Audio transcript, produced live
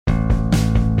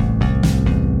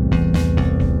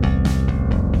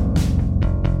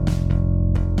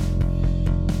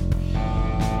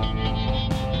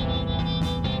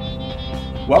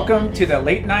Welcome to the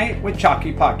Late Night with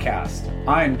Chalky podcast.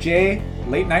 I'm Jay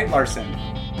Late Night Larson.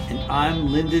 And I'm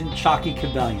Lyndon Chalky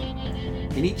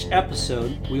Cabellion. In each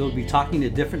episode, we will be talking to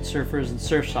different surfers and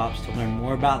surf shops to learn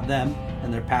more about them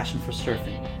and their passion for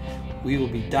surfing. We will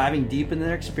be diving deep into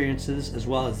their experiences as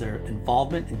well as their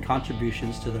involvement and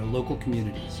contributions to their local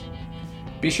communities.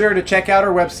 Be sure to check out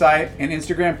our website and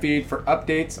Instagram feed for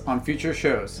updates on future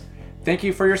shows. Thank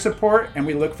you for your support, and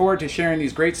we look forward to sharing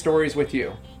these great stories with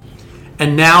you.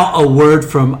 And now a word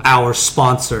from our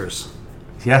sponsors.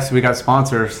 Yes, we got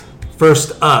sponsors.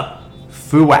 First up,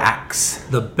 FuWax.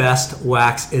 the best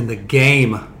wax in the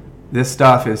game. This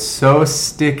stuff is so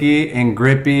sticky and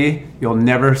grippy, you'll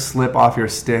never slip off your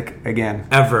stick again.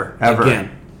 Ever. Ever.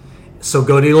 So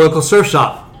go to your local surf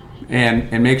shop.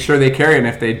 And make sure they carry it. And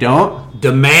if they don't,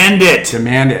 Demand it.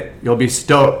 demand it. You'll be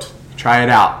stoked. Try it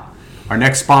out. Our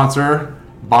next sponsor,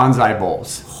 Bonsai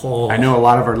Bowls. Oh. I know a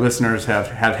lot of our listeners have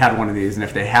had one of these, and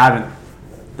if they haven't,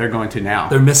 they're going to now.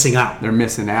 They're missing out. They're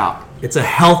missing out. It's a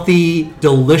healthy,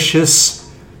 delicious,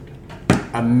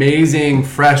 Amazing,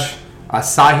 fresh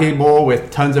acai bowl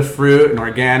with tons of fruit and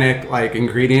organic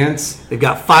ingredients. they've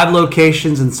got 5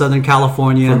 locations in Southern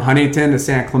California, From Huntington to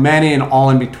San Clemente and all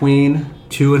in between.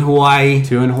 2 in Hawaii.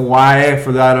 2 in Hawaii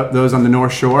for those on the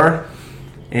North Shore.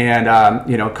 And,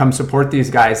 come support these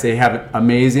guys. They have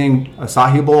amazing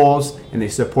acai bowls, and they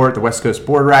support the West Coast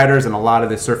board riders and a lot of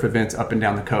the surf events up and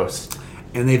down the coast.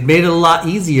 And they've made it a lot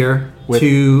easier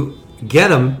to get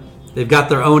them. They've got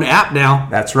their own app now.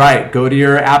 That's right. Go to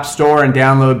your app store and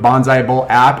download Bonsai Bowl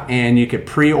app, and you could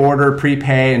pre-order,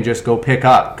 prepay, and just go pick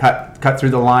up. Cut through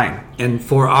the line. And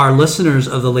for our listeners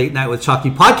of the Late Night with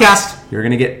Chalky podcast, You're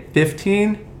going to get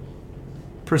 15%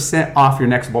 off your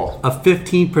next bowl. a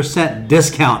 15%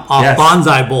 discount off Yes.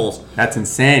 Bonsai Bowls. That's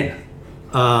insane.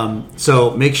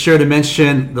 So make sure to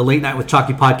mention the Late Night with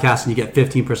Chalky podcast, and you get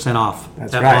 15% off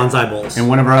That's at right. Bonsai Bowls. And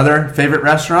one of our other favorite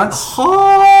restaurants,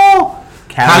 Oh!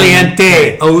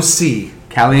 Caliente OC.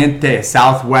 Caliente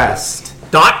Southwest.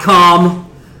 .com.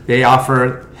 They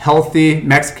offer healthy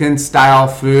Mexican-style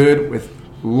food with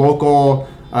local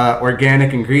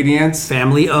organic ingredients,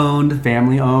 Family owned.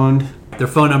 family-owned. Their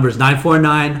phone number is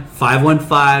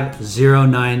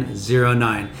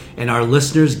 949-515-0909. And our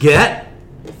listeners get,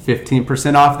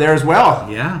 15% off there as well.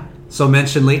 yeah. So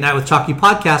mention Late Night with Chalky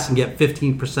podcast and get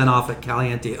 15% off at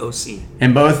Caliente OC.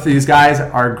 And both these guys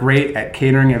are great at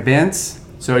catering events.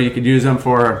 So you could use them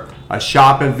for a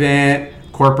shop event,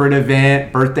 corporate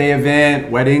event, birthday event,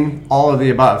 wedding, all of the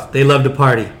above. They love to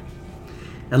party.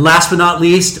 And last but not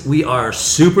least, we are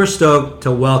super stoked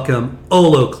to welcome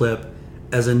Oloclip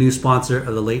as a new sponsor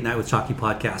of the Late Night with Chalky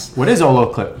podcast. What is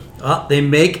Oloclip? They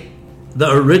make the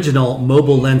original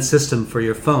mobile lens system for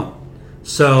your phone.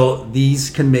 So these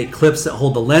can make clips that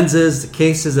hold the lenses, the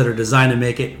cases that are designed to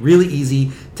make it really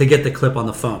easy to get the clip on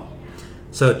the phone.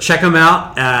 So check them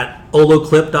out at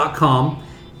oloclip.com.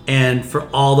 And for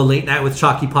all the Late Night with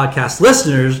Chalky podcast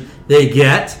listeners, they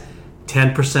get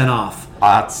 10% off.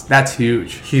 That's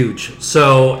huge. Huge.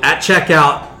 So at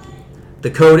checkout, the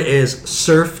code is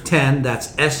SURF10.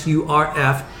 That's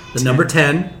SURF, the number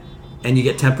 10. And you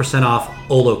get 10% off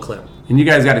Oloclip. And you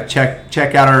guys got to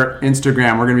check out our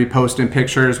Instagram. We're going to be posting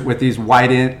pictures with these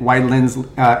wide lens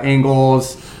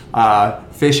angles,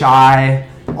 fish eye,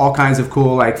 all kinds of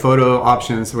cool photo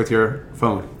options with your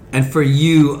phone. And for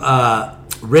you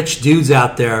rich dudes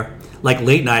out there, like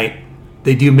Late Night,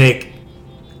 they do make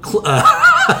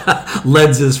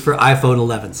lenses for iPhone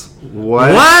 11s.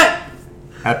 What?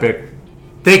 Epic.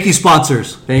 Thank you,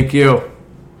 sponsors. Thank you.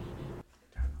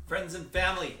 Friends and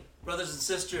family, brothers and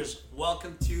sisters,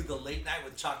 welcome to the Late Night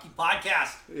with Chalky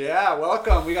podcast. Yeah,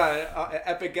 welcome. We got an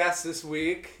epic guest this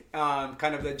week.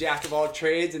 Kind of the jack of all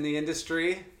trades in the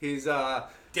industry. He's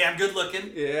Damn good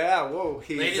looking. yeah, whoa.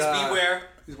 He's, Ladies beware.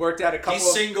 He's worked at a couple.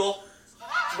 He's single.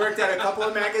 Worked at a couple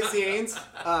of magazines,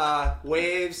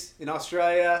 Waves in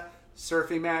Australia,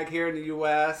 Surfing Mag here in the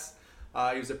U.S.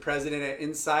 He was a president at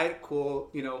Insight, cool,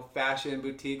 fashion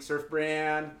boutique surf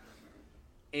brand,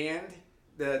 and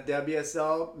the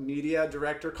WSL media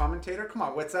director commentator. Come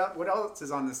on, what's up? What else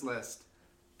is on this list?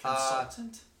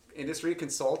 Consultant? Industry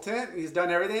consultant. He's done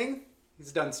everything.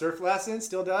 He's done surf lessons,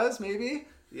 still does, maybe.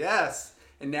 Yes.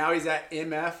 And now he's at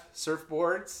MF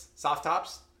Surfboards, Soft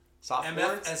Tops. Softboards.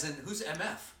 MF as in, who's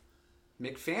MF?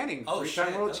 Mick Fanning, Oh, three-time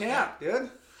shit, world okay. champ, dude.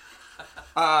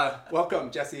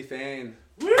 Welcome, Jesse Fain.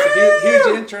 Huge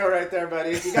intro right there,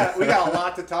 buddy. We got a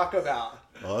lot to talk about.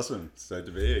 Awesome. Stoked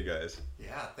to be here, guys.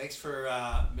 Yeah, thanks for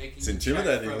making. It's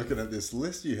intimidating looking at this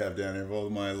list you have down here of all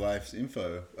my life's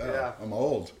info. Wow, Yeah. I'm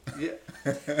old. Yeah.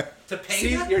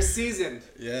 Topanga. You're seasoned.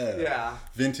 Yeah. Yeah.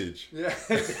 Vintage. Yeah.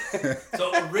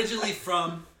 So originally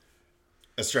from.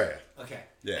 Australia. Okay.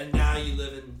 Yeah. And now you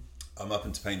live in. I'm up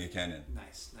in Topanga Canyon.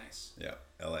 Nice. Yeah,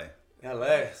 LA.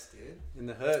 LA, Dude. in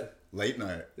the hood. Late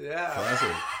night. Yeah. Classic.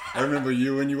 I remember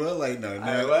you when you were late night.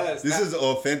 I was. This is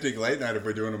authentic late night if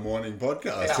we're doing a morning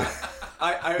podcast.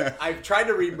 Yeah. I tried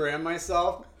to rebrand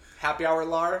myself, Happy Hour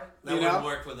Lar, That wouldn't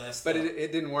work with us. but though.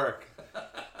 it didn't work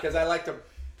because I like to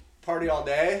party all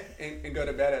day and go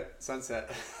to bed at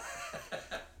sunset.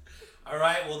 All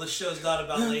right. Well, this show's not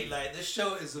about late night. This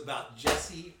show is about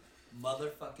Jesse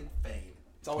motherfucking Fame.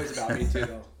 It's always about me too,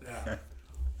 though. Yeah.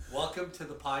 Welcome to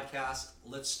the podcast.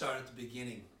 Let's start at the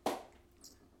beginning.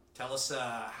 Tell us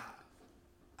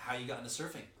how you got into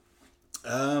surfing.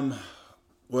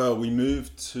 Well, we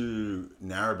moved to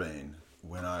Narrabeen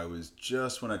when I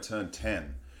turned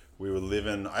 10. We were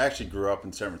living, I actually grew up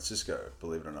in San Francisco,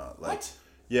 believe it or not. What?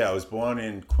 Yeah, I was born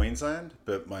in Queensland,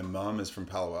 but my mum is from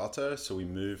Palo Alto, so we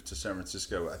moved to San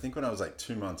Francisco, I think when I was like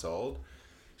 2 months old.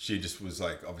 She just was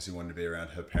like, obviously wanted to be around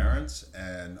her parents,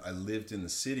 and I lived in the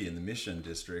city, in the Mission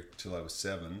District, till I was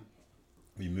 7.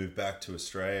 We moved back to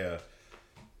Australia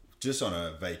just on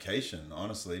a vacation,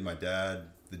 honestly. My dad,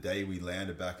 the day we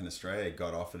landed back in Australia,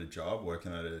 got offered a job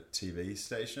working at a TV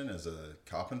station as a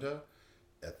carpenter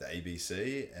at the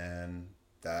ABC, and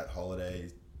that holiday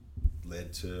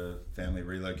led to family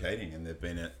relocating, and they've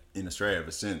been in Australia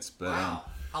ever since. But Wow.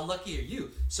 How lucky are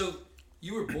you? So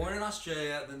you were born in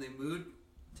Australia, then they moved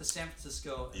to San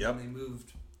Francisco, and Yep. then they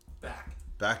moved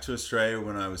back to Australia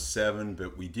when I was 7,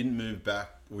 but we didn't move back.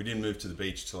 We didn't move to the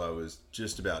beach till I was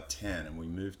just about 10, and we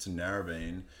moved to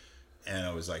Narrabeen, and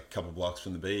I was like a couple blocks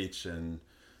from the beach, and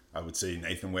I would see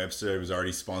Nathan Webster. He was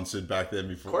already sponsored back then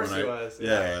before. Of course he was.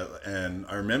 Yeah, and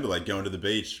I remember like going to the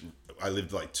beach. I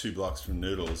lived like 2 blocks from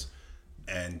Noodles,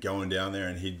 and going down there,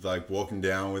 and he'd like walking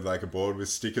down with like a board with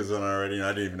stickers on already, and I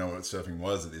didn't even know what surfing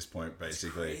was at this point,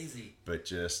 basically. That's crazy. But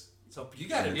just. So you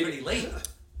got it pretty late.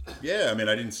 Yeah, I mean,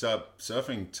 I didn't start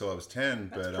surfing till I was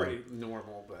 10, That's but pretty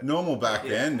normal, but normal back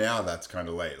then. Now that's kind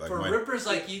of late. Like For rippers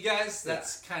like you guys,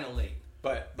 that's kind of late.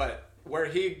 but where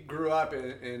he grew up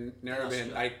in Narrabeen,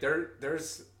 Australia. like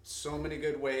there's so many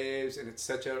good waves, and it's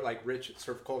such a like rich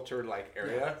surf culture like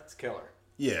area. Yeah. It's killer.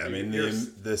 Yeah, I mean, You're-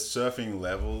 the surfing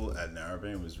level at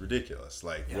Narrabeen was ridiculous.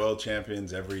 Like Yeah. world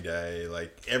champions every day.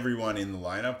 Like everyone in the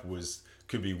lineup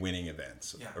could be winning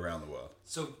events Yeah. around the world.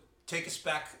 So take us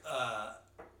back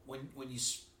when you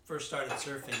first started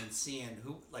surfing and seeing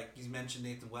who, like you mentioned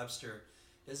Nathan Webster.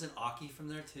 Isn't Aki from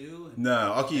there too? And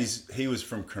No, he was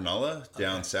from Cronulla,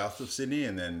 down south of Sydney,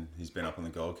 and then he's been up on the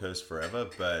Gold Coast forever.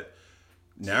 But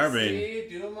Narrabeen,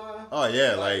 Duma. oh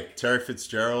yeah, like Terry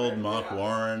Fitzgerald, Mark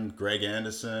Warren, Greg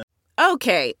Anderson.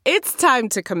 Okay, it's time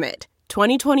to commit.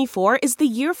 2024 is the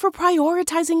year for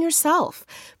prioritizing yourself.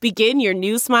 Begin your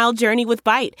new smile journey with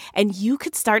Byte, and you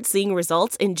could start seeing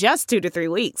results in just 2 to 3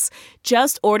 weeks.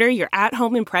 Just order your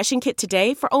at-home impression kit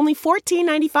today for only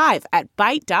 $14.95 at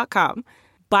Byte.com.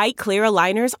 Byte Clear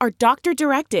aligners are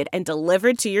doctor-directed and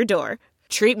delivered to your door.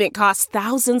 Treatment costs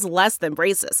thousands less than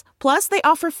braces. Plus, they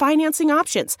offer financing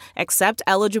options, accept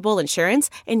eligible insurance,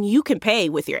 and you can pay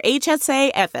with your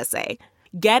HSA FSA.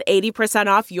 Get 80%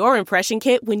 off your impression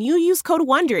kit when you use code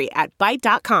WONDERY at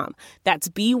Byte.com. That's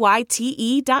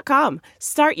BYTE.com.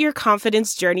 Start your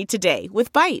confidence journey today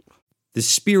with Byte. The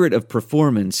spirit of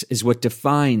performance is what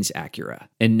defines Acura,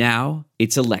 and now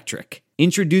it's electric.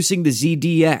 Introducing the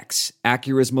ZDX,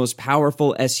 Acura's most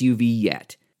powerful SUV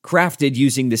yet. Crafted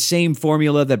using the same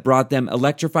formula that brought them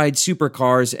electrified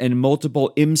supercars and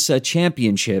multiple IMSA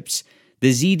championships,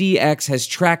 the ZDX has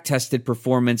track-tested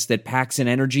performance that packs an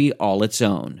energy all its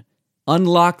own.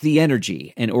 Unlock the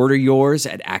energy and order yours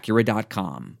at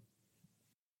Acura.com.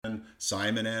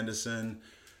 Simon Anderson,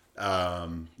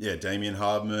 Damien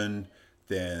Hardman,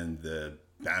 then the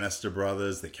Bannister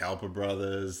brothers, the Calper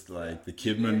brothers, like the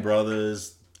Kidman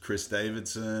brothers, Chris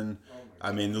Davidson.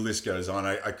 I mean, the list goes on.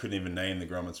 I couldn't even name the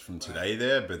grommets from today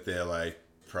there, but they're like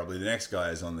probably the next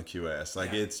guys on the QS.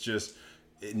 Like it's just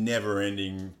a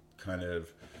never-ending kind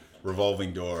of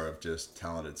revolving door of just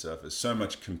talented surfers. So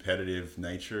much competitive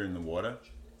nature in the water.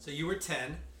 so you were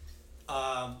 10.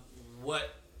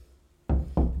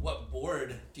 What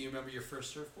board? Do you remember your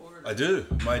first surfboard? I do.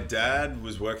 My dad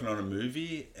was working on a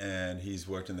movie, and he's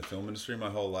worked in the film industry my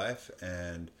whole life,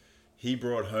 and he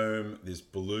brought home this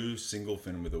blue single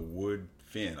fin with a wood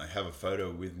fin. I have a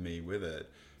photo with me with it,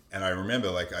 and I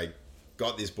remember like I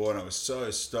got this board and I was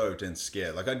so stoked and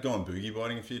scared. Like I'd gone boogie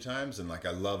boarding a few times and like I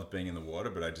loved being in the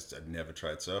water, but I'd never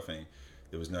tried surfing.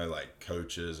 There was no like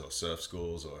coaches or surf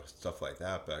schools or stuff like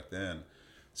that back then.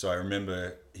 So I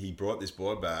remember he brought this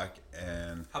board back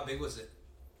and... How big was it?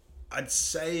 I'd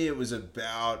say it was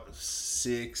about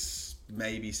 6,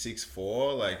 maybe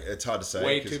 6'4". Like it's hard to say.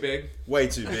 Way too big. Way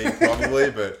too big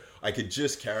probably, but I could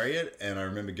just carry it. And I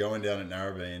remember going down at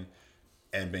Narrabeen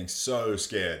and being so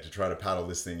scared to try to paddle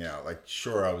this thing out. Like,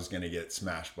 sure, I was going to get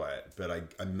smashed by it, but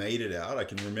I made it out. I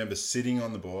can remember sitting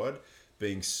on the board,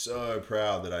 being so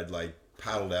proud that I'd, like,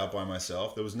 paddled out by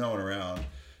myself. There was no one around,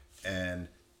 and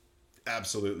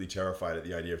absolutely terrified at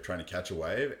the idea of trying to catch a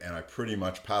wave. And I pretty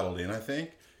much paddled in, I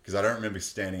think, because I don't remember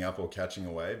standing up or catching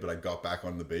a wave, but I got back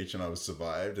on the beach and I was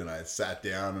survived, and I sat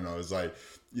down and I was like,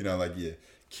 you know, like you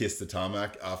kiss the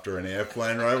tarmac after an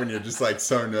airplane ride when you're just, like,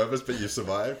 so nervous, but you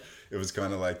survived. It was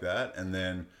kind of like that. And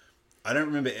then I don't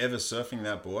remember ever surfing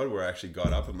that board where I actually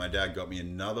got up, and my dad got me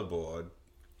another board,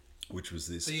 which was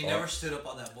this. So you never stood up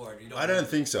on that board? I don't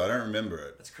think so. I don't remember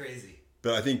it. That's crazy.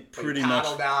 But I think pretty you much.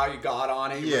 paddled out, you got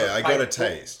on it. Yeah, I got a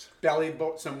taste. Belly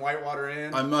some white water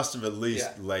in. I must have at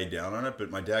least laid down on it,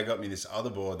 but my dad got me this other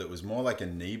board that was more like a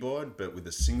knee board, but with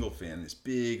a single fin, this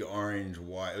big orange,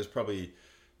 white. It was probably...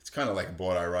 It's kind of like a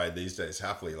board I ride these days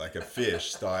happily, like a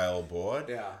fish style board.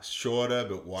 Yeah. Shorter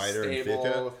but wider Stable,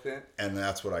 and thicker. thin. And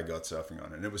that's what I got surfing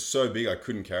on. And it was so big I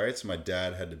couldn't carry it, so my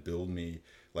dad had to build me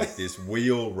like this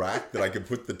wheel rack that I could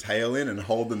put the tail in and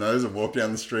hold the nose and walk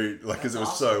down the street, like, because it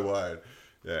was so wide.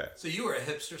 Yeah. So you were a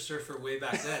hipster surfer way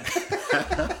back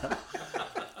then.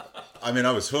 I mean,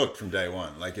 I was hooked from day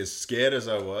one. Like, as scared as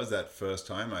I was that first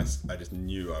time, I just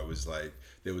knew I was like,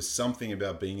 there was something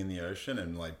about being in the ocean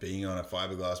and like being on a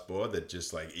fiberglass board that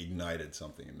just like ignited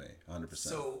something in me, 100%.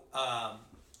 So,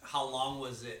 how long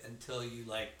was it until you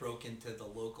like broke into the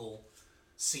local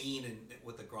scene and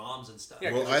with the Groms and stuff?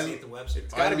 Yeah, well, I see at the website.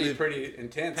 It's got to be pretty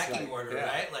intense. Pecking order,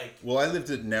 right? Like, well, I lived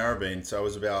at Narrabeen, so I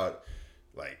was about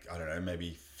like, I don't know,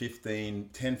 maybe 15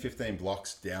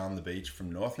 blocks down the beach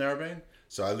from North Narrabeen.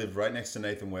 So I lived right next to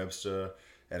Nathan Webster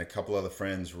and a couple other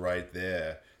friends right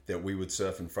there that we would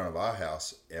surf in front of our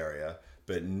house area.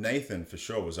 But Nathan, for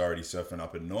sure, was already surfing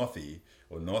up at Northie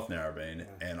or North Narrabeen,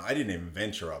 and I didn't even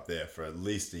venture up there for at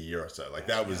least a year or so. Like,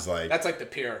 that was like... That's like the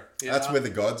pier. That's where the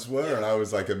gods were, and I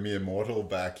was like a mere mortal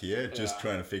back here, just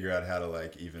trying to figure out how to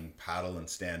like even paddle and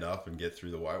stand up and get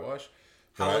through the whitewash.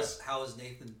 how was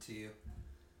Nathan to you?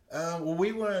 Well,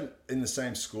 we weren't in the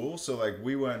same school, so like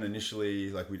we weren't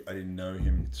initially like I didn't know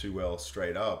him too well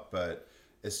straight up. But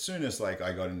as soon as like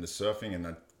I got into surfing and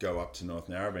I'd go up to North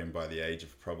Narrabeen by the age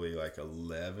of probably like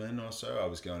 11 or so, I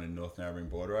was going to North Narrabeen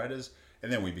Board Riders,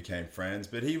 and then we became friends.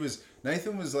 But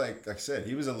Nathan was like I said,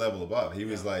 he was a level above. He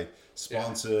was like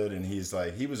sponsored, and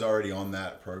he was already on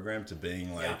that program to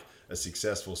being like a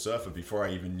successful surfer before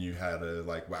I even knew how to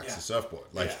like wax a surfboard.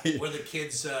 Like, were the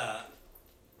kids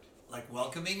like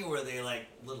welcoming, or were they like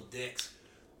little dicks?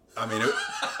 I mean,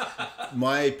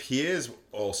 my peers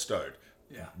all stoked.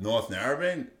 Yeah. North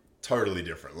Narrabeen, totally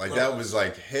different. Like, that was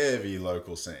like heavy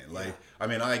local scene. Like, I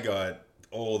mean, I got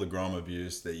all the Grom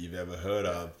abuse that you've ever heard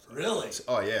of. Really?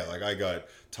 Oh yeah, like I got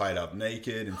tied up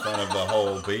naked in front of the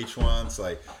whole beach once.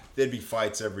 Like, there'd be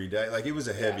fights every day. Like, it was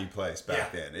a heavy place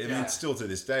back then. I mean, still to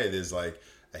this day, there's like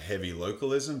a heavy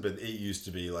localism, but it used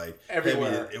to be like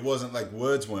everywhere. Heavy. It wasn't like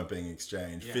words weren't being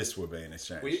exchanged, fists were being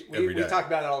exchanged. We talk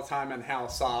about it all the time and how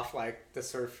soft like the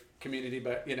surf community,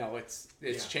 but you know it's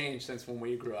changed since when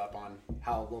we grew up on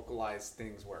how localized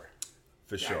things were.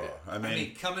 For sure. I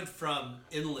mean, coming from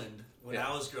inland when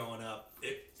I was growing up,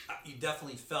 you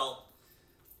definitely felt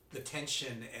the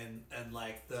tension and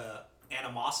like the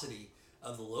animosity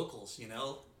of the locals, you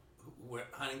know, where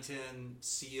Huntington,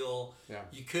 Seal,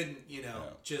 you couldn't,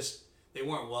 just, they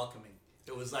weren't welcoming.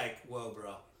 It was like, whoa,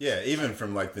 bro. Yeah, even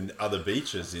from like the other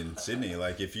beaches in Sydney,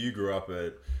 like if you grew up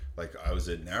at, like I was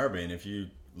at Narrabeen, if you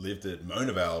lived at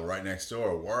Mona Vale right next door,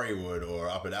 or Warriewood, or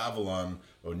up at Avalon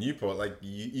or Newport, like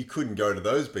you couldn't go to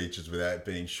those beaches without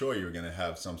being sure you were going to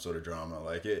have some sort of drama.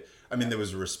 Like I mean, there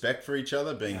was respect for each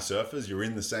other being surfers. You were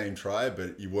in the same tribe,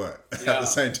 but you weren't at the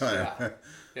same time.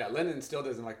 Yeah, Lennon still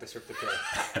doesn't like to surf the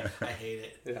pier. I hate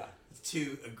it. Yeah. It's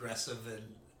too aggressive and...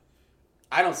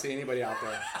 I don't see anybody out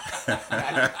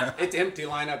there. It's empty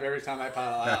lineup every time I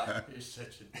paddle out. You're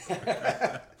such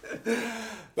a...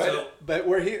 But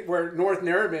where North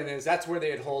Narrabeen is, that's where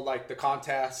they'd hold like the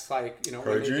contests, like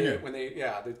Pro Junior.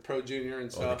 The Pro Junior and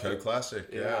stuff. Or the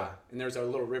Co-Classic, And there's a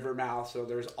little river mouth, so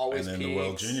there's always and then peaks. the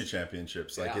World Junior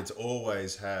Championships. Like it's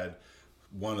always had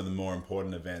one of the more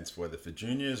important events, whether for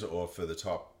juniors or for the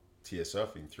top tier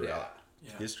surfing throughout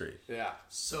history. Yeah.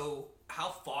 So how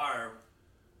far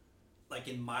like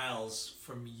in miles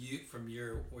from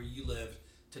your where you live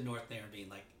to North Narrabeen?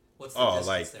 Like, what's the Oh, distance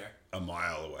like there? a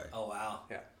mile away. Oh wow.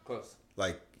 Yeah, close.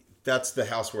 Like that's the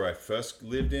house where I first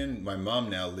lived in. My mom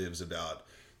now lives about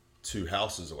 2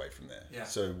 houses away from there. Yeah.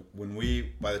 So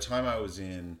by the time I was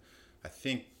in, I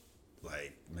think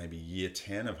like maybe year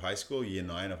 10 of high school, year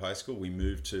 9 of high school, we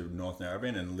moved to North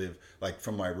Narrabeen and live like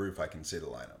from my roof I can see the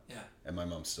lineup. Yeah. And my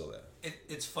mom's still there.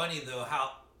 It's funny though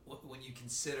how when you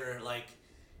consider like,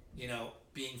 you know,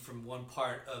 being from one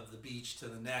part of the beach to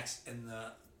the next and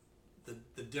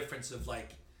the difference of like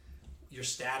your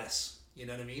status. You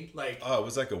know what I mean? Like, Oh, it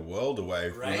was like a world away.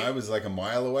 Right? When I was like a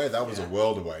mile away, that was a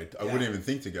world away. I Yeah. wouldn't even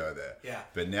think to go there. Yeah.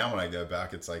 But now when I go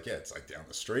back, it's like, it's like down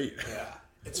the street. Yeah.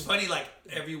 it's funny, like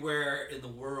everywhere in the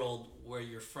world where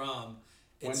you're from,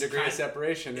 1 it's degree of kind-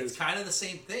 separation It's is kind of the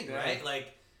same thing, Yeah. right?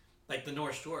 Like the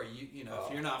North Shore. You know,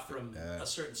 if you're not from Yeah. a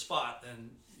certain spot, then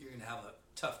you're gonna have a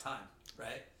tough time,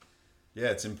 right? Yeah,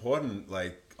 it's important,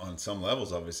 like on some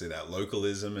levels, obviously, that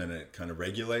localism, and it kind of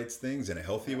regulates things in a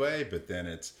healthy way. But then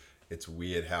it's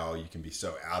weird how you can be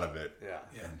so out of it Yeah.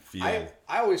 and feel.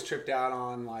 I always tripped out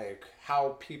on like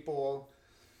how people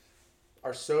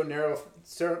are so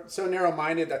narrow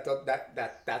minded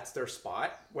that that's their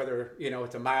spot, whether you know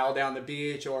it's a mile down the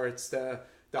beach or it's the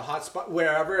hot spot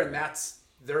wherever, and that's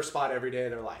their spot every day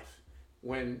of their life.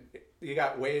 When you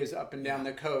got waves up and down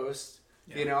the coast,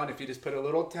 you know, and if you just put a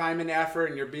little time and effort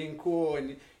and you're being cool,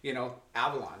 and you know,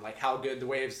 Avalon, like how good the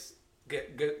waves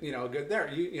get good, you know, good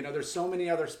there. You know, there's so many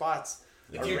other spots.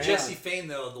 If you're around. Jesse Fain,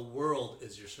 though, the world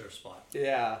is your surf spot.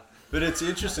 Yeah. But it's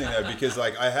interesting though, because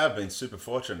like I have been super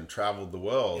fortunate and traveled the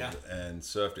world Yeah. and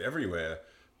surfed everywhere.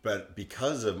 But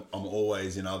because I'm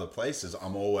always in other places,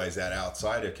 I'm always that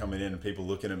outsider coming in and people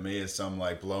looking at me as some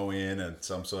like blow in and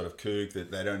some sort of kook that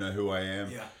they don't know who I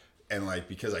am. Yeah. And like,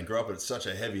 because I grew up at such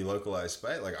a heavy localized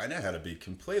space, like I know how to be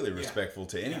completely respectful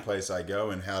to any Yeah. place I go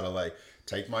and how to like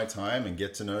take my time and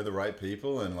get to know the right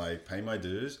people and like pay my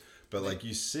dues. But like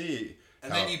you see,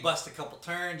 And then you bust a couple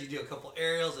turns, you do a couple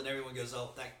aerials, and everyone goes,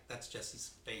 "Oh, that's Jesse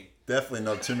Fain." definitely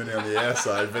not too many on the air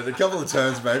side, but a couple of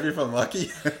turns maybe if I'm lucky.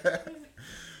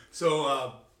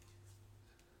 So,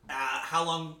 how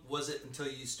long was it until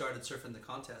you started surfing the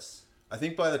contests? I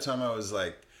think by the time I was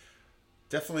like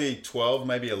definitely 12,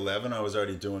 maybe 11, I was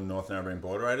already doing North Narrabeen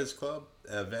Board Riders Club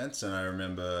events, and I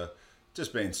remember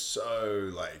just being so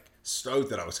like stoked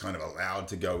that I was kind of allowed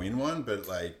to go in one, but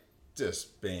like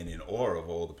just being in awe of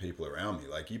all the people around me.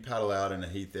 Like you paddle out in a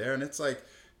heat there, and it's like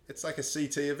a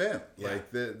CT event.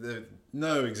 Like the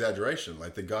no exaggeration.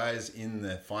 Like the guys in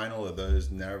the final of those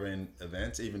Narrabeen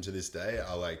events, even to this day,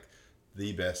 are like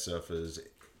the best surfers,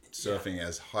 surfing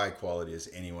as high quality as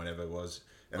anyone ever was.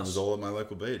 And it was all at my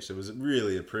local beach. It was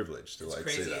really a privilege to It's like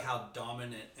see crazy that. how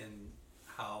dominant and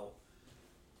how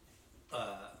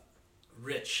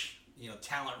rich,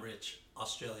 talent rich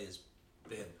Australia's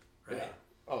been, right? Yeah.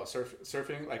 Oh,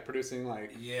 surfing, like producing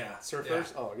like Yeah.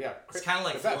 surfers. Yeah. Oh yeah, It's kind of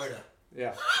like The best. Florida.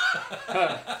 Yeah.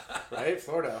 Right,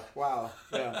 Florida. Wow.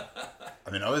 Yeah. I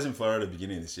mean, I was in Florida at the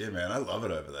beginning of this year, man. I love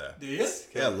it over there. Do you?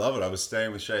 Yeah, I love it. I was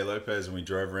staying with Shay Lopez and we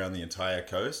drove around the entire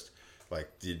coast,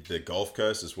 like did the Gulf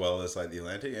Coast as well as like the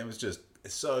Atlantic. And it was just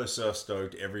so surf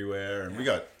stoked everywhere, and we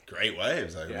got great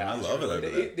waves. Like, man, I love it over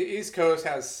there. The East Coast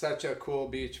has such a cool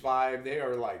beach vibe. They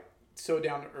are like so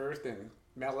down to earth and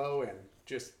mellow and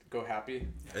just go happy.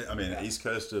 I mean, the East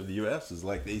Coast of the US is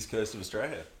like the East Coast of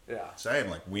Australia. Yeah. Same,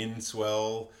 like wind,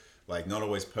 swell, like not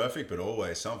always perfect, but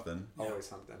always something. Always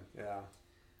something. Yeah.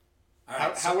 All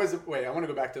right. How was it? Wait, I want to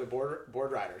go back to the board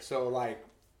rider. So like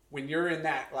when you're in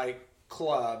that like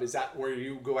club, is that where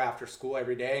you go after school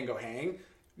every day and go hang?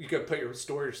 You could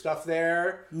store your stuff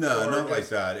there? No, Or not like just-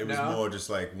 that. It was No? more just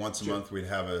like once a month we'd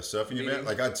have a surfing event.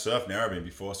 Like I'd surf Narrabeen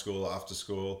before school, after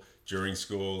school, during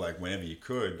school, like whenever you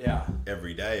could. Yeah.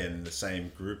 Every day, and the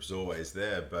same group's always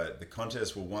there. But the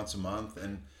contests were once a month,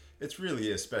 and it's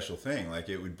really a special thing. Like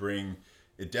it would bring,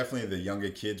 it definitely the younger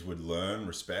kids would learn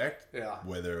respect. Yeah.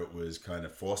 Whether it was kind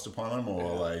of forced upon them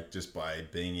or like just by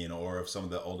being in awe of some of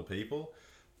the older people,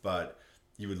 but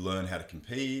you would learn how to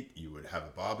compete, you would have a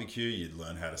barbecue, you'd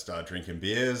learn how to start drinking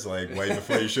beers like way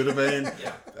before you should have been.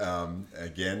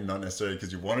 Again, not necessarily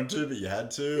because you wanted to, but you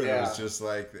had to. And Yeah. it was just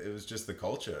like, it was just the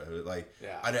culture. Like,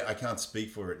 Yeah. I can't speak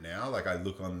for it now. Like I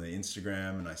look on the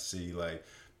Instagram and I see like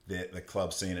the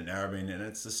club scene at Narrabeen, and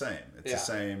it's the same. It's Yeah. the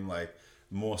same, like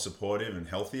more supportive and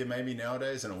healthier maybe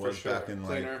nowadays than it was sure. back in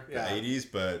like Cleaner, the yeah. 80s.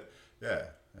 But yeah,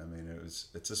 I mean,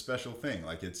 it's a special thing.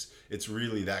 Like it's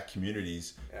really that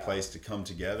community's place to come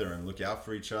together and look out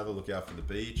for each other, look out for the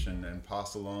beach, and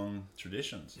pass along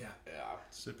traditions. Yeah. Yeah.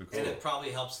 Super cool. And it probably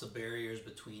helps the barriers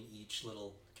between each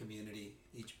little community,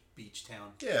 each beach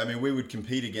town. Yeah, I mean, we would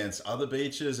compete against other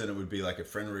beaches, and it would be like a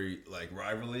friendly like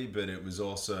rivalry. But it was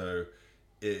also,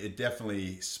 it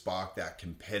definitely sparked that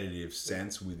competitive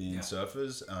sense within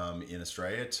surfers in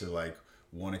Australia to like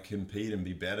want to compete and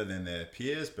be better than their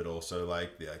peers, but also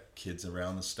like the kids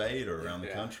around the state or around the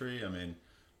country. I mean,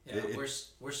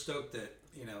 we're stoked that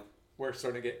we're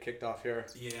starting to get kicked off here.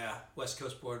 Yeah, West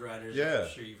Coast Board Riders. Yeah, I'm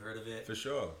sure you've heard of it for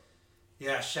sure.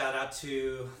 Yeah, shout out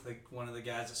to one of the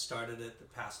guys that started it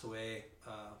that passed away,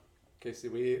 Casey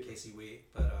Wheat.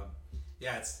 But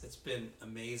yeah, it's been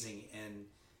amazing, and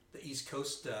the East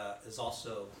Coast is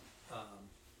also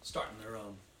starting their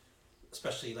own,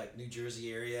 especially like New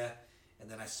Jersey area. And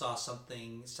then I saw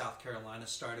something, South Carolina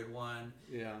started one.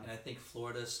 Yeah. And I think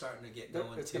Florida's starting to get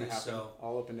going too. It's going to happen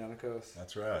all up and down the coast.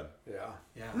 That's rad. Yeah.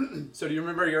 Yeah. So do you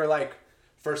remember your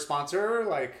first sponsor?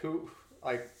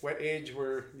 What age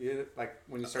were you,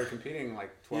 when you started competing,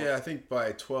 12? Yeah, I think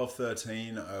by 12,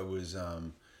 13, I was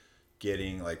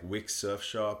getting Wicks Surf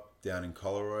Shop down in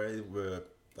Coleroy where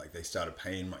they started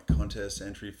paying my contest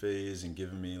entry fees and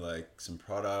giving me some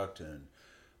product, and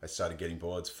I started getting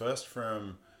boards first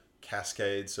from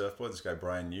Cascade Surfboard. This guy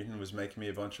Brian Newton was making me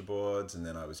a bunch of boards, and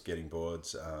then I was getting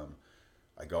boards.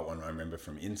 I got one I remember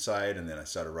from Inside, and then I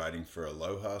started riding for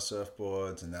Aloha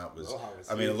surfboards, and that was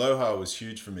Aloha was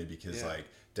huge for me because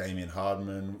Damien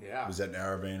Hardman was at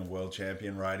Narrabeen, world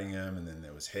champion riding him, and then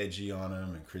there was Hedgie on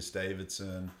him and Chris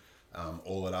Davidson,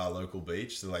 all at our local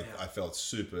beach. So I felt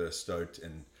super stoked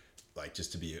and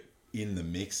just to be in the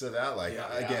mix of that.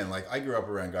 I grew up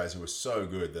around guys who were so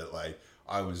good that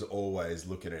I was always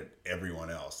looking at everyone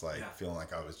else, feeling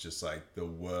like I was just the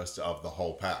worst of the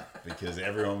whole pack because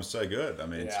everyone was so good. I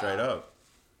mean, straight up.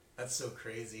 That's so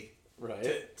crazy.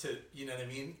 Right. To you know what I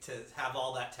mean? To have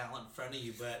all that talent in front of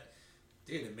you, but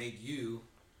dude, it made you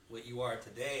what you are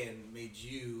today and made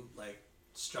you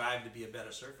strive to be a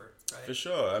better surfer, right? For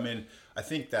sure. I mean, I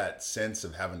think that sense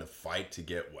of having to fight to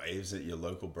get waves at your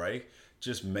local break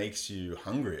just makes you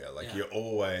hungrier. You're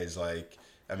always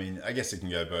I mean, I guess it can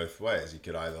go both ways. You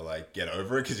could either get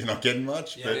over it because you're not getting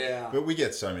much, but we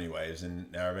get so many waves in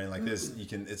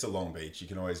Narrabeen. It's a long beach. You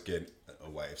can always get a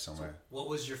wave somewhere. So what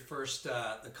was your first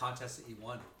the contest that you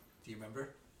won? Do you remember?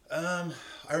 I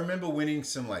remember winning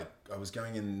some I was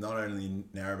going in not only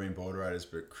Narrabeen board riders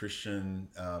but Christian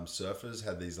surfers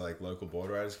had these local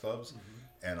board riders clubs.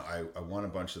 And I won a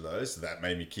bunch of those, so that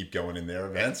made me keep going in their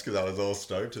events because I was all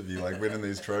stoked to be winning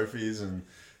these trophies and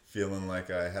feeling like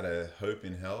I had a hope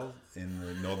in hell in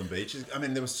the northern beaches. I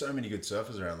mean, there were so many good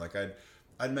surfers around.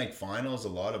 I'd make finals a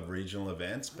lot of regional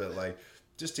events, but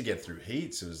just to get through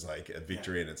heats, it was a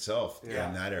victory in itself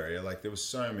in that area. There were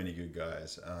so many good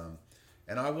guys,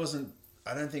 and I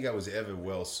don't think I was ever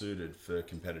well suited for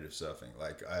competitive surfing.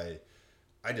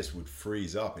 I just would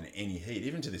freeze up in any heat.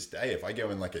 Even to this day, if I go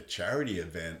in a charity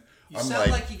event, I'm sound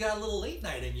like you got a little late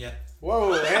night in you.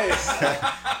 Whoa, hey.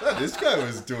 This guy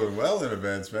was doing well in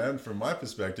events, man, from my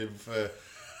perspective. For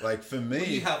me... Well,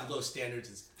 you have low standards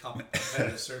in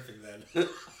competitive surfing then.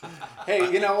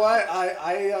 Hey, you know what?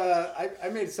 I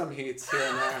made some heats here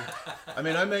and there. I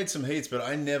mean, I made some heats, but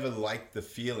I never liked the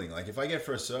feeling. If I get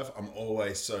for a surf, I'm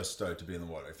always so stoked to be in the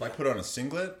water. If I put on a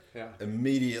singlet,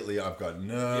 immediately I've got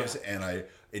nerves and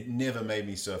it never made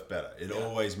me surf better. It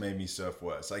always made me surf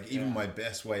worse. Even my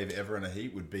best wave ever in a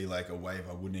heat would be a wave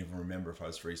I wouldn't even remember if I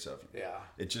was free surfing. Yeah.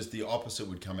 It just, the opposite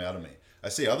would come out of me. I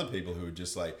see other people who would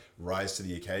just rise to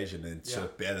the occasion and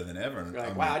surf better than ever.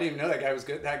 And wow, I didn't even know that guy was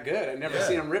that good. I'd never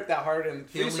seen him rip that hard in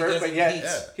free surf, but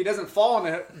yet he doesn't fall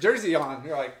in a jersey on.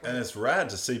 You're and it's rad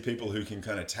to see people who can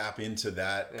kind of tap into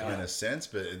that kind of sense,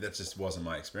 but that just wasn't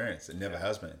my experience. It never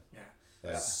has been.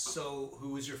 Yeah. So who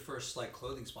was your first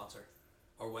clothing sponsor?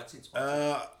 Or wetsuit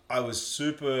sponsor? I was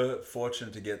super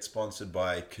fortunate to get sponsored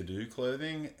by Canoe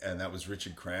Clothing, and that was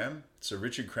Richard Cram. So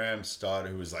Richard Cram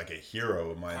started, who was a hero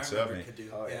of mine surfing.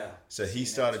 Oh yeah. So he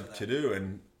started Canoe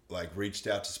and reached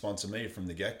out to sponsor me from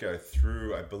the get-go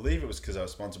through, I believe it was because I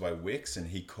was sponsored by Wicks, and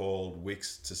he called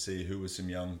Wicks to see who was some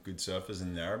young good surfers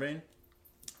in Narrabeen,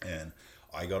 and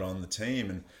I got on the team.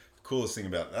 And the coolest thing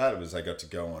about that was I got to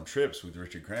go on trips with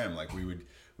Richard Cram.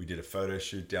 We did a photo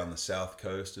shoot down the south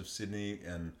coast of Sydney,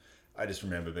 and I just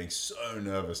remember being so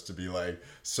nervous to be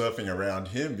surfing around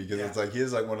him because it's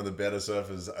he's one of the better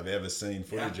surfers I've ever seen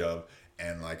footage of,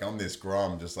 and I'm this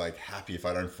grom just happy if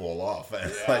I don't fall off.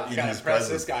 And in his presence,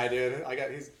 this guy, dude.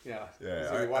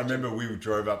 I remember we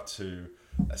drove up to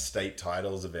a state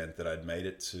titles event that I'd made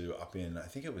it to up in, I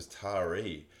think it was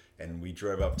Taree. And we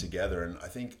drove up together, and I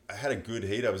think I had a good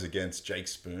heat. I was against Jake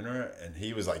Spooner, and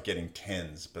he was getting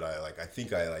tens, but I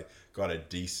think I got a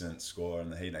decent score in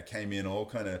the heat. And I came in all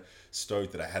kind of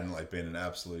stoked that I hadn't been an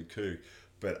absolute kook.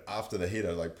 But after the hit,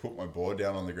 I like put my board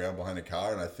down on the ground behind the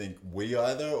car, and I think we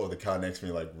either or the car next to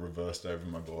me like reversed over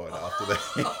my board after the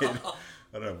hit.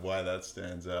 I don't know why that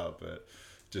stands out, but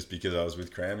just because I was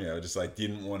with Crammy, I just like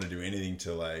didn't want to do anything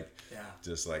to like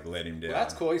just like let him down. Well,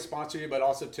 that's cool. He sponsored you, but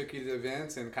also took you to the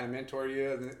events and kind of mentored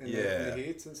you in the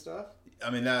heats and stuff.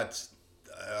 I mean,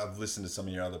 I've listened to some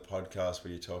of your other podcasts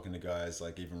where you're talking to guys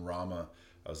like even Rama.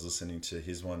 I was listening to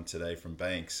his one today from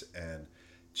Banks, and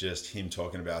just him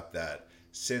talking about that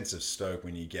sense of stoke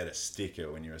when you get a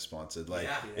sticker when you're sponsored. Like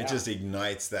it just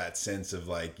ignites that sense of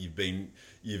like you've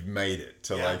made it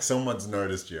to like someone's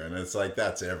noticed you, and it's like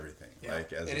that's everything.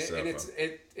 Like as a surfer.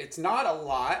 And it's not a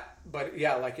lot, but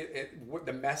like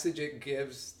the message it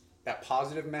gives, that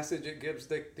positive message it gives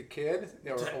the kid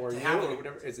or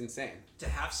whatever is insane. To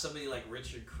have somebody like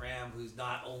Richard Cram, who's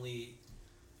not only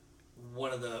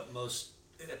one of the most,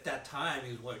 at that time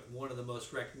he was like one of the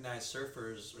most recognized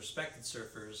surfers, respected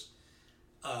surfers,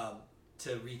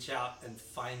 to reach out and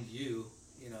find you,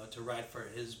 to ride for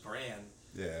his brand.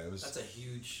 Yeah, that's a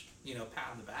huge, pat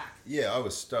on the back. Yeah, I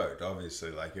was stoked,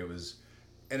 obviously. Like it was,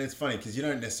 and it's funny because you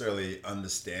don't necessarily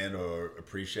understand or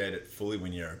appreciate it fully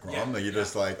when you're a Grom. You're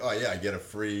just like, oh yeah, I get a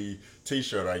free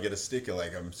t-shirt, or I get a sticker.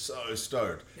 Like I'm so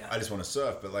stoked. Yeah. I just want to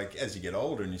surf. But like as you get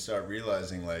older and you start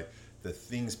realizing like the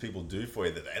things people do for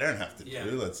you that they don't have to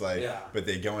do. It's like, but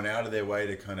they're going out of their way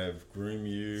to kind of groom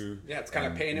you. Yeah, it's kind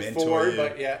of paying it forward,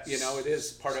 but it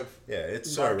is part of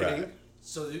it's marketing. So rad.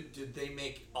 So did they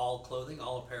make all clothing,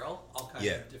 all apparel, all kinds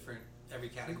of different, every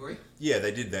category? Yeah,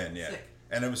 they did then, Sick.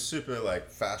 And it was super like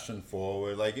fashion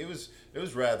forward. Like it was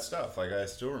rad stuff. Like I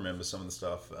still remember some of the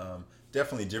stuff.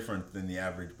 Definitely different than the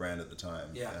average brand at the time.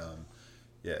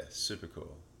 Yeah. Super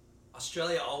cool.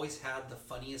 Australia always had the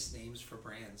funniest names for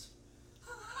brands.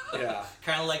 Yeah.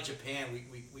 Kind of like Japan.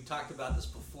 We talked about this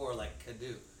before, like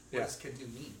Kadu. What does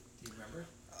Kadu mean? Do you remember?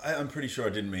 I'm pretty sure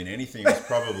it didn't mean anything. It was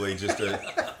probably just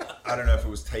I don't know if it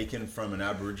was taken from an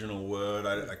Aboriginal word.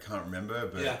 I can't remember,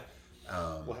 but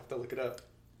we'll have to look it up.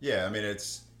 Yeah, I mean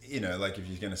it's like if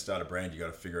you're going to start a brand, you got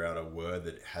to figure out a word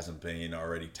that hasn't been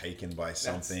already taken by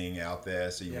something out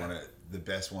there. So you want the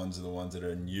best ones are the ones that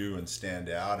are new and stand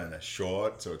out and are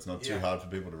short, so it's not too hard for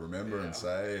people to remember and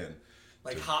say. And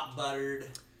like hot buttered.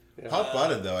 Yeah. Hot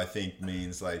buttered though, I think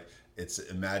means like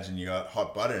imagine you got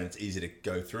hot butter and it's easy to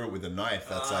go through it with a knife.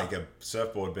 That's like a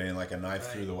surfboard being like a knife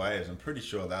through the waves. I'm pretty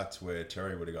sure that's where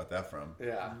Terry would have got that from.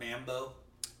 Yeah. Mambo.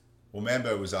 Well,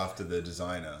 Mambo was after the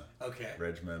designer. Okay.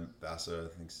 Reg Mambassa, I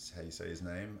think is how you say his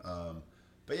name.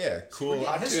 But yeah, cool.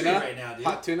 Hot tuna right now, dude.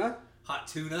 Hot tuna. Hot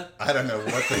tuna. I don't know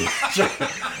what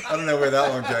I don't know where that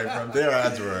one came from. Their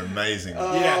ads were amazing.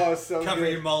 Oh, so cover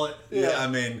good. your mullet. Yeah, I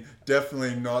mean,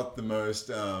 definitely not the most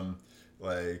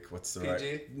like what's the PG?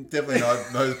 right? Definitely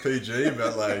not most PG,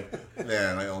 but like,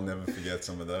 man, I'll never forget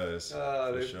some of those.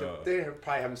 For sure. They're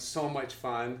probably having so much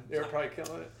fun. They were probably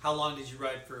killing it. How long did you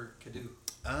ride for Kadu?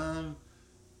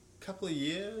 Couple of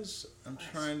years. I'm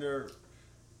trying to.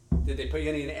 Did they put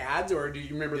you in ads, or do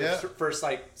you remember the first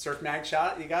like surf mag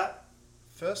shot you got?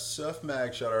 First surf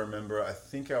mag shot I remember, I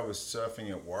think I was surfing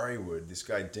at Warriewood. This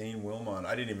guy, Dean Wilmot,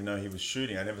 I didn't even know he was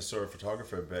shooting. I never saw a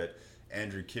photographer, but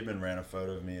Andrew Kibben ran a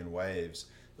photo of me in waves.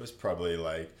 It was probably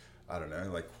like, I don't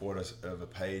know, like quarter of a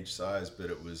page size,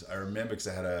 but it was, I remember because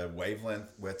I had a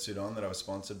Wavelength wetsuit on that I was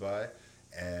sponsored by,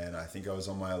 and I think I was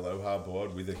on my Aloha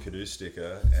board with a Kadu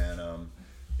sticker, and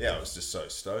I was just so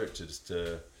stoked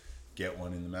to get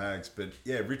one in the mags. But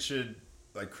yeah, Richard...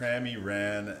 Like Crammy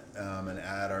ran an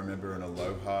ad, I remember an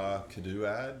Aloha Kadu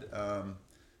ad,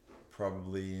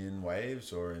 probably in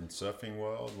Waves or in Surfing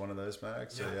World, one of those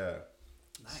mags. So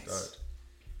nice. Stoked.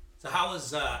 So how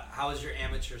was your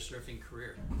amateur surfing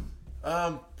career?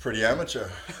 Pretty amateur.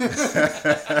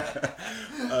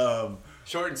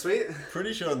 Short and sweet?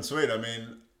 Pretty short and sweet. I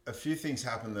mean, a few things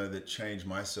happened though that changed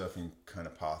my surfing kind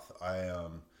of path.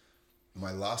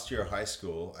 My last year of high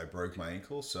school, I broke my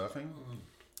ankle surfing.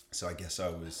 So I guess I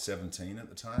was 17 at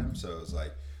the time. So it was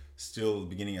like still the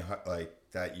beginning of like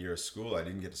that year of school. I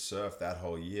didn't get to surf that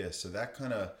whole year. So that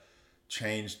kind of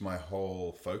changed my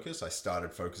whole focus. I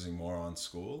started focusing more on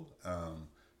school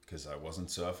because I wasn't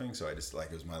surfing. So I just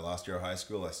it was my last year of high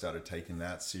school. I started taking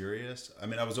that serious. I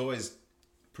mean, I was always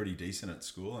pretty decent at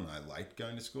school and I liked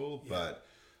going to school, but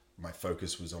my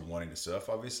focus was on wanting to surf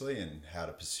obviously and how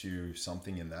to pursue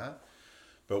something in that.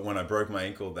 But when I broke my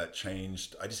ankle, that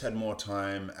changed. I just had more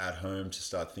time at home to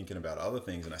start thinking about other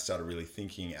things. And I started really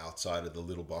thinking outside of the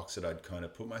little box that I'd kind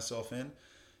of put myself in.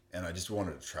 And I just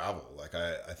wanted to travel. Like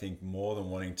I think more than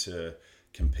wanting to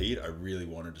compete, I really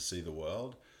wanted to see the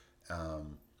world.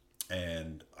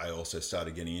 And I also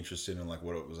started getting interested in like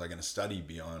what was I going to study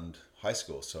beyond high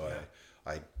school. So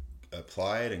I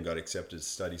applied and got accepted to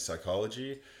study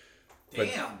psychology.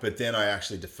 Damn. But then I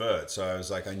actually deferred. So I was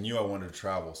like, I knew I wanted to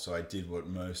travel. So I did what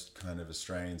most kind of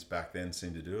Australians back then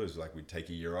seemed to do, is like we'd take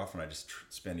a year off and I just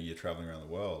spend a year traveling around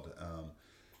the world.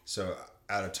 So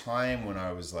at a time when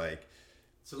I was like...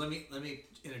 So let me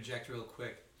interject real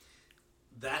quick.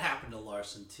 That happened to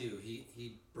Larson too.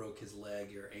 He broke his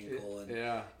leg or ankle,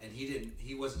 and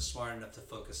he wasn't smart enough to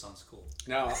focus on school.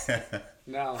 No.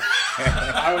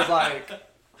 I was like,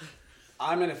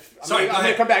 I'm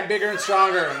gonna come back bigger and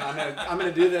stronger, and I'm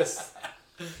gonna do this.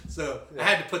 So I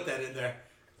had to put that in there.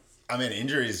 I mean,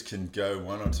 injuries can go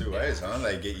one or two ways, huh?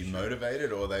 They get you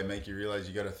motivated, or they make you realize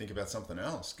you got to think about something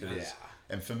else.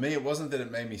 And for me, it wasn't that it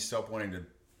made me stop wanting to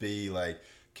be like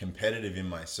competitive in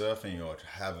my surfing or to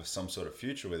have some sort of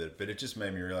future with it, but it just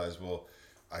made me realize, well,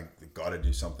 I got to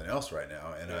do something else right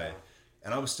now.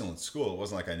 And I was still in school. It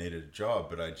wasn't like I needed a job,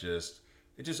 but it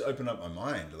just opened up my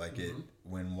mind. Like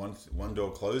when one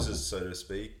door closes, so to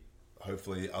speak,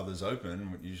 hopefully others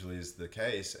open, which usually is the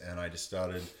case. And I just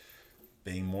started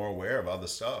being more aware of other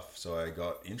stuff. So I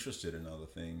got interested in other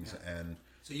things. And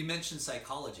so you mentioned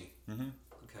psychology. Mm-hmm.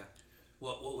 Okay.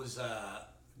 What was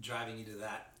driving you to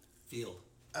that field?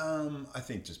 I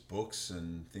think just books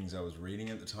and things I was reading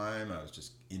at the time. I was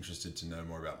just interested to know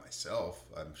more about myself,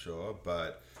 I'm sure.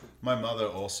 But my mother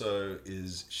also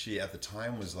she at the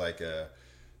time was like a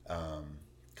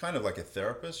kind of like a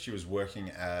therapist. She was working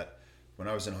when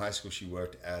I was in high school, she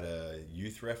worked at a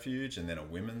youth refuge and then a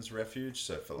women's refuge.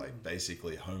 So for like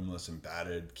basically homeless and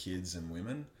battered kids and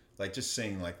women, like just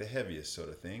seeing like the heaviest sort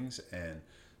of things. And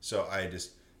so I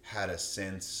just had a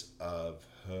sense of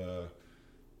her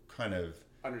kind of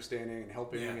understanding and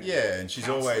helping. And she's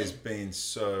always been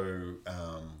so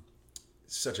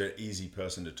such an easy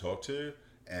person to talk to,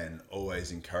 and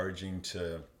always encouraging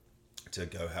to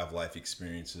go have life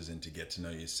experiences and to get to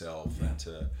know yourself and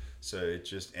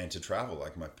to travel.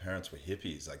 Like my parents were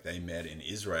hippies, like they met in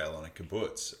Israel on a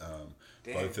kibbutz.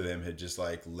 Both of them had just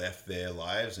like left their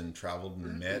lives and traveled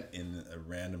and met in a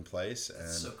random place. And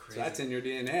so crazy. So that's in your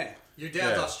DNA. Your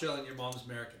dad's Australian, your mom's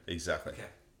American. Exactly. Okay.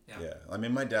 Yeah. I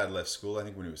mean, my dad left school, I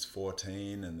think, when he was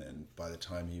 14. And then by the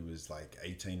time he was like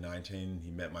 18, 19,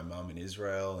 he met my mum in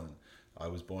Israel. And I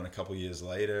was born a couple years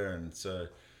later. And so,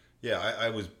 yeah, I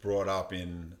was brought up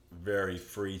in very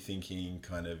free-thinking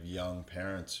kind of young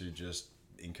parents who just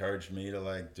encouraged me to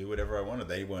like do whatever I wanted.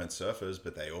 They weren't surfers,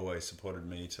 but they always supported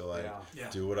me to like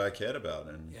do what I cared about.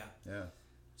 And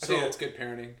I think that's good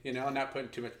parenting, not putting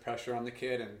too much pressure on the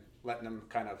kid and letting them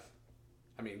kind of,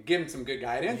 give them some good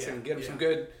guidance and give them some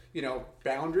good,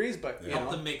 boundaries, but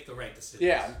help them make the right decisions.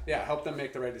 Yeah, help them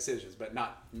make the right decisions, but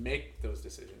not make those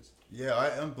decisions. Yeah,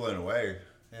 I'm blown away.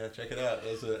 Yeah, check it out.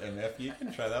 There's an F. You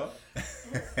can try that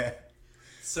one.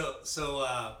 So,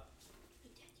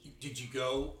 did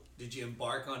you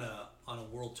embark on a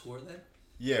world tour then?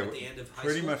 Yeah, at the end of high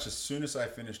pretty school? much as soon as I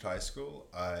finished high school,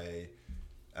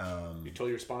 You told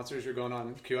your sponsors you're going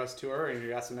on QS tour and you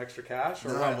got some extra cash? Or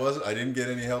no, what? I didn't get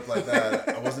any help like that.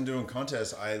 I wasn't doing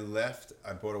contests. I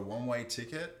bought a one-way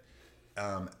ticket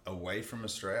away from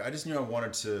Australia. I just knew I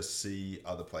wanted to see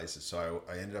other places. So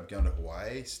I ended up going to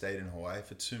Hawaii, stayed in Hawaii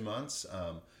for 2 months.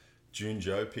 June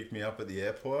Joe picked me up at the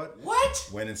airport. What?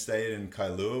 Went and stayed in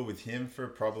Kailua with him for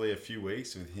probably a few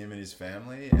weeks with him and his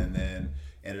family, and then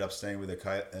ended up staying with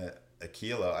Akila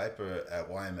Iper at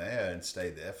Waimea and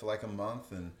stayed there for like a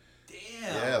month. And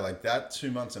damn. Yeah, like that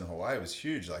 2 months in Hawaii was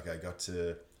huge. Like I got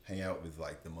to hang out with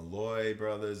like the Malloy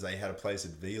brothers. They had a place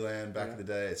at V-Land back in the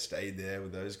day. I stayed there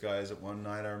with those guys at one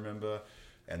night, I remember.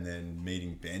 And then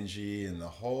meeting Benji and the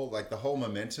whole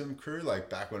Momentum crew, like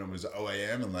back when it was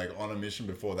OAM and like on a mission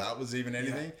before that was even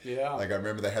anything. Yeah. Like I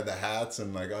remember they had the hats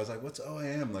and like I was like, what's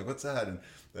OAM? Like what's that? And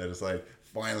they're just like,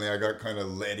 finally I got kind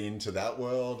of led into that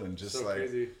world and just so like,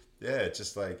 crazy. Yeah,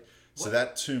 just like, so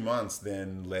that 2 months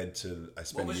then led to, I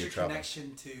spent a year traveling. What was your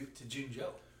connection to June Joe?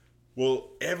 Well,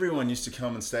 everyone used to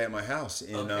come and stay at my house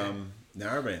in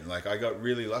Narrabeen. Like I got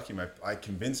really lucky. I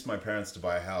convinced my parents to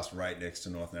buy a house right next to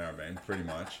North Narrabeen, pretty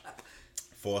much.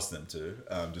 Forced them to.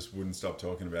 Just wouldn't stop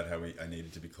talking about how I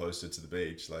needed to be closer to the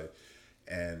beach.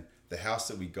 And the house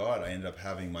that we got, I ended up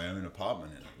having my own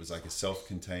apartment in it. It was like a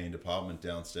self-contained apartment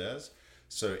downstairs.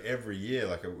 So every year,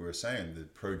 like we were saying, the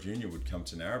Pro Junior would come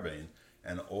to Narrabeen,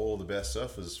 and all the best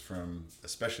surfers from,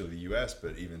 especially the US,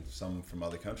 but even some from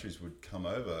other countries would come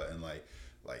over, and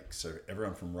so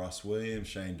everyone from Ross Williams,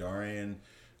 Shane Dorian,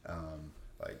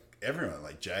 like everyone,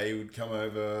 like Jay would come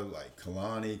over, like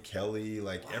Kalani, Kelly,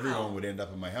 like everyone would end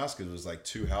up at my house because it was like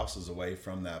 2 houses away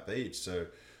from that beach. So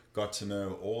got to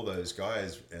know all those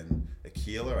guys, and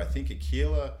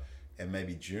Akila and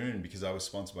maybe June, because I was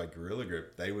sponsored by Gorilla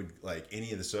Grip, they would, like,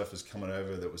 any of the surfers coming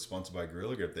over that was sponsored by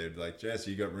Gorilla Grip, they'd be like, Jess,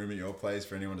 you got room at your place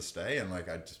for anyone to stay? And like,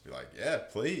 I'd just be like, yeah,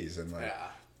 please. And like,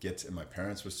 and my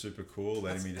parents were super cool,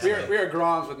 letting me to stay. We are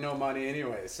Groms with no money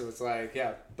anyway, so it's like,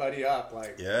 yeah, buddy up,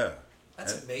 like. Yeah.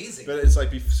 That's amazing. But it's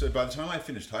like, so by the time I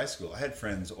finished high school, I had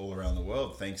friends all around the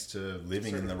world thanks to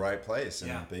living in the right place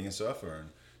and being a surfer. And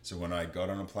so when I got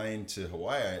on a plane to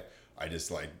Hawaii, I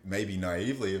just, like, maybe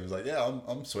naively, it was like, yeah,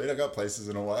 I'm sweet. I got places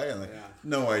in Hawaii. And like,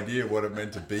 no idea what it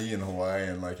meant to be in Hawaii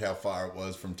and like how far it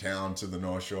was from town to the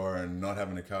North Shore, and not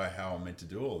having a car, how I'm meant to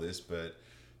do all this. But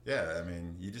yeah, I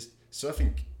mean,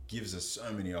 surfing gives us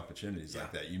so many opportunities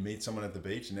like that. You meet someone at the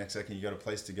beach, and next second you got a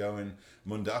place to go in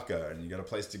Mundaka, and you got a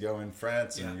place to go in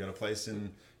France, and you got a place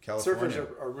in California.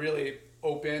 Surfers are really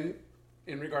open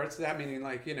in regards to that, meaning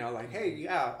like, you know, like, hey,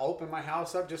 yeah, I'll open my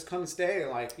house up, just come stay.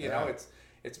 Like, you know, it's,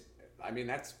 I mean,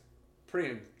 that's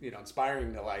pretty, you know,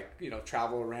 inspiring to, like, you know,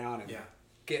 travel around and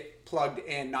get plugged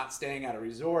in, not staying at a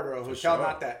resort or a hotel.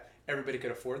 Not that everybody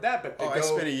could afford that, but I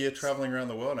spent a year traveling around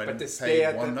the world, and I didn't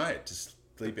pay one night to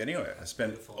sleep anywhere. I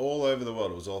spent all over the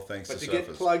world. It was all thanks to surfers. But to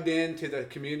get plugged into the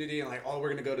community and like, oh, we're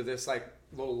going to go to this like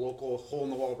little local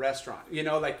hole-in-the-wall restaurant, you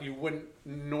know, like you wouldn't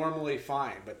normally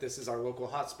find, but this is our local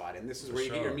hotspot, and this is where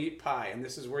you get your meat pie, and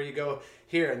this is where you go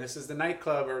here, and this is the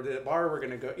nightclub or the bar we're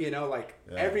going to go, you know, like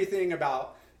everything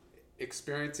about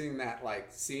experiencing that like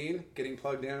scene, getting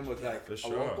plugged in with like a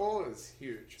local is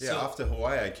huge. Yeah, after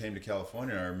Hawaii, I came to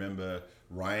California. I remember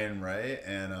Ryan Ray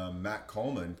and Matt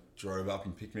Coleman drove up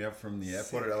and picked me up from the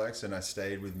airport at LAX, and I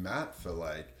stayed with Matt for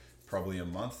like probably a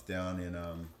month down in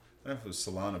I don't know if it was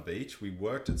Solana Beach. We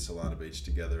worked at Solana Beach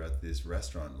together at this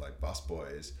restaurant, like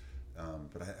Busboys.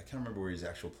 But I can't remember where his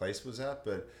actual place was at.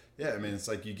 But yeah, I mean, it's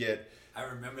like you get. I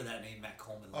remember that name, Matt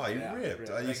Coleman. Oh, he ripped.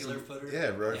 Regular footer. Yeah,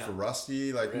 rode for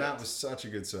Rusty. Like, Matt was such a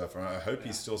good surfer. I hope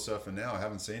he's still surfing now. I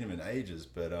haven't seen him in ages,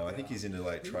 but I think he's into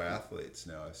like triathletes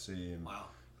now. I see him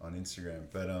on Instagram.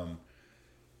 But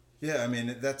yeah, I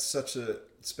mean, that's such a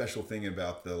special thing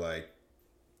about the like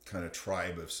kind of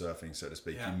tribe of surfing, so to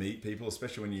speak. You meet people,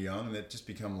 especially when you're young, and that just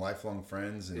become lifelong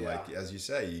friends. And like, as you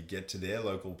say, you get to their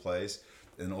local place,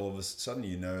 and all of a sudden,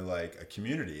 you know, like a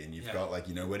community, and you've got like,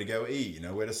 you know, where to go eat, you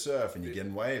know, where to surf, and you're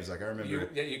getting waves. Like I remember,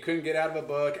 you couldn't get out of a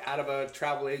book, out of a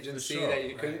travel agency that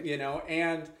you couldn't, you know,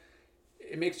 and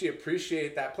it makes you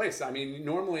appreciate that place. I mean,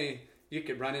 normally you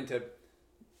could run into,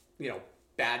 you know,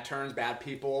 bad turns, bad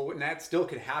people, and that still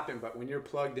could happen. But when you're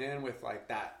plugged in with like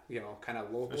that, you know, kind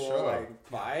of local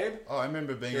like vibe. Oh, I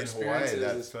remember being in Hawaii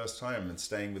that first time and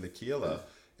staying with Aquila.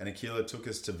 And Aquila took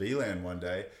us to V-Land one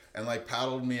day and like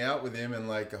paddled me out with him, and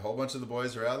like a whole bunch of the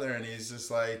boys are out there, and he's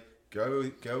just like, go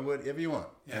whatever you want.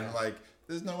 And like,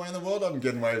 there's no way in the world I'm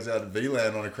getting waves out of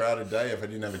V-Land on a crowded day if I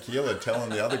didn't have Aquila telling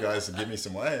the other guys to give me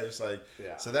some waves. Like,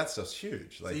 so that stuff's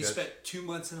huge. Like, so you spent 2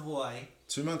 months in Hawaii.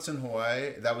 2 months in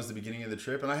Hawaii. That was the beginning of the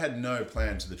trip, and I had no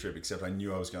plan to the trip except I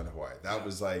knew I was going to Hawaii. That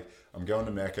was like, I'm going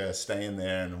to Mecca, staying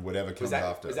there, and whatever comes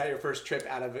after. Was that your first trip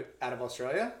out of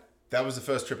Australia? That was the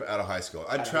first trip out of high school.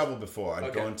 I'd traveled before.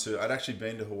 I'd actually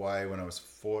been to Hawaii when I was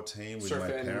 14 with my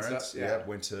parents.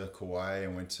 Went to Kauai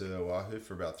and went to Oahu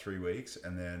for about 3 weeks,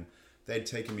 and then they'd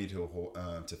taken me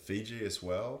to Fiji as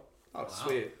well. Oh,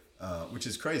 sweet. Which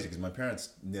is crazy because my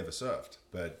parents never surfed,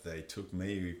 but they took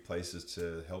me places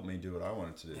to help me do what I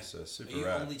wanted to do. So super rad.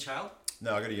 Are you only child?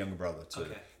 No, I got a younger brother too,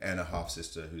 and a half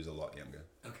sister who's a lot younger.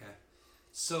 Okay,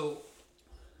 so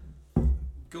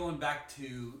going back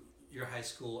to your out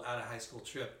of high school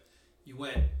trip, you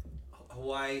went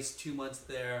Hawaii's 2 months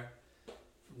there,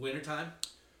 wintertime.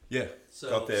 Yeah, so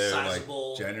got there sizable,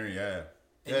 like January. Yeah.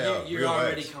 And you're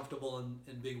already comfortable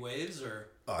in big waves, or?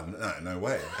 Oh, no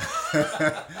way.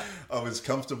 I was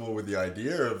comfortable with the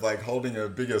idea of like holding a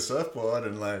bigger surfboard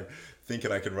and like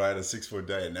thinking I could ride a 6 foot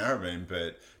day at Narrabeen,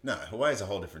 but no, Hawaii's a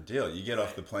whole different deal. You get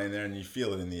off the plane there and you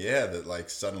feel it in the air that like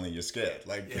suddenly you're scared.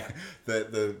 Like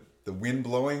the wind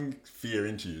blowing fear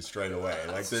into you straight away.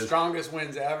 Like the strongest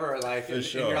winds ever. Like,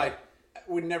 and you're like,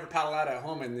 would never paddle out at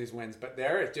home in these winds, but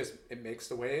there it makes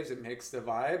the waves, it makes the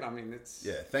vibe. I mean, it's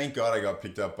thank God I got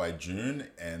picked up by June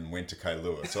and went to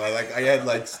Kailua, so I had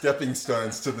like stepping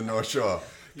stones to the North Shore,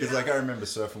 because like I remember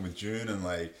surfing with June and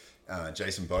like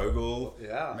Jason Bogle.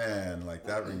 Man, like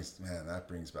that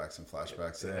brings back some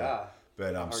flashbacks there.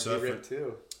 But surfing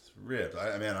too. Ripped.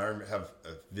 I have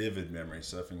a vivid memory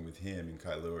surfing with him in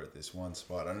Kailua at this one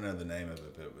spot. I don't know the name of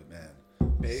it, but man,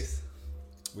 base.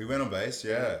 We went on base,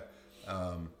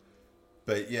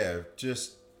 but yeah,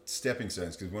 just stepping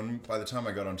stones, because by the time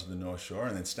I got onto the North Shore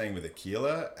and then staying with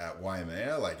Aquila at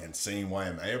Waimea, like, and seeing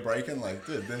Waimea breaking, like,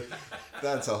 dude,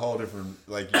 that's a whole different,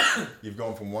 like, you've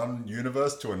gone from one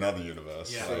universe to another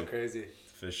universe. Yeah. So like, crazy.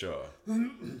 for sure.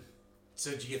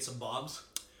 So did you get some bombs?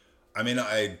 I mean,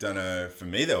 I don't know. For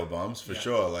me, there were bombs for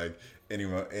sure. Like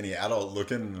any adult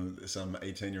looking, some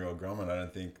 18-year-old grommet, I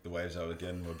don't think the waves I was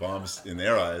getting were bombs in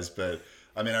their eyes. But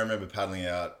I mean, I remember paddling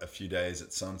out a few days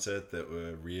at sunset that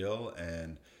were real,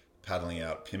 and paddling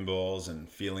out pinballs and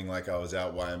feeling like I was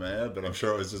out Waimea, but I'm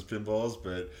sure it was just pinballs.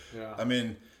 But Yeah. I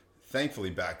mean, thankfully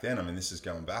back then, I mean, this is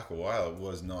going back a while, it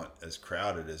was not as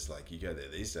crowded as like you go there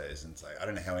these days, and it's like I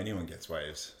don't know how anyone gets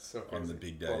waves So on the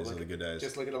crazy. big days Well, or the good days.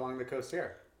 Just look at along the coast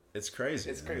here. It's crazy.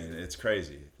 It's crazy. I mean, it's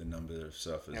crazy the number of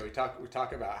surfers. Yeah, we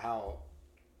talk about how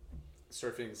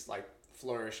surfing's like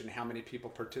flourish and how many people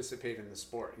participate in the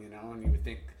sport, you know, and you would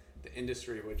think the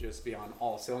industry would just be on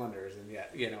all cylinders, and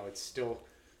yet, you know, it's still,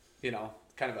 you know,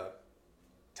 kind of a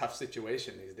tough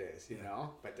situation these days, you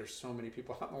know, but there's so many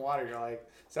people out in the water. You're like,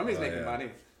 somebody's Oh, making yeah. money.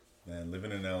 Man,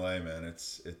 living in LA, man,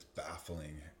 it's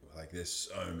baffling. Like, there's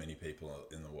so many people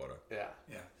in the water. Yeah.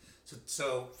 Yeah.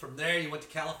 So from there you went to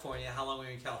California. How long were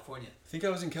you in California? I think I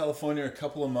was in California a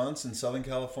couple of months in Southern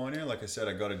California. Like I said,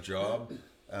 I got a job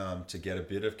to get a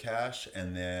bit of cash,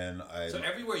 and then So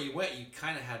everywhere you went, you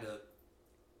kind of had to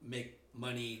make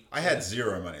money. I had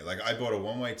zero money. Like, I bought a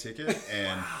one-way ticket,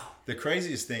 and Wow. the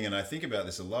craziest thing, and I think about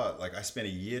this a lot, like, I spent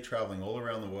a year traveling all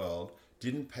around the world,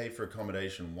 didn't pay for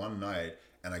accommodation one night,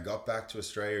 and I got back to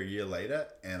Australia a year later,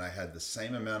 and I had the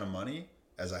same amount of money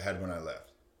as I had when I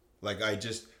left. Like,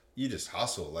 you just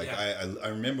hustle. Like, Yeah. I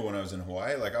remember when I was in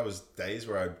Hawaii, like, I was days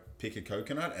where I'd pick a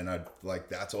coconut, and I'd, like,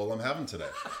 that's all I'm having today.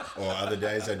 Or other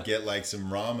days I'd get, like, some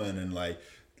ramen, and, like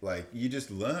you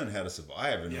just learn how to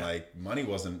survive, and like, money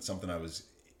wasn't something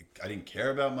I didn't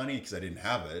care about money because I didn't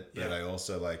have it, but I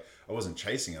also, like, I wasn't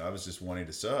chasing it. I was just wanting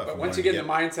to surf. But I once wanted you to get in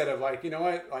the mindset of like, you know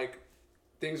what, like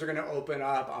things are going to open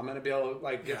up, I'm going to be able to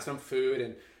like get some food,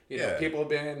 and you know, Yeah. people have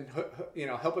been, you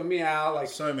know, helping me out. Like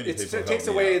So many people it takes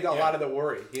help me away out. a lot of the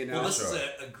worry, you know. Well, this Sure.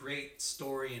 is a great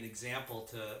story and example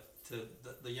to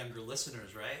the younger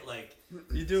listeners, right? Like,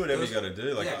 You do whatever you got to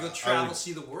do. Like, go I travel, would-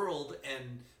 see the world,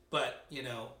 but you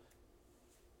know,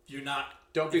 you're not.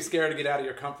 Don't be scared to get out of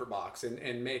your comfort box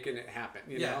and making it happen.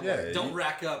 You know. Yeah, Don't you-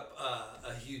 rack up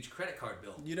a huge credit card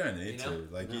bill. You don't need You know? to.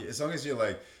 Like, as long as you're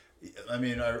like, I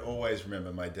mean, I always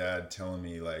remember my dad telling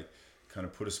me, like, kind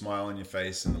of put a smile on your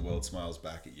face and the world smiles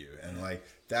back at you. And like,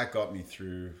 that got me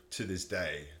through to this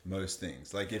day, most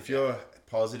things. Like, if you're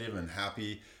positive and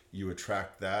happy, you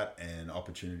attract that, and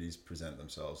opportunities present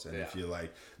themselves. And if Yeah. you're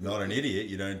like not an idiot,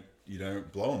 you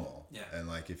don't blow them all. Yeah. And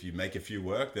like, if you make a few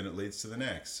work, then it leads to the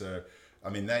next. So, I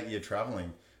mean, that year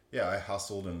traveling, yeah, I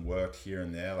hustled and worked here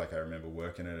and there. Like, I remember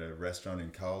working at a restaurant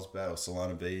in Carlsbad or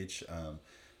Solana Beach.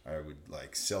 I would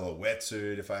like sell a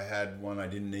wetsuit if I had one I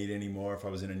didn't need anymore, if I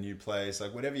was in a new place,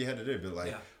 like whatever you had to do. But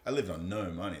like, I lived on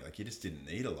no money. Like, you just didn't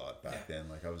need a lot back then.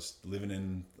 Like, I was living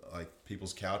in like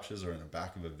people's couches or in the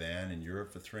back of a van in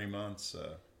Europe for 3 months.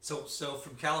 So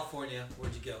from California,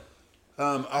 where'd you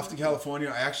go? After California,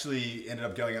 I actually ended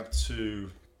up going up to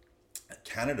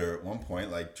Canada at one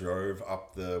point. Like, drove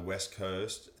up the West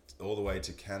Coast all the way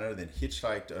to Canada, then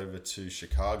hitchhiked over to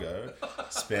Chicago.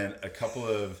 Spent a couple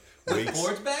of weeks.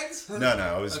 Boards bags? No,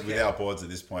 I was Okay. without boards at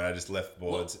this point. I just left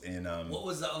boards in. What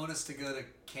was the onus to go to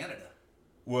Canada?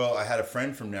 Well, I had a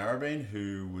friend from Narrabeen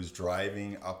who was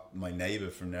driving up. My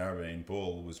neighbor from Narrabeen,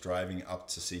 Bull, was driving up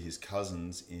to see his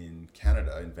cousins in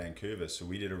Canada, in Vancouver. So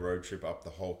we did a road trip up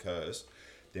the whole coast.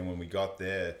 Then when we got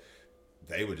there,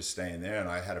 they were just staying there. And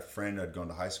I had a friend I'd gone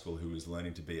to high school who was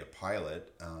learning to be a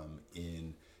pilot.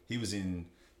 He was in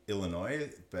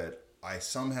Illinois, but I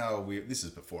somehow this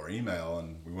is before email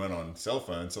and we weren't on cell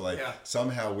phones, so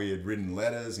somehow we had written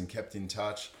letters and kept in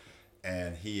touch.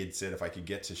 And he had said if I could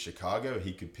get to Chicago,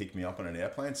 he could pick me up on an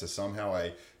airplane. So somehow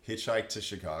I hitchhiked to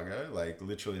Chicago, like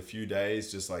literally a few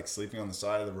days, just like sleeping on the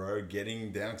side of the road,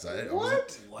 getting down because I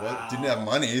didn't have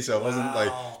money, so it wasn't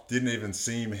like, didn't even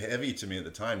seem heavy to me at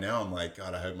the time. Now I'm like,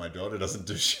 God, I hope my daughter doesn't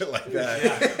do shit like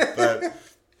that.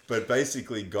 But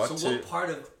basically got So what part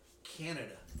of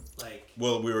Canada? Like,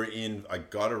 well, I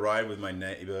got a ride with my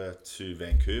neighbor to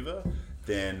Vancouver.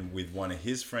 Then with one of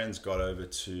his friends got over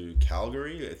to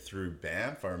Calgary through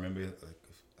Banff. I remember like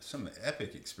some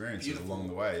epic experiences along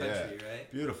the way. Country,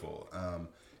 right? Beautiful.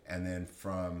 And then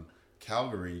from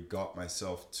Calgary got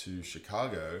myself to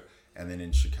Chicago. And then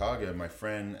in Chicago, my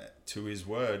friend, to his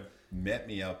word, met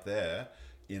me up there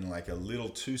in like a little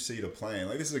 2-seater plane.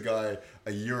 Like, this is a guy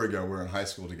a year ago, we were in high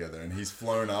school together, and he's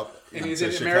flown up And he's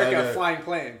into in America Chicago, flying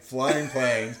planes. flying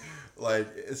planes,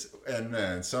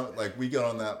 Like we got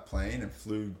on that plane and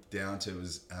flew down to, it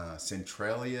was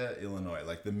Centralia, Illinois,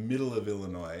 like the middle of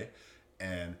Illinois,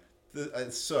 and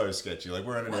it's so sketchy. Like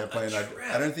we're on an airplane.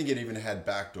 I don't think it even had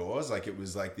back doors. Like it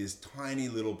was like this tiny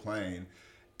little plane.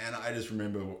 And I just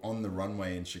remember on the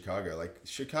runway in Chicago, like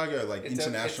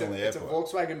international airport. It's a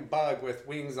Volkswagen Bug with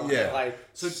wings on it. Like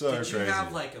so did you crazy.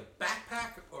 have like a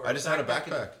backpack? Or I just had a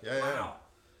backpack. Wow.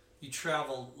 You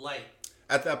travel light.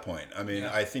 At that point, I mean,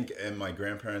 I think in my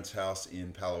grandparents' house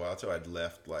in Palo Alto, I'd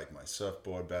left like my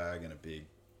surfboard bag and a big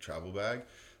travel bag.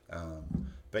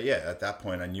 But yeah, at that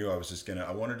point, I knew I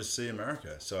wanted to see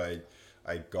America. So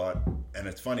I got, and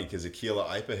it's funny because Akila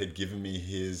Ipa had given me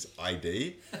his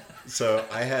ID. So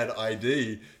I had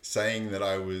ID saying that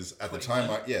I was, at 21.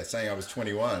 The time, saying I was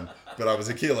 21, but I was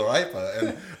Akila Ipa.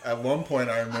 And at one point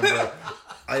I remember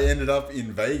I ended up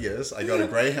in Vegas. I got a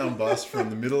Greyhound bus from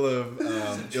the middle of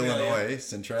Illinois,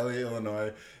 Centralia,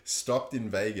 Illinois, stopped in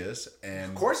Vegas.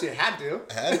 And of course you had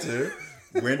to.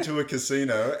 Went to a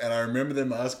casino, and I remember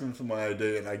them asking for my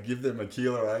ID, and I give them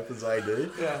Akila Ipa's ID,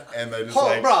 and they just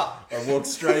I walked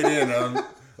straight in.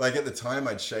 Like at the time,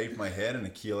 I'd shaved my head, and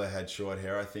Akila had short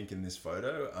hair, I think, in this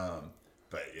photo.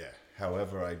 But yeah,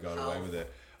 however I got away with it.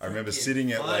 I remember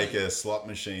sitting at like a slot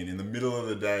machine in the middle of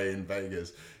the day in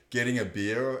Vegas, getting a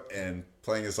beer and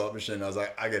playing a slot machine. I was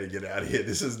like, I got to get out of here.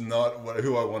 This is not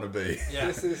who I want to be. Yeah,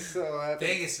 this is so epic.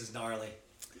 Vegas is gnarly.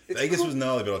 Vegas was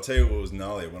gnarly, but I'll tell you what was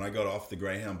gnarly. When I got off the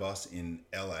Greyhound bus in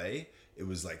LA, it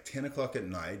was like 10 o'clock at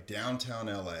night, downtown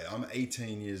LA. I'm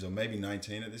 18 years or maybe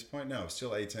 19 at this point. No, I'm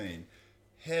still 18.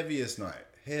 Heaviest night,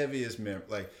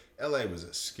 like LA was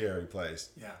a scary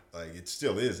place. Yeah. Like it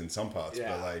still is in some parts,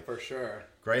 but like for sure.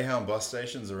 Greyhound bus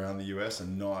stations around the US are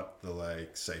not the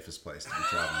like safest place to be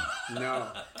traveling.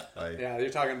 No. You're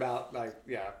talking about like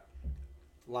a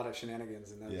lot of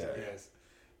shenanigans in those areas.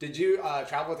 Did you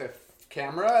travel with a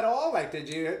camera at all? Like, did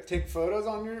you take photos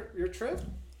on your trip?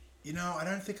 You know, I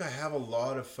don't think I have a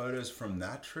lot of photos from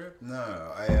that trip.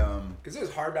 No, because it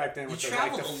was hard back then with the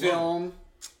film. Alone.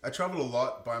 I traveled a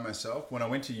lot by myself. When I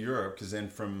went to Europe, because then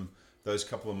from those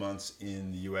couple of months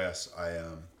in the US, I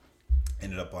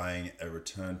ended up buying a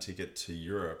return ticket to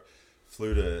Europe.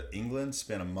 Flew to England,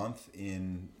 spent a month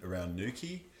around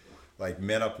Newquay. Like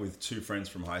met up with two friends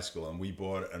from high school, and we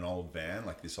bought an old van,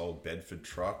 like this old Bedford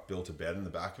truck, built a bed in the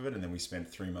back of it, and then we spent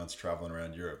 3 months traveling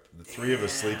around Europe. The three of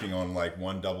us sleeping on like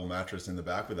one double mattress in the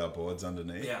back with our boards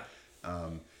underneath,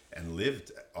 and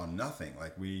lived on nothing.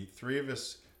 Like we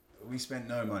spent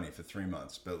no money for 3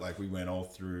 months, but like we went all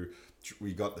through.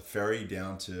 We got the ferry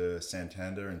down to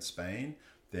Santander in Spain,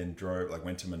 then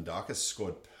went to Mendaka,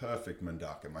 scored perfect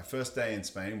Mendaka. My first day in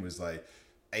Spain was like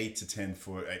 8 to 10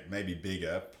 foot, maybe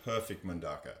bigger, perfect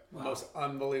Mendaka. Wow. Most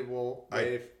unbelievable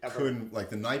wave ever. Like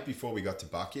the night before we got to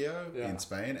Bacio in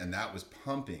Spain, and that was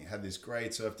pumping. Had this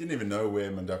great surf. Didn't even know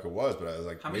where Mendaka was, but I was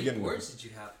like, how many boards did you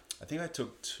have? I think I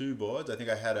took 2 boards. I think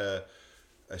I had a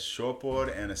short board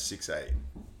and a 6'8".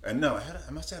 And no,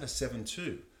 I must have had a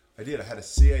 7'2". I did. I had a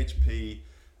CHP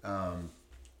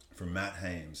from Matt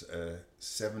Hames, a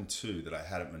 7'2" that I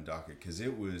had at Mendaka, because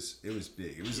it was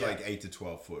big. It was like 8 to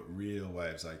 12 foot, real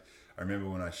waves. Like I remember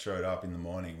when I showed up in the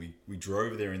morning, we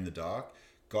drove there in the dark,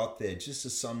 got there just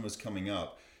as sun was coming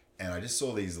up, and I just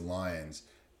saw these lions,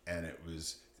 and it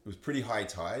was pretty high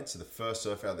tide. So the first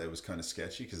surf out there was kind of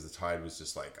sketchy because the tide was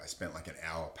just like, I spent like an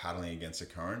hour paddling against a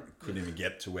current, couldn't even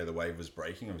get to where the wave was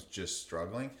breaking. I was just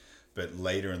struggling. But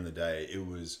later in the day, it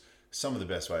was some of the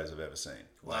best waves I've ever seen.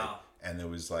 Wow. And there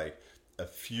was like a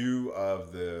few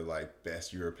of the like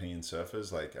best European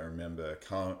surfers. Like I remember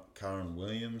Karen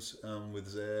Williams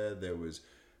was there. There was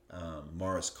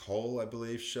Morris Cole, I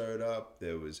believe, showed up.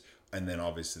 There was, and then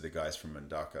obviously the guys from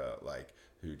Mendaka, like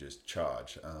who just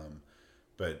charge.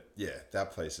 But yeah,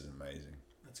 that place is amazing.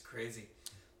 That's crazy.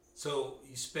 So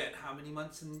you spent how many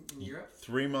months in Europe?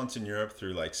 3 months in Europe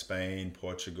through like Spain,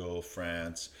 Portugal,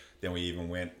 France. Then we even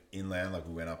went inland, like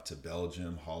we went up to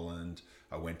Belgium, Holland.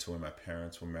 I went to where my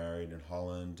parents were married in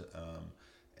Holland,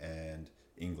 and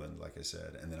England, like I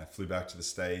said. And then I flew back to the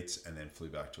States and then flew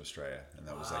back to Australia. And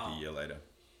that was like a year later.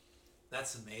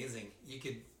 That's amazing. You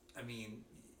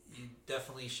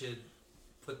definitely should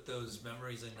put those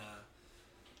memories in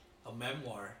a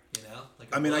memoir, you know?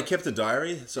 Like I kept a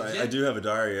diary. So I do have a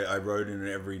diary. I wrote in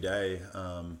it every day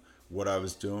what I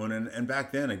was doing. And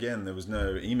back then, again, there was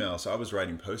no email. So I was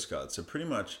writing postcards. So pretty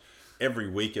much every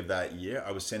week of that year,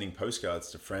 I was sending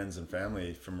postcards to friends and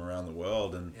family from around the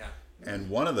world. And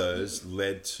one of those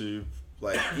led to,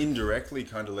 like, indirectly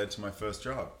kind of led to my first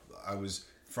job. I was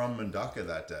from Mendaka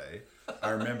that day.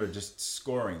 I remember just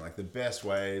scoring, like, the best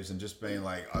waves and just being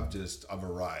like, I've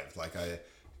arrived. Like,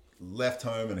 left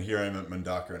home and here I am at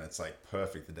Mundaka, and it's like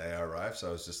perfect the day I arrived. So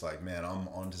I was just like, man, I'm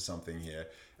onto something here.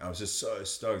 And I was just so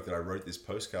stoked that I wrote this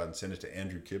postcard and sent it to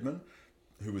Andrew Kidman,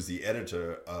 who was the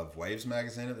editor of Waves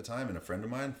magazine at the time and a friend of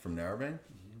mine from Narrabeen.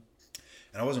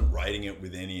 And I wasn't writing it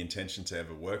with any intention to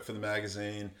ever work for the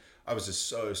magazine. I was just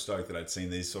so stoked that I'd seen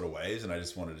these sort of waves and I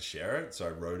just wanted to share it. So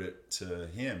I wrote it to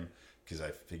him because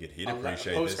I figured he'd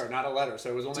appreciate a postcard, this. not a letter.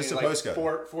 So it was only Just a like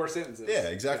postcard. four sentences. Yeah,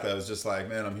 exactly. I was just like,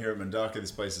 man, I'm here at Mundaka.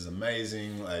 This place is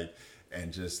amazing. Like,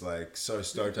 and just like so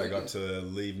stoked I got to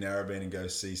leave Narrabeen and go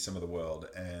see some of the world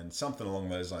and something along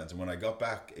those lines. And when I got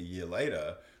back a year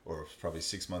later, or probably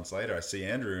 6 months later, I see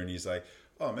Andrew and he's like,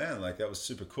 oh man, like that was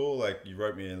super cool. Like you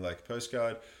wrote me like a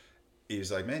postcard. He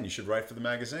was like, man, you should write for the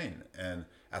magazine. And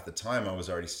at the time I was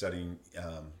already studying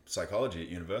psychology at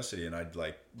university, and I'd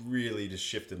like really just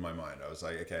shifted my mind. I was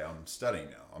like, okay, I'm studying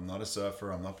now. I'm not a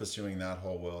surfer. I'm not pursuing that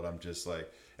whole world. I'm just like,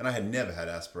 and I had never had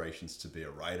aspirations to be a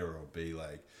writer or be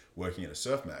like working at a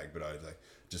surf mag, but I like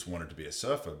just wanted to be a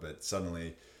surfer. But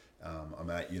suddenly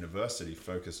I'm at university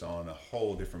focused on a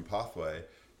whole different pathway.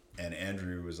 And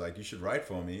Andrew was like, you should write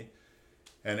for me.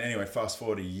 And anyway, fast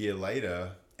forward a year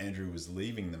later, Andrew was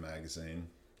leaving the magazine.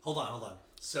 Hold on.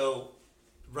 So,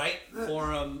 write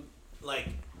for him, like,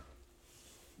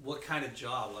 what kind of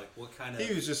job? Like, what kind of...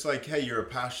 He was just like, hey, you're a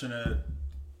passionate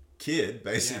kid,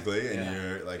 basically, and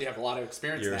you're like... You have a lot of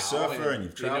experience You're now, a surfer and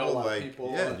you've traveled, like,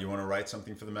 people. yeah, do you want to write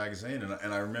something for the magazine?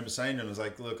 And I remember saying to him, I was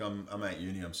like, look, I'm at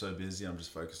uni, I'm so busy, I'm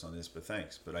just focused on this, but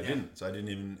thanks. But I didn't, so I didn't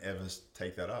even ever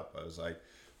take that up. I was like...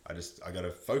 I got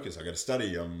to focus. I got to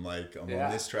study. I'm on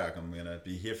this track. I'm going to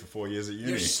be here for 4 years at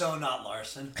uni. You're so not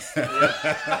Larson.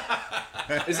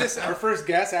 Is this our first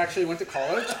guest actually went to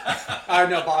college?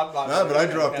 No, Bob. No, but I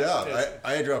dropped out.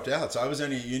 I dropped out. So I was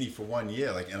only at uni for 1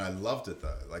 year, and I loved it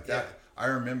though. Like that. I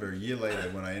remember a year later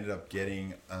when I ended up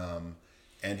getting,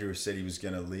 Andrew said he was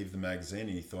going to leave the magazine and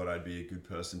he thought I'd be a good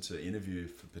person to interview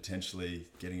for potentially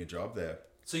getting a job there.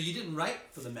 So you didn't write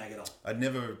for the mag at all? I'd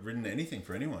never written anything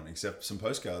for anyone except some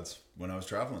postcards when I was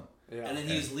traveling. Yeah. And then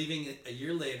he was leaving a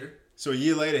year later. So a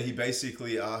year later, he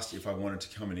basically asked if I wanted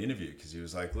to come and interview because he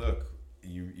was like, look,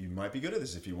 you might be good at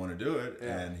this if you want to do it.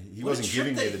 Yeah. And he wasn't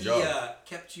giving me the job.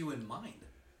 He kept you in mind.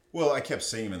 Well, I kept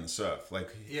seeing him in the surf.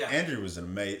 Andrew was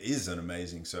is an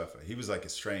amazing surfer. He was like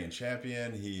Australian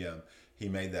champion. He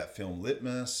made that film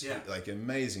Litmus. Yeah. Like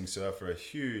amazing surfer, a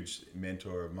huge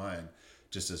mentor of mine,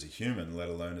 just as a human, let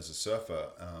alone as a surfer.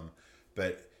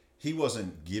 But he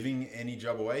wasn't giving any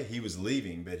job away. He was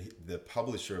leaving, but the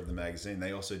publisher of the magazine,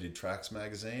 they also did Trax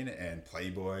magazine and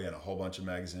Playboy and a whole bunch of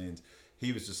magazines.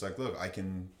 He was just like, look, I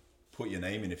can put your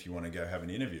name in if you want to go have an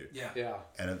interview. Yeah.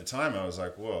 And at the time I was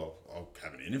like, well, I'll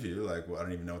have an interview. Like, well, I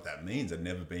don't even know what that means. I'd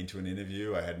never been to an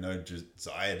interview. I had no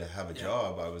desire to have a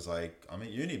job. I was like, I'm at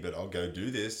uni, but I'll go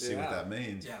do this, see what that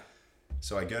means. Yeah.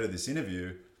 So I go to this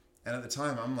interview, and at the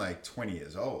time I'm like 20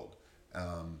 years old.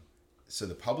 So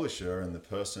the publisher and the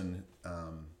person,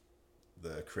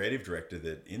 the creative director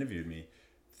that interviewed me,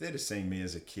 they're just seeing me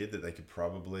as a kid that they could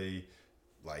probably,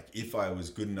 like, if I was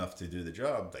good enough to do the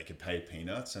job, they could pay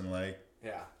peanuts and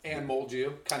and mold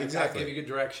you, kind of exactly. give you good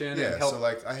direction. Yeah, and help. so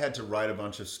like I had to write a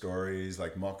bunch of stories,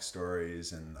 like mock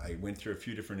stories, and I went through a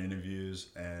few different interviews,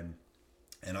 and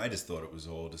I just thought it was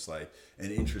all just like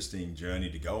an interesting journey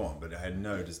to go on, but I had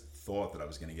no just thought that I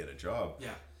was going to get a job. Yeah.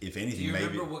 If anything, do you maybe.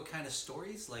 remember what kind of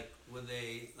stories? Like, were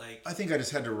they like? I think I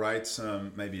just had to write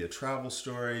maybe a travel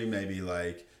story, maybe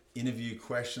like interview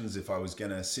questions. If I was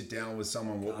going to sit down with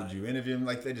someone, what would you interview them?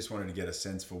 Like they just wanted to get a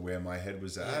sense for where my head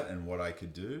was at and what I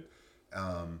could do.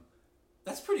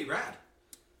 That's pretty rad.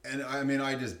 And I mean,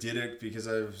 I just did it because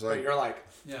I was like, but you're like,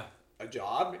 yeah, a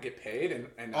job, get paid,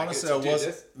 and honestly,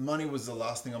 money was the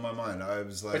last thing on my mind. I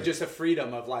was like, but just a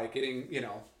freedom of like getting,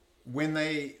 When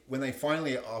they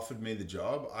finally offered me the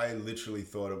job, I literally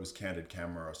thought it was Candid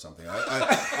Camera or something.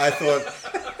 I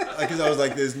thought, because I was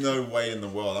like, there's no way in the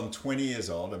world. I'm 20 years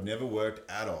old. I've never worked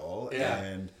at all. Yeah.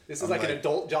 And this is like an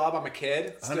adult job. I'm a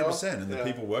kid. 100%. And the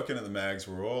people working at the mags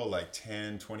were all like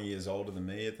 10, 20 years older than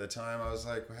me at the time. I was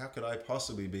like, well, how could I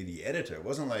possibly be the editor? It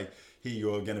wasn't like, here,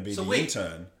 you're going to be the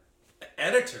intern.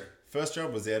 Editor. First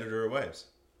job was the editor of Waves.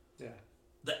 Yeah.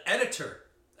 The editor.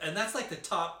 And that's like the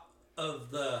top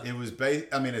of the... It was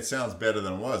I mean, it sounds better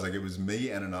than it was. Like, it was me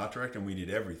and an art director, and we did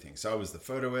everything. So I was the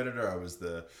photo editor. I was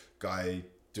the guy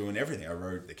doing everything. I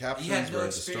wrote the captions, You had no wrote the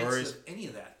experience stories. of any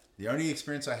of that. The only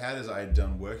experience I had is I had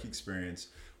done work experience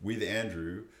with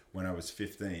Andrew when I was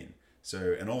 15.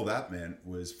 So, and all that meant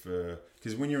was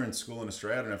because when you're in school in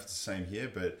Australia, I don't know if it's the same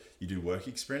here, but you do work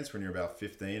experience when you're about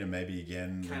 15 and maybe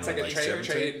again, It's like a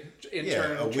trade intern.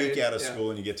 yeah, a week out of yeah.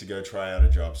 school and you get to go try out a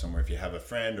job somewhere if you have a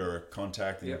friend or a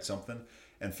contact in something.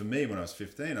 And for me, when I was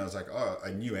 15, I was like, oh,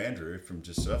 I knew Andrew from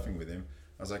just surfing with him.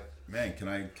 I was like, man, can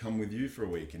I come with you for a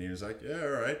week? And he was like, yeah,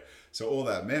 all right. So all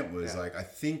that meant was like, I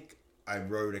think I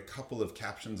wrote a couple of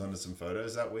captions under some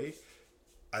photos that week.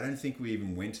 I don't think we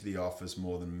even went to the office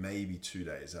more than maybe 2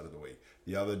 days out of the week.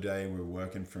 The other day we were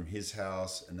working from his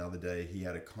house. Another day he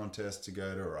had a contest to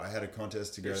go to, or I had a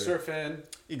contest to go to. Surfing.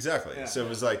 Exactly. Yeah. So it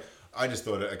was like, I just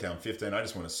thought, okay, I'm 15. I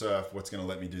just want to surf. What's going to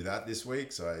let me do that this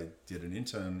week? So I did an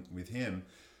intern with him.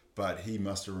 But he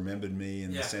must have remembered me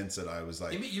in the sense that I was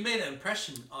like... You made an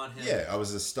impression on him. Yeah, I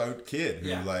was a stoked kid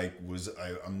who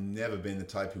I've never been the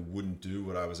type who wouldn't do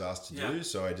what I was asked to do.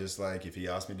 So I just like, if he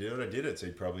asked me to do it, I did it. So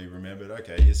he probably remembered,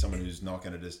 okay, here's someone who's not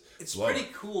going to just It's blow pretty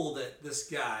it. cool that this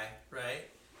guy, right,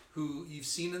 who you've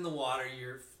seen in the water,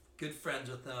 you're good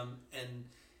friends with him, and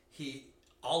he,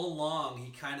 all along,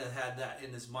 he kind of had that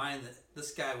in his mind that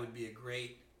this guy would be a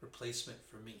great replacement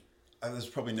for me. There's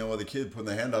probably no other kid putting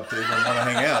their hand up to even want to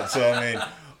hang out. So, I mean,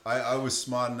 I was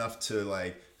smart enough to,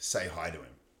 like, say hi to him.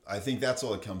 I think that's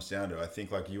all it comes down to. I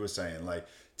think, like you were saying, like,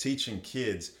 teaching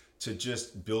kids to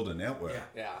just build a network.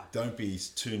 Yeah. Don't be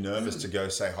too nervous to go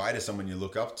say hi to someone you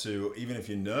look up to, even if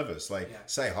you're nervous. Like,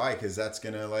 say hi, because that's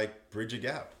going to, like, bridge a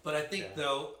gap. But I think,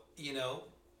 though, you know,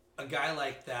 a guy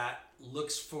like that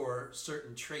looks for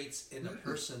certain traits in a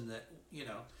person that, you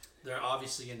know, they're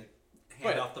obviously going to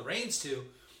hand off the reins to.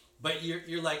 But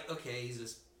you're like, okay, he's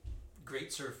this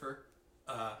great surfer.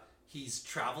 He's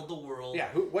traveled the world. Yeah.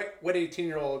 What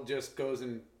 18-year-old just goes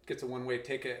and gets a one-way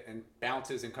ticket and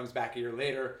bounces and comes back a year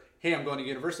later? Hey, I'm going to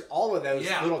university. All of those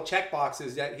little check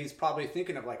boxes that he's probably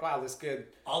thinking of, like, wow, this kid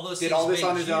did all this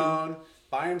on his own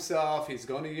by himself. He's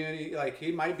going to uni. Like,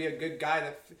 he might be a good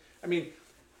guy.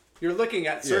 You're looking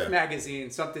at Surf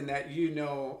Magazine, something that you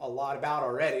know a lot about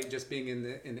already, just being in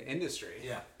the industry.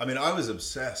 Yeah. I mean, I was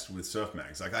obsessed with surf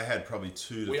mags. Like, I had probably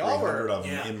 200 to We all 300 were. of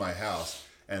them in my house,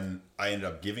 and I ended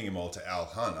up giving them all to Al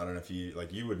Hunt. I don't know if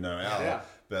you would know Al,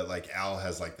 but like Al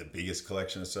has like the biggest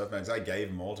collection of surf mags. I gave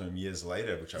them all to him years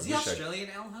later, which Is I he wish Australian,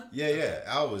 Al Hunt? Yeah.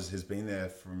 Al has been there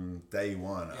from day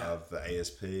one of the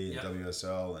ASP and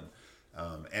WSL,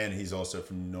 and he's also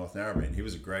from North Narrabeen. He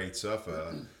was a great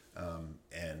surfer.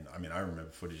 And I mean, I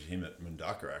remember footage of him at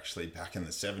Mundaka actually back in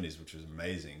the 70s, which was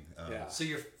amazing. So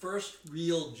your first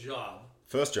real job.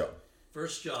 First job.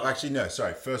 Actually, no,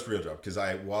 sorry. First real job. Because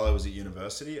while I was at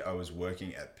university, I was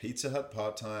working at Pizza Hut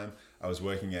part-time. I was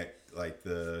working at like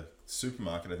the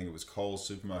supermarket. I think it was Coles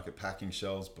supermarket, packing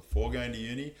shelves before going to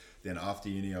uni. Then after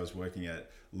uni, I was working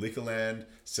at Liquorland,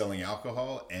 selling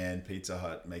alcohol, and Pizza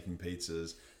Hut, making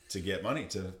pizzas to get money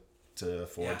to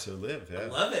afford to live. Yeah. I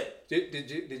love it.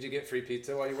 Did you get free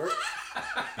pizza while you worked?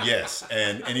 Yes,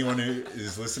 and anyone who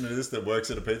is listening to this that works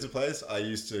at a pizza place, I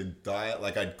used to diet,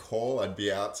 like I'd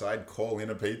be outside, call in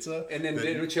a pizza. And then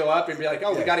they would show up and be like,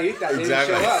 oh, we got to eat that.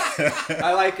 Exactly. They didn't show up.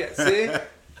 I like it. See?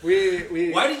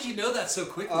 We Why did you know that so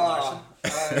quickly, Larson?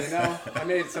 I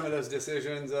made some of those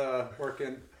decisions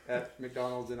working at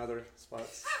McDonald's and other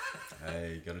spots.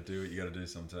 Hey, you got to do what you got to do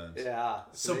sometimes. Yeah.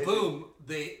 So boom,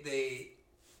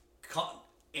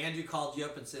 Andrew called you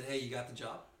up and said, hey, you got the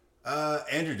job?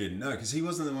 Andrew didn't know because he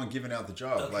wasn't the one giving out the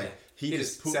job. Okay. Like he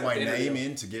just put set my up the name interview.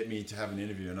 in to get me to have an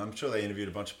interview, and I'm sure they interviewed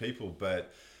a bunch of people.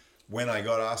 But when I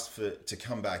got asked to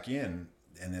come back in,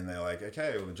 and then they're like,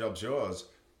 "Okay, well the job's yours,"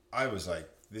 I was like,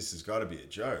 "This has got to be a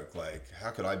joke. Like,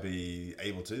 how could I be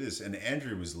able to do this?" And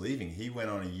Andrew was leaving. He went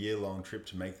on a year-long trip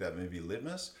to make that movie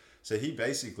Litmus. So he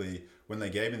basically, when they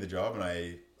gave me the job, and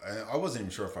I wasn't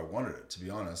even sure if I wanted it, to be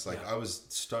honest. Like I was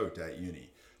stoked at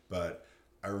uni, but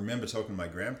I remember talking to my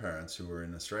grandparents who were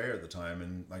in Australia at the time,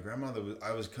 and my grandmother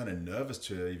I was kind of nervous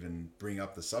to even bring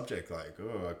up the subject, like,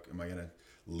 oh, am I going to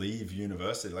leave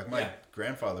university? Like my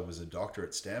grandfather was a doctor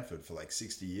at Stanford for like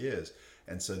 60 years.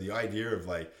 And so the idea of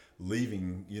like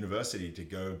leaving university to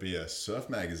go be a surf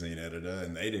magazine editor,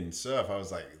 and they didn't surf, I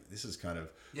was like, this is kind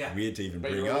of weird to even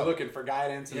But bring you were up. looking for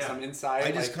guidance and some insight.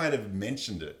 I just kind of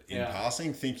mentioned it in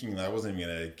passing, thinking that I wasn't even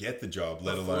going to get the job,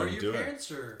 let alone do it. Before your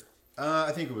parents, or?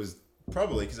 I think it was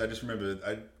probably because I just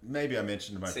remember, maybe I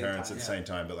mentioned to my parents at the same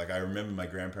time, but like I remember my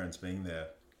grandparents being there.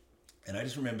 And I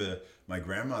just remember my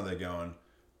grandmother going,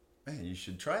 man, you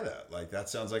should try that. Like, that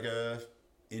sounds like a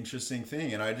interesting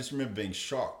thing. And I just remember being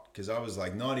shocked because I was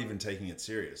like not even taking it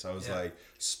serious. I was like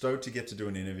stoked to get to do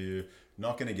an interview,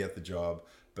 not going to get the job.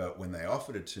 But when they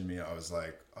offered it to me, I was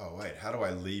like, oh, wait, how do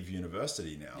I leave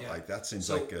university now? Like, that seems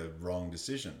like a wrong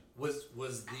decision. Was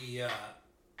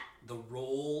the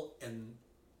role role and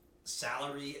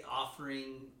salary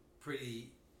offering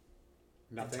pretty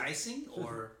enticing,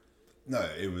 or No,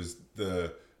 it was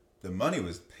the money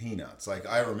was peanuts. Like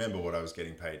I remember what I was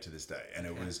getting paid to this day, and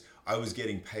it was I was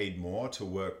getting paid more to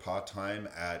work part time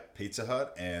at Pizza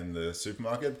Hut and the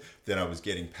supermarket than I was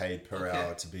getting paid per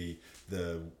hour to be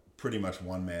the pretty much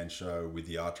one man show with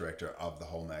the art director of the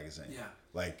whole magazine. Yeah,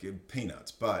 like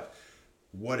peanuts. But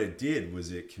what it did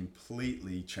was it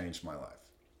completely changed my life.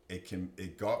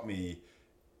 It got me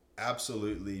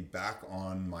absolutely back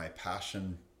on my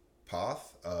passion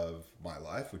path of my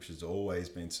life, which has always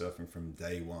been surfing from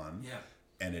day one. Yeah.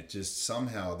 And it just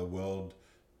somehow the world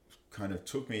kind of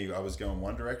took me. I was going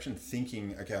one direction,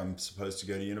 thinking, okay, I'm supposed to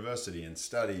go to university and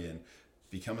study and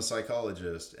become a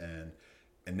psychologist. And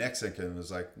next second it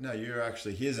was like, no, you're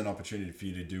actually, here's an opportunity for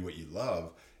you to do what you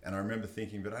love. And I remember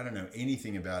thinking, but I don't know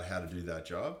anything about how to do that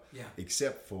job,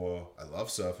 except for I love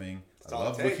surfing. I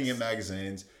love looking at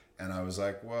magazines. And I was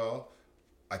like, well,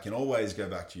 I can always go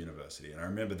back to university. And I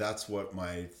remember that's what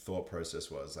my thought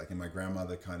process was. Like, and my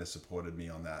grandmother kind of supported me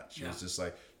on that. She was just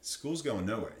like, school's going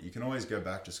nowhere. You can always go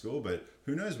back to school, but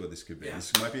who knows what this could be.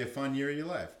 This might be a fun year of your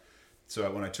life. So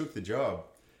when I took the job,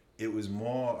 it was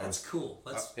more... That's cool.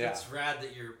 That's rad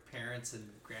that your parents and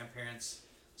grandparents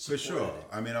for sure. it.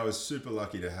 I mean, I was super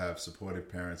lucky to have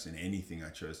supportive parents in anything I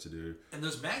chose to do. And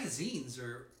those magazines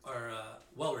are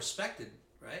well respected,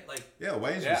 right? Like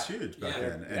Waves was huge back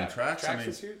then, and Tracks. I mean,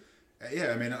 was huge.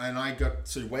 Yeah, I mean, and I got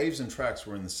so Waves and Tracks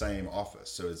were in the same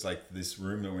office, so it's like this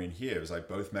room that we're in here. It was like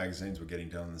both magazines were getting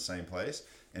done in the same place.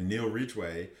 And Neil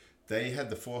Ridgway, they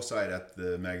had the foresight at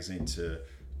the magazine to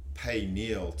pay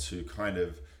Neil to kind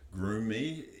of groom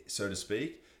me, so to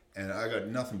speak. And I got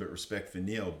nothing but respect for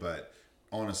Neil, but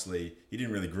honestly, he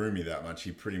didn't really groom me that much.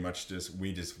 He pretty much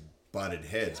we just butted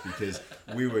heads because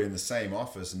we were in the same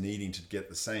office needing to get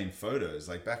the same photos.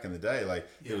 Like back in the day, like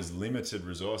there was limited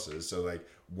resources. So like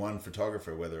one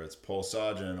photographer, whether it's Paul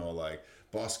Sargent or like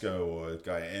Bosco or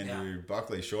guy Andrew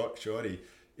Buckley, Shorty,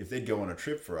 if they'd go on a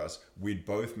trip for us,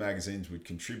 both magazines would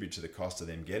contribute to the cost of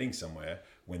them getting somewhere.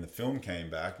 When the film came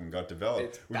back and got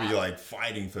developed, we'd be like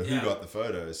fighting for who got the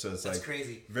photos. So it's like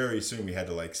crazy. Very soon we had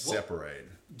to like separate.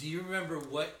 Do you remember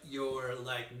what your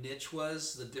like niche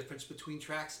was? The difference between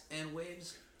Tracks and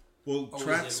Waves? Well, or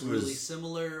Tracks was it really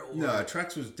similar? Or? No,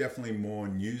 Tracks was definitely more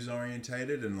news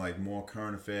orientated and like more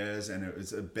current affairs, and it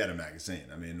was a better magazine.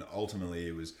 I mean, ultimately,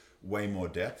 it was way more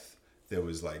depth. There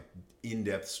was like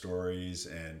in-depth stories,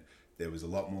 and there was a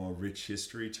lot more rich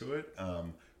history to it.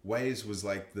 Waves was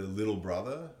like the little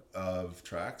brother of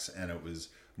Tracks, and it was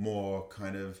more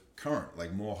kind of current,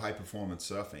 like more high performance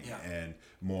surfing and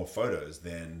more photos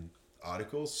than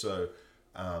articles. So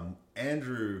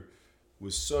Andrew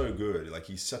was so good. Like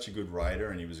he's such a good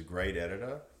writer and he was a great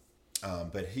editor.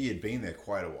 But he had been there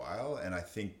quite a while, and I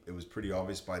think it was pretty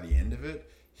obvious by the end of it,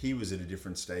 he was at a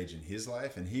different stage in his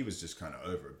life, and he was just kind of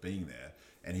over it being there.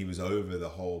 And he was over the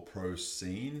whole pro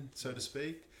scene, so to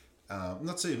speak. I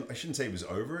shouldn't say he was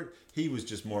over it. He was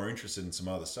just more interested in some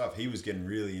other stuff. He was getting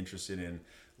really interested in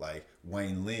like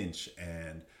Wayne Lynch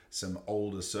and some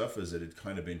older surfers that had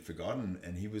kind of been forgotten,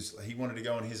 and he wanted to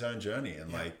go on his own journey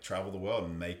and like travel the world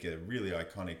and make a really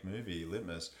iconic movie,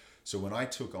 Litmus. So when I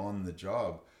took on the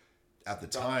job at the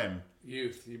time,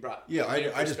 you brought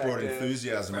I just brought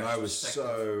enthusiasm, and I was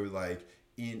so like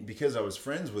because I was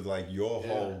friends with like your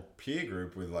whole peer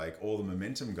group with like all the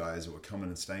Momentum guys that were coming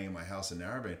and staying in my house in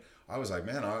Narrabeen. I was like,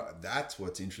 man, that's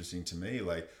what's interesting to me.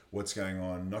 Like what's going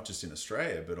on, not just in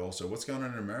Australia, but also what's going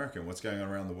on in America and what's going on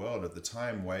around the world. At the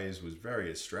time, Waves was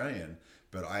very Australian,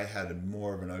 but I had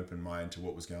more of an open mind to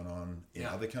what was going on in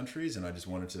other countries. And I just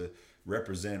wanted to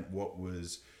represent what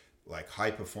was like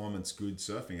high performance, good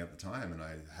surfing at the time. And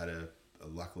I had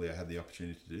luckily I had the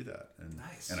opportunity to do that.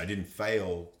 And I didn't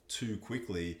fail too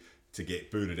quickly to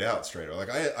get booted out straight away.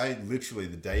 Like I literally,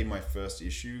 the day my first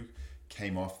issue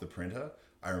came off the printer,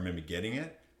 I remember getting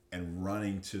it and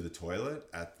running to the toilet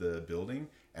at the building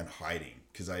and hiding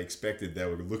because I expected they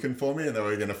were looking for me and they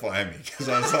were going to fire me because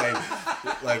I was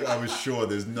like I was sure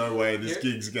there's no way this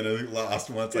gig's going to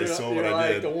last once I saw what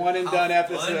I did. The one and done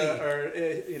episode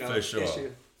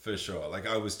issue. For sure. Like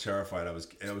I was terrified. I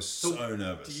was so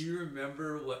nervous. Do you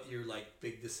remember what your like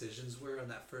big decisions were on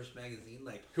that first magazine?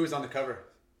 Like who was on the cover?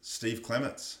 Steve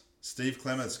Clements. Steve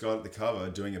Clements got the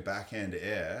cover doing a backhand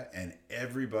air, and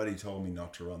everybody told me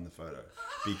not to run the photo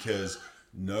because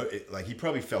he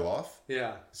probably fell off.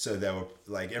 Yeah. So they were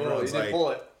like, everyone's like, pull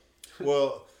it.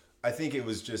 Well, I think it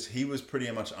was just he was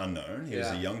pretty much unknown. He was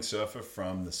a young surfer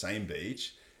from the same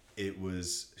beach. It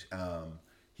was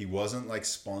he wasn't like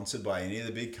sponsored by any of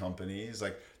the big companies.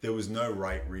 Like there was no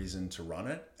right reason to run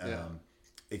it.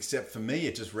 except for me,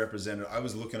 it just represented, I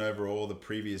was looking over all the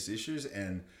previous issues,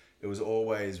 and it was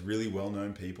always really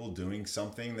well-known people doing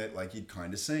something that like you'd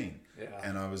kind of seen. Yeah.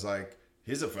 And I was like,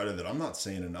 here's a photo that I'm not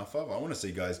seeing enough of. I want to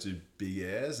see guys do big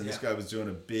airs. And this guy was doing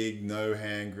a big no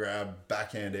hand grab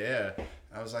backhand air.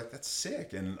 I was like, that's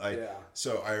sick. And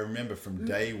so I remember from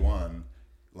day one,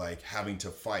 like having to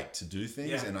fight to do things.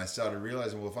 Yeah. And I started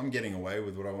realizing, well, if I'm getting away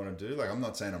with what I want to do, like I'm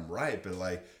not saying I'm right, but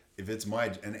like if it's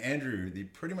and Andrew,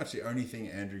 pretty much the only thing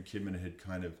Andrew Kidman had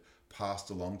kind of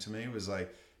passed along to me was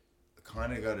like,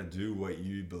 kind of got to do what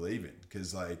you believe in,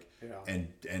 because like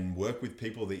and work with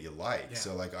people that you like.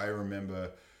 So like I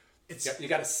remember you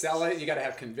got to sell it, you got to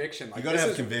have conviction, like, you got to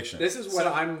have conviction. This is what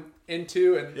I'm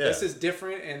into, and this is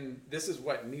different, and this is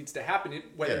what needs to happen,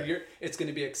 whether it's going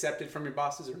to be accepted from your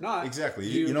bosses or not. Exactly.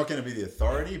 You're not going to be the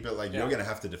authority, but like you're going to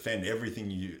have to defend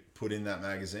everything you put in that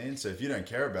magazine. So if you don't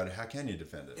care about it, how can you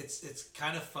defend it? It's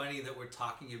kind of funny that we're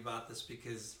talking about this,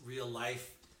 because real life,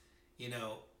 you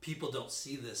know, people don't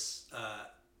see this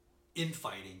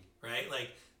infighting, right?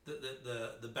 Like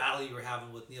the battle you were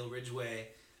having with Neil Ridgway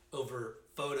over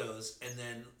photos, and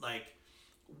then like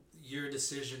your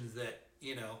decisions that,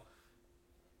 you know,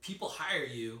 people hire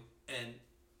you and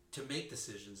to make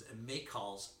decisions and make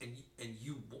calls, and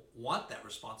you want that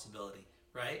responsibility,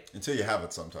 right? Until you have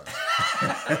it sometimes.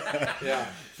 Yeah.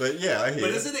 But yeah, I hear.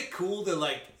 But isn't it cool to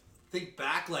like think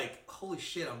back, like, holy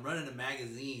shit, I'm running a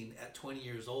magazine at 20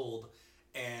 years old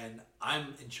and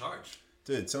I'm in charge.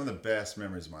 Dude, some of the best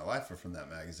memories of my life are from that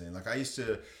magazine. Like I used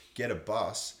to get a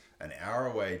bus an hour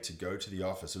away to go to the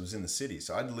office. It was in the city.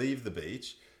 So I'd leave the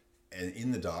beach and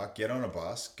in the dark, get on a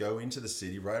bus, go into the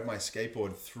city, ride my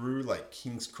skateboard through like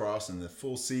King's Cross and the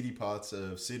full seedy parts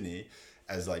of Sydney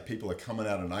as like people are coming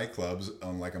out of nightclubs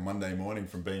on like a Monday morning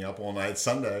from being up all night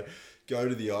Sunday, go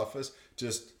to the office,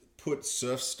 just put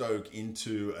Surf Stoke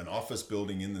into an office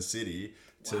building in the city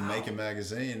to make a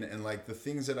magazine. And like the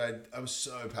things that I was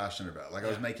so passionate about, like I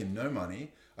was making no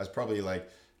money. I was probably like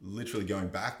literally going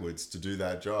backwards to do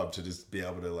that job, to just be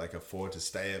able to like afford to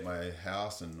stay at my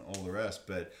house and all the rest.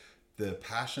 But the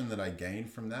passion that I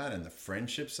gained from that, and the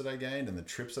friendships that I gained, and the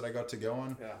trips that I got to go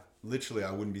on, literally I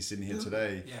wouldn't be sitting here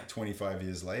today 25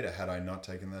 years later had I not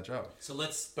taken that job. So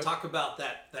let's talk about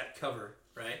that cover,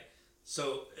 right?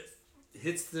 So it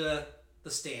hits the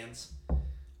stands.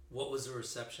 What was the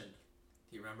reception?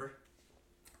 Do you remember?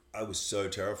 I was so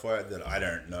terrified that I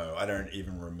don't know. I don't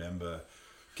even remember.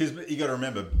 Because you got to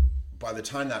remember, by the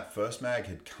time that first mag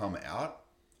had come out,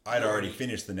 I'd already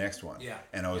finished the next one. Yeah.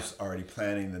 And I was already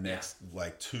planning the next,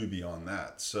 like, two beyond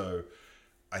that. So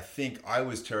I think I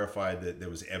was terrified that there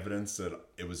was evidence that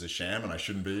it was a sham and I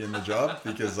shouldn't be in the job,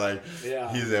 because, like,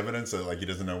 here's evidence that, like, he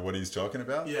doesn't know what he's talking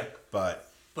about. Yeah. But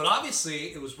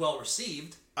obviously it was well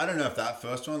received. I don't know if that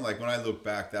first one, like when I look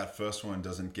back, that first one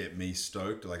doesn't get me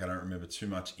stoked. Like I don't remember too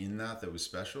much in that was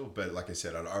special. But like I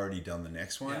said, I'd already done the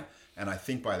next one. Yeah. And I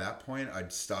think by that point,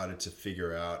 I'd started to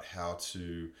figure out how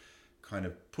to kind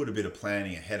of put a bit of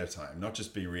planning ahead of time, not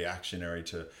just be reactionary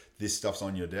to this stuff's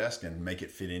on your desk and make it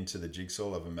fit into the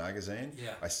jigsaw of a magazine.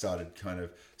 Yeah. I started kind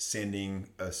of sending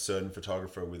a certain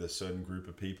photographer with a certain group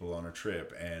of people on a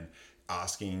trip and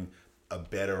asking a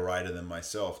better writer than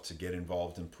myself to get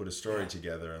involved and put a story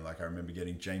together. And like I remember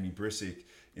getting Jamie Brisick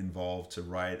involved to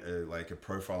write a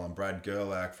profile on Brad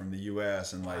Gerlach from the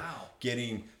US, and like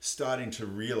starting to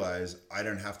realize I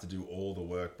don't have to do all the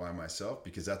work by myself,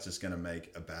 because that's just going to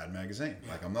make a bad magazine.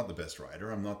 Like I'm not the best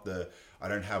writer, I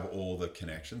don't have all the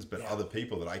connections, but other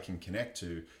people that I can connect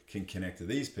to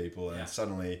these people, and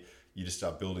suddenly you just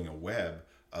start building a web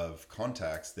of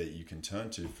contacts that you can turn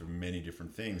to for many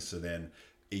different things. So then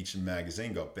each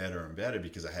magazine got better and better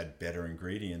because I had better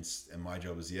ingredients, and my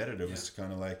job as the editor was to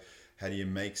kind of like, how do you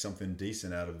make something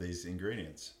decent out of these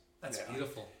ingredients? That's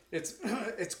beautiful.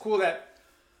 It's cool that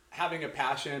having a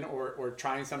passion or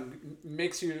trying something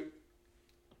makes you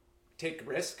take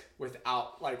risk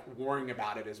without like worrying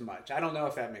about it as much. I don't know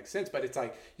if that makes sense, but it's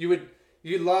like you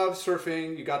love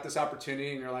surfing, you got this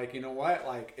opportunity, and you're like, you know what?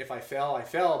 Like if I fail, I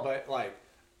fail, but like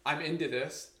I'm into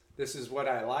this. This is what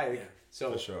I like. Yeah.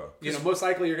 So, for sure. You know, most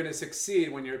likely you're going to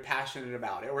succeed when you're passionate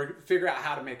about it, or figure out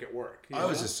how to make it work. I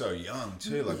was just so young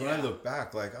too. Like when I look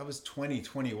back, like I was 20,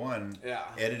 21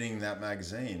 editing that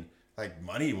magazine. Like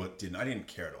I didn't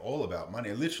care at all about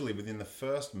money. Literally within the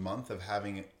first month of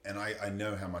having it, and I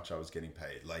know how much I was getting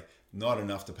paid. Like not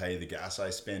enough to pay the gas I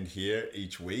spend here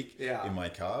each week in my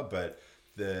car, but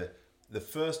the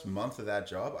first month of that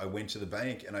job, I went to the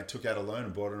bank and I took out a loan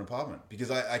and bought an apartment,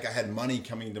 because I had money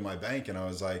coming into my bank, and I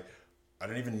was like, I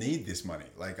don't even need this money.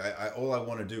 Like all I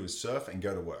want to do is surf and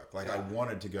go to work. Like I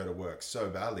wanted to go to work so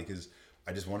badly because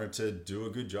I just wanted to do a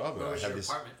good job. Where was your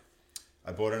apartment?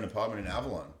 I bought an apartment in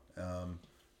Avalon.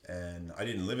 And I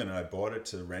didn't live in it. I bought it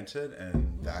to rent it,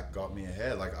 and that got me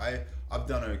ahead. Like I've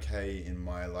done okay in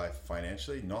my life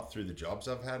financially, not through the jobs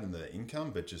I've had and the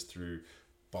income, but just through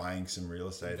buying some real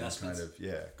estate and kind of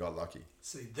got lucky.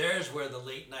 See, there's where the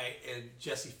late night and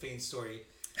Jesse Fain's story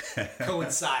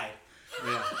coincide.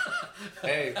 Yeah.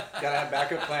 Hey, gotta have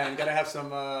backup plan. Gotta have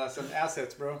some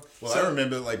assets, bro. Well, I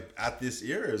remember like at this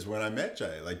era is when I met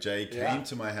Jay. Like Jay came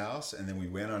to my house, and then we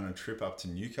went on a trip up to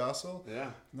Newcastle.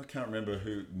 Yeah. I can't remember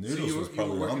who. Noodles So you was were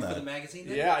probably working on for that. the magazine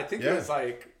then? Yeah, I think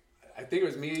it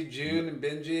was me, June, and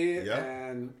Benji, Yeah.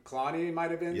 and Kalani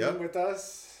might have been Yeah. with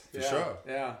us. For sure.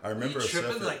 Yeah. I remember Were you a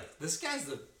tripping surfer. like, this guy's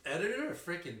the editor of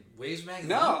freaking Waves magazine?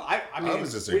 No, I mean,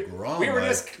 was just a grom, we were like-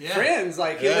 just Yeah. friends.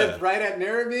 Like he Yeah. lived right at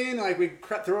Narrabeen. Like we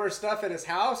throw our stuff at his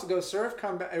house, go surf,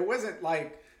 come back. It wasn't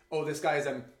like, oh, this guy's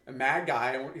a mad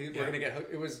guy, and we're gonna get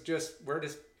hooked. It was just we're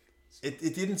just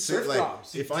It didn't Surf seem like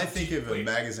bombs. if I think of a Wait,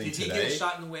 magazine did he today, get a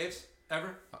shot in the Waves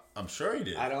ever? I'm sure he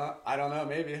did. I don't know.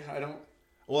 Maybe I don't.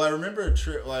 Well, I remember a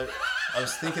trip. Like I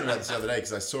was thinking about this the other day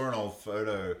because I saw an old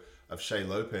photo of Shea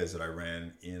Lopez that I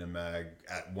ran in a mag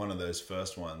at one of those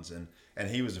first ones, and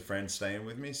he was a friend staying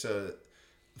with me. So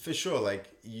for sure, like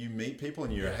you meet people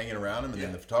and you're hanging around them, and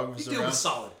then the photographers You are do around. him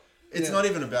solid. It's not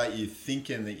even about you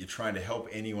thinking that you're trying to help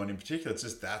anyone in particular. It's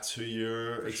just that's who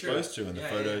you're exposed to, and the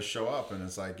photos show up, and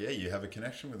it's like, yeah, you have a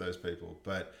connection with those people.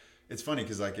 But it's funny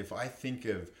because like if I think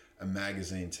of a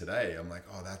magazine today, I'm like,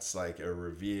 oh, that's like a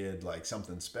revered, like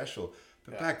something special.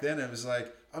 But back then it was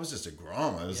like I was just a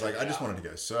grom. I was like I just wanted to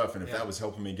go surf, and if that was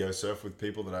helping me go surf with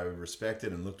people that I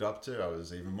respected and looked up to, I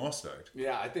was even more stoked.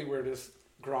 Yeah, I think we're just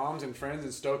groms and friends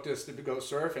and stoked us to go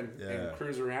surf and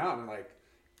cruise around. And like,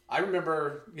 I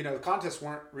remember, the contests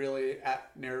weren't really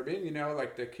at Narrabeen,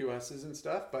 like the QSs and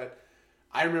stuff. But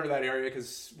I remember that area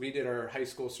because we did our high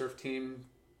school surf team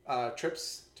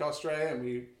trips to Australia, and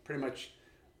we pretty much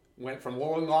went from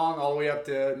Wollongong all the way up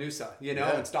to Noosa,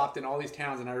 and stopped in all these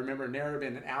towns. And I remember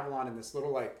Narrabeen and Avalon in this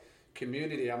little like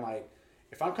community. I'm like,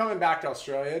 if I'm coming back to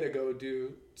Australia to go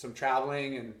do some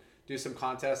traveling and do some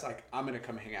contests, like I'm gonna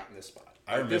come hang out in this spot.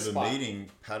 I remember meeting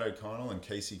Pat O'Connell and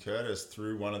Casey Curtis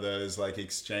through one of those like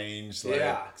exchange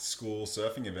school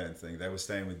surfing event thing. They were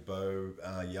staying with Bo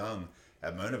Young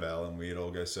at Monavale, and we'd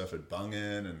all go surf at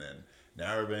Bungan and then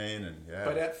Narrabeen and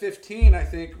But at 15, I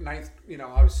think I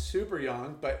was super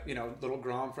young, but little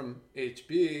grom from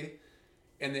HB,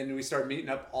 and then we started meeting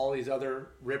up all these other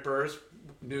rippers,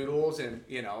 Noodles, and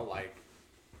like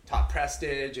Top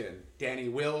Prestige and Danny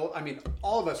Will. I mean,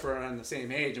 all of us were around the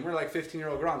same age, and we're like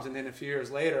 15-year-old groms. And then a few years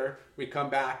later, we come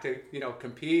back to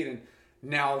compete, and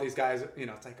now these guys,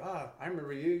 it's like, oh, I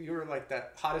remember you. You were like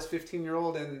that hottest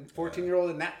 15-year-old and 14-year-old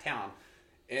in that town.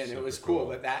 And it was cool,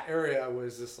 but that area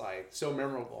was just like so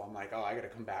memorable. I'm like, oh, I got to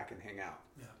come back and hang out.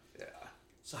 Yeah.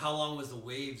 So how long was the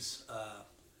Waves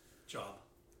job?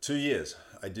 2 years.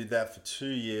 I did that for 2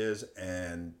 years,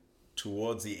 and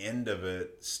towards the end of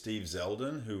it, Steve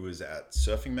Zeldin, who was at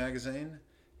Surfing Magazine,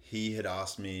 he had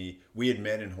asked me, we had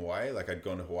met in Hawaii, like I'd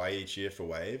gone to Hawaii each year for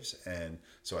Waves, and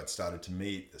so I'd started to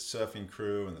meet the surfing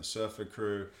crew and the surfer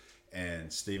crew,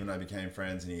 and Steve and I became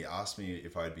friends, and he asked me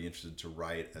if I'd be interested to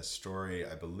write a story.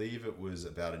 I believe it was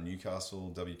about a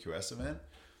Newcastle WQS event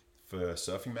for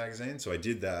Surfing Magazine. So I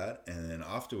did that, and then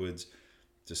afterwards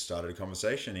just started a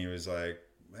conversation. He was like,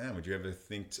 man, would you ever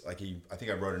think, I think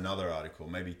I wrote another article,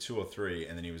 maybe 2 or 3,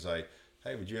 and then he was like,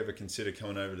 hey, would you ever consider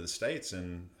coming over to the States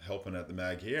and helping at the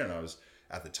mag here? And I was,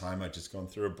 at the time, I'd just gone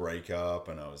through a breakup,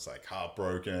 and I was like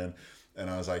heartbroken. And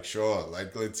I was like, sure,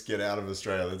 like, let's get out of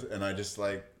Australia. And I just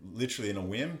like, literally in a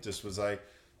whim, just was like,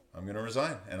 I'm going to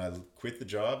resign. And I quit the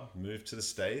job, moved to the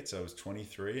States. I was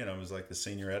 23, and I was like the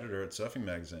senior editor at Surfing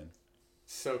Magazine.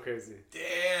 So crazy.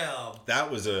 Damn. That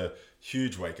was a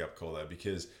huge wake-up call, though,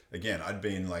 because, again, I'd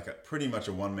been like pretty much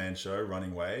a one-man show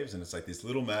running Waves, and it's like this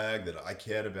little mag that I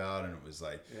cared about, and it was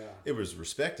like, it was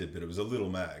respected, but it was a little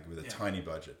mag with a tiny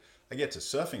budget. I get to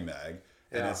Surfing Mag,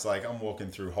 and it's like I'm walking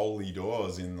through holy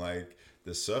doors in like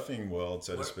the surfing world,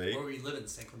 so to speak. Where were you living?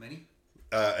 St. Clemente?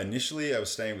 Initially, I was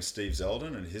staying with Steve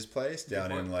Zeldin at his place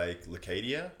down in like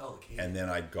Leucadia. Oh, Leucadia. And then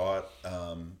I got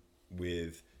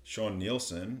with Sean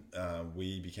Nielsen.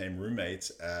 We became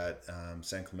roommates at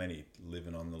San Clemente,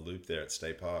 living on the loop there at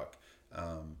State Park.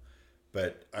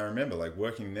 But I remember like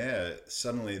working there,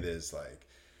 suddenly there's like,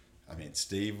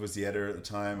 Steve was the editor at the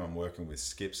time. I'm working with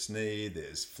Skip Sneed.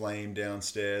 There's Flame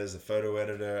downstairs, the photo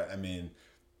editor.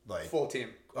 Like full team.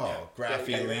 Oh,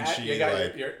 Graphy, Lynchy, you got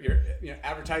like your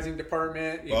advertising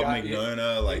department. Bob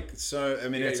McNona, like so.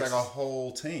 It's like a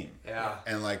whole team. Yeah.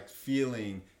 And like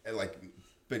feeling like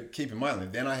But keep in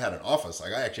mind, then I had an office.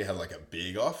 Like I actually had like a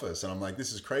big office, and I'm like,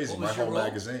 this is crazy. What My was your whole role?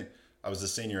 magazine. I was the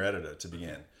senior editor to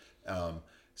begin.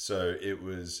 So it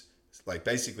was like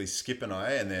basically Skip and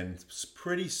I, and then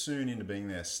pretty soon into being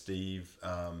there, Steve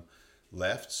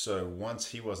left. So once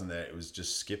he wasn't there, it was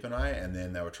just Skip and I, and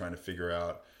then they were trying to figure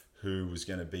out who was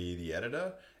going to be the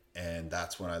editor, and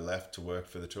that's when I left to work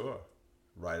for the tour.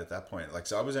 Right at that point, like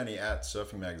so, I was only at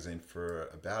Surfing Magazine for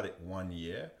about 1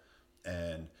 year,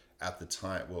 and at the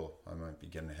time, well, I might be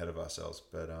getting ahead of ourselves,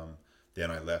 but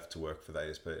then I left to work for the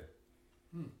ASP.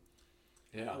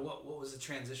 Yeah. What was the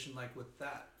transition like with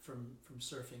that from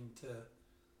surfing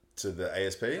To the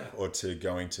ASP or to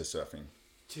going to surfing?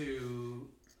 to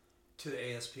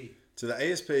the ASP? To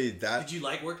the ASP, that Did you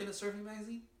like working at Surfing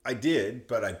Magazine? I did,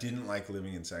 but I didn't like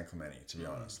living in San Clemente, to be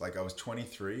honest. Like I was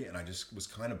 23 and I just was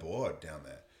kind of bored down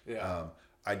there. Yeah.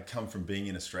 I'd come from being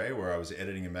in Australia where I was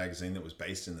editing a magazine that was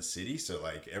based in the city. So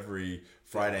like every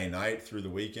Friday night through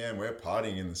the weekend, we're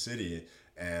partying in the city.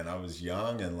 And I was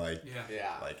young and like,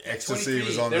 Yeah. like ecstasy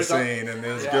was 23. on the There's scene and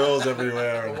there's girls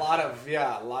everywhere. A lot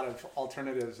of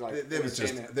alternatives like There was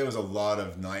entertainment. there was a lot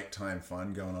of nighttime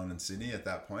fun going on in Sydney at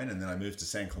that point, and then I moved to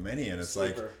San Clemente, and it's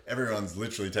like Sleeper. everyone's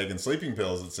literally taking sleeping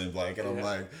pills. It seemed like, and I'm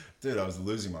like, dude, I was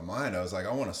losing my mind. I was like,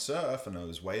 I want to surf, and there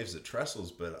was waves at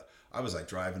Trestles, but I was like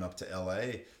driving up to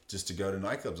LA just to go to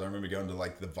nightclubs. I remember going to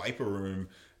like the Viper Room,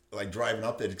 like driving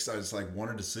up there because I just like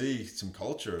wanted to see some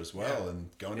culture as well, and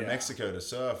going to Mexico to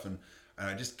surf, and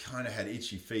I just kind of had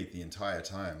itchy feet the entire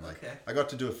time. Like I got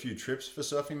to do a few trips for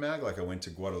Surfing Mag. Like I went to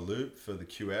Guadalupe for the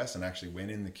QS and actually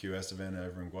went in the QS event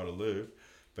over in Guadalupe.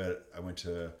 But I went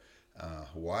to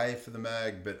Hawaii for the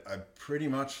mag. But I pretty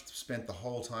much spent the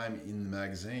whole time in the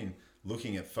magazine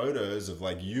looking at photos of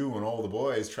like you and all the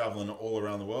boys traveling all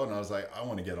around the world. And I was like, I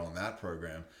want to get on that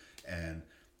program. And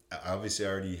obviously I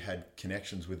already had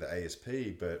connections with the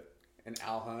ASP, but and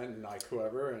Al Hunt and like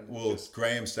whoever. And well,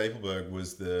 Graham Stapleberg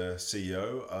was the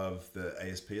CEO of the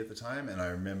ASP at the time, and I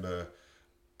remember,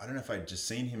 I don't know if I'd just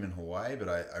seen him in Hawaii, but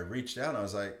I reached out and I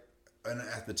was like, and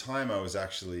at the time I was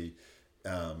actually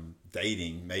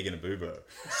dating Megan Abubo.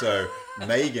 So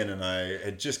Megan and I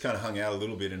had just kind of hung out a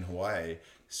little bit in Hawaii.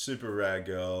 Super rad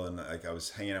girl, and like I was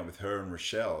hanging out with her and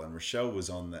Rochelle was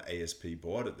on the ASP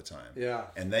board at the time. Yeah.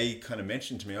 And they kind of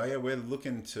mentioned to me, oh yeah, we're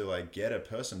looking to like get a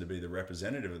person to be the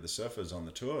representative of the surfers on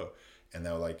the tour. And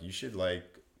they were like, you should like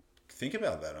think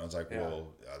about that. And I was like, well,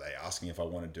 are they asking if I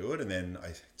want to do it? And then I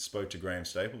spoke to Graham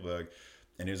Stapleberg,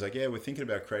 and he was like, yeah, we're thinking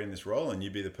about creating this role, and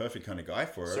you'd be the perfect kind of guy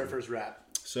for it. Surfers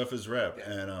rep. Yeah.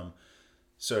 And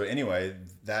so anyway,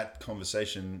 that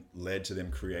conversation led to them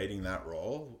creating that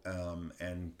role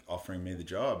and offering me the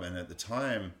job. And at the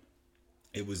time,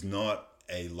 it was not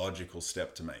a logical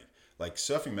step to make. Like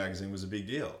Surfing Magazine was a big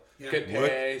deal. Yeah. Good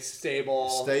pay,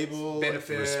 stable, benefits,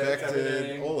 respected,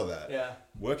 everything. all of that. Yeah.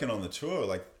 Working on the tour,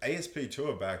 like ASP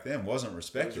tour back then wasn't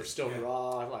respected. They're still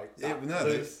raw, like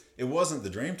It wasn't the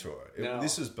Dream Tour. No.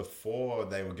 This was before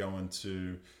they were going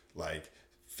to like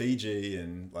Fiji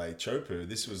and like Chopu.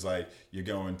 This was like you're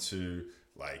going to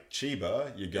like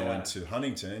Chiba, you're going to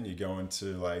Huntington, you're going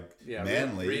to like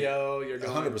Manly, Rio, you're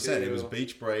going 100%. to It was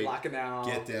beach break, Lacanau.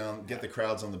 get down, get the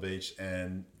crowds on the beach,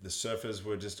 and the surfers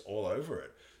were just all over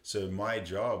it. So my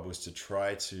job was to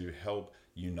try to help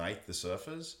unite the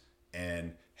surfers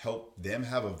and help them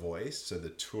have a voice, so the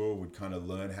tour would kind of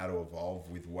learn how to evolve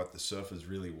with what the surfers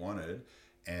really wanted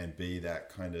and be that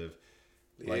kind of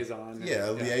liaison.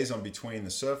 Liaison between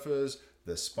the surfers,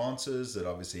 the sponsors that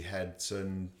obviously had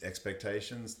certain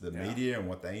expectations, the media and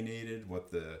what they needed,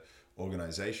 what the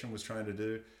organization was trying to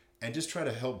do, and just try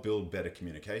to help build better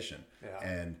communication. Yeah.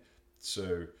 And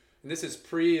so... And this is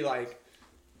pre, like,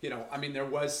 I mean, there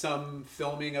was some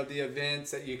filming of the events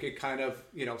that you could kind of,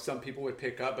 some people would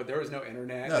pick up, but there was no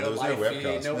internet, there was no live feed,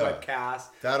 webcast, no webcast.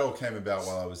 That all came about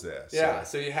while I was there. Yeah,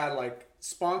 so you had like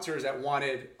sponsors that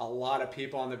wanted a lot of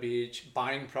people on the beach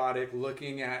buying product,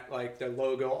 looking at like the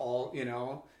logo, all and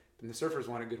the surfers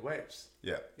wanted good waves.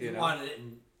 Yeah, You wanted it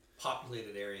in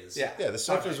populated areas. Yeah, the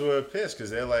surfers were pissed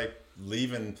because they're like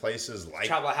leaving places like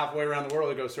travel halfway around the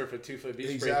world to go surf a 2-foot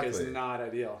beach break is not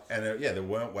ideal. And there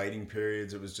weren't waiting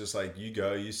periods. It was just like you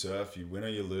go, you surf, you win or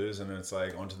you lose, and it's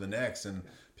like on to the next. And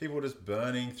people were just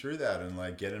burning through that and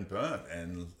like getting burnt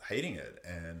and hating it,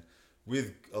 and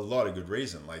with a lot of good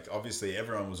reason. Like obviously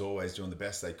everyone was always doing the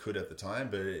best they could at the time,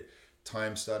 but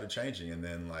time started changing, and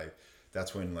then like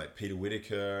that's when like Peter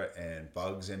Whitaker and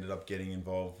Bugs ended up getting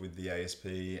involved with the ASP,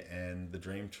 and the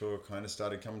Dream Tour kind of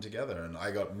started coming together, and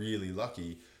I got really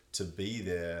lucky to be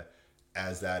there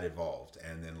as that evolved.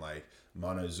 And then like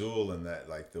Mano Zul and that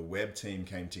like the web team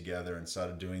came together and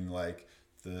started doing like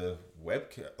the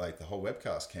the whole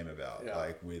webcast came about,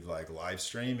 like with like live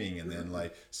streaming, and then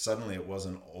like suddenly it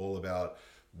wasn't all about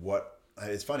what.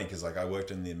 It's funny because like I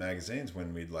worked in the magazines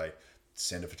when we'd like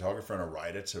send a photographer and a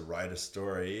writer to write a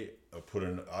story or put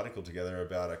an article together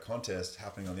about a contest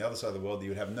happening on the other side of the world that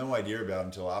you would have no idea about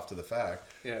until after the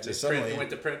fact. Yeah, just suddenly went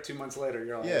to print 2 months later.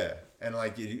 You're all and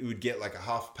like you would get like a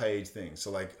half-page thing.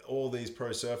 So like all these pro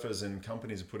surfers and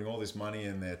companies are putting all this money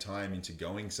and their time into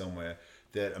going somewhere,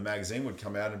 that a magazine would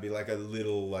come out and be like a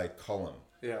little like column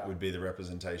would be the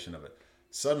representation of it.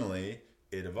 Suddenly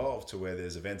it evolved to where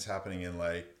there's events happening in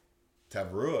like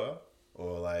Tavarua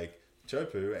or like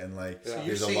Chopu, and like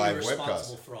there's a live webcast.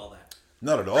 Responsible for all that?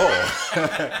 Not at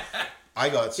all. I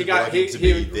got super lucky to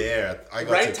be there. I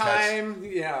got right to time,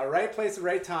 right place at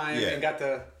right time, and got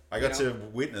to. I got to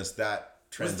witness that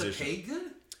transition. Was the pay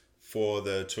good? For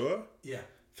the tour? Yeah.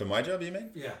 For my job, you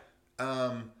mean? Yeah.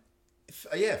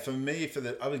 For me,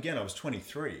 I was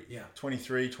 23. Yeah.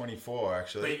 23, 24,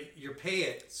 actually. But your pay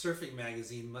at Surfing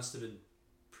Magazine must have been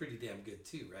pretty damn good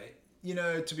too, right? You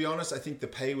know, to be honest, I think the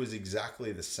pay was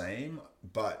exactly the same,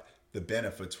 but the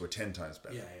benefits were 10 times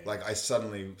better. Like I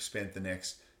suddenly spent the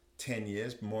next 10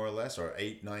 years, more or less, or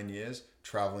 8, 9 years,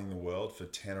 traveling the world for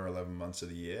 10 or 11 months of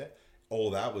the year. All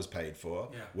that was paid for.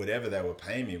 Yeah. Whatever they were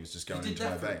paying me was just going into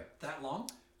my bank. That long?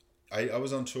 I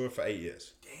was on tour for 8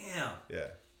 years. Damn. Yeah.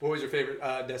 What was your favorite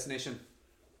destination?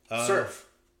 Surf.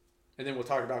 And then we'll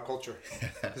talk about culture.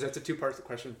 Because that's a two-part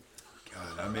question.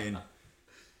 God, I mean,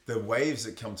 the waves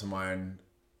that come to mind,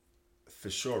 for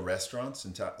sure, restaurants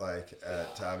and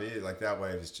Tavi, like that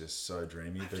wave is just so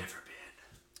dreamy. I've never been.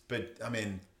 But I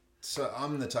mean, so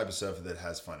I'm the type of surfer that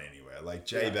has fun anywhere. Like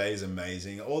J-Bay is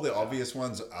amazing. All the obvious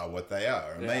ones are what they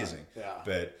are, amazing. Yeah.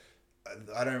 But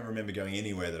I don't remember going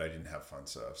anywhere that I didn't have fun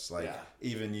surfs. Like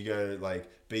even you go like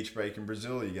beach break in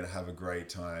Brazil, you're gonna have a great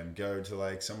time. Go to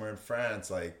like somewhere in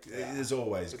France, like there's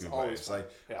always good waves. Fun.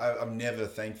 Like I've never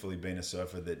thankfully been a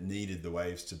surfer that needed the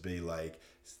waves to be like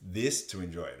this to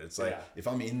enjoy it. It's like if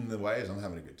I'm in the waves, I'm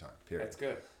having a good time. Period. That's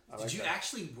good. Did you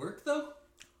actually work though?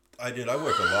 I did. I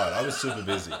worked a lot. I was super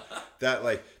busy.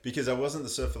 Because I wasn't the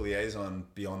surfer liaison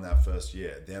beyond that first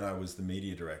year. Then I was the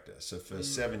media director. So for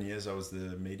 7 years, I was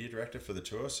the media director for the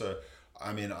tour. So,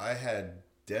 I mean, I had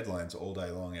deadlines all day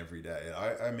long every day.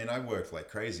 I worked like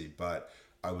crazy, but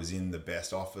I was in the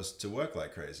best office to work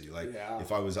like crazy. Like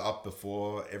if I was up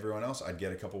before everyone else, I'd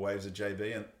get a couple waves of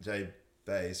J-Bay, and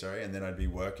then I'd be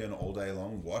working all day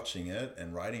long, watching it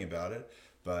and writing about it.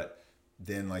 But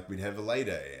then like we'd have a lay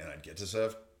day and I'd get to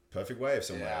surf perfect wave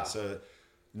somewhere. So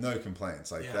no complaints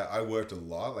like that. I worked a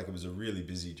lot. Like it was a really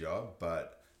busy job,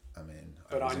 but I mean,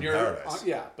 I was in paradise.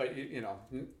 But you know,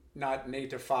 not an 8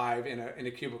 to 5 in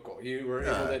a cubicle. You were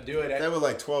able to do it. They were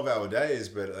like 12-hour days,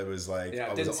 but it was like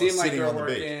I was seem like sitting you were on the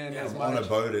beach. I'm on a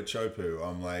boat at Chopu.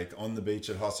 I'm like on the beach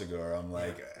at Hossegor. I'm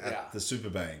like at the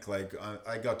Superbank. Like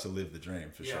I got to live the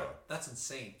dream for sure. That's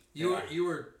insane. You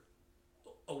were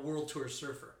a world tour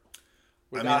surfer.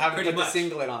 Without having to put the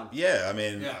singlet on. Yeah, I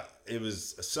mean, it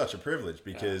was such a privilege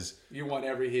because... You won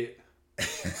every heat.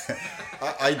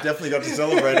 I definitely got to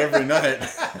celebrate every night.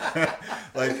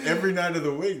 Like, every night of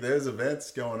the week, there's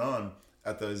events going on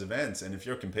at those events. And if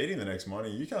you're competing the next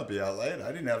morning, you can't be out late.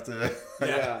 I didn't have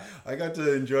to... I got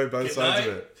to enjoy both sides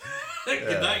of it.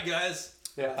 Good night, guys.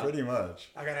 Yeah. Pretty much.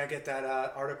 I got to get that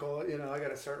article, I got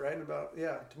to start writing about...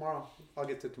 tomorrow. I'll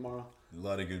get to it tomorrow. A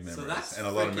lot of good memories. And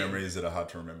a lot of memories that are hard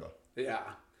to remember. Yeah.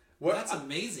 That's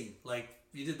amazing. Like,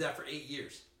 you did that for 8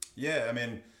 years. Yeah, I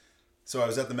mean, so I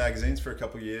was at the magazines for a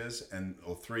couple of years,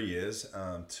 or 3 years,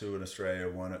 2 in Australia,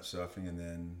 1 at surfing, and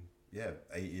then,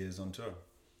 8 years on tour.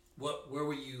 Where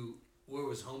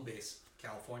was home base?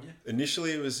 California?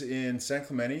 Initially, it was in San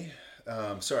Clemente.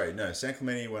 San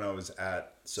Clemente when I was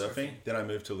at surfing. Then I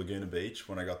moved to Laguna Beach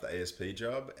when I got the ASP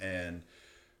job, and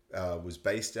was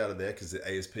based out of there because the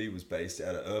ASP was based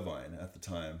out of Irvine at the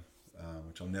time.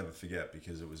 Which I'll never forget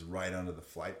because it was right under the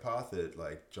flight path at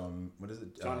like John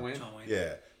Wayne?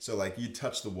 Yeah. So like you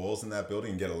touch the walls in that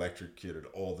building and get electrocuted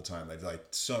all the time. There's like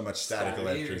so much static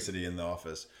electricity in the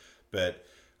office. But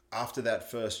after that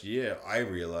first year, I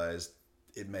realized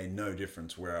it made no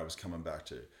difference where I was coming back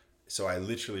to. So I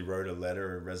literally wrote a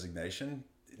letter of resignation,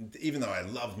 even though I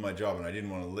loved my job and I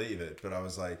didn't want to leave it. But I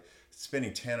was like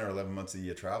spending 10 or 11 months a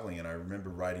year traveling. And I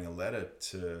remember writing a letter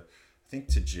to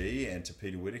G and to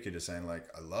Peter Whitaker, just saying like,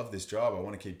 I love this job, I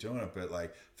want to keep doing it, but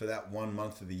like for that 1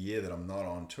 month of the year that I'm not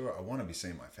on tour, I want to be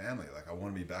seeing my family. Like I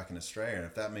want to be back in Australia, and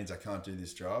if that means I can't do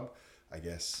this job, I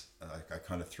guess I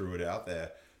kind of threw it out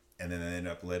there, and then they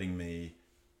ended up letting me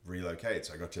relocate.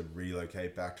 So I got to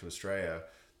relocate back to Australia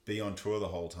be on tour the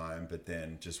whole time, but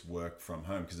then just work from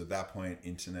home. Because at that point,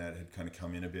 internet had kind of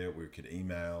come in a bit. We could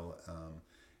email.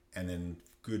 And then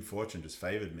good fortune just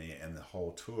favored me, and the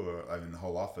whole tour, the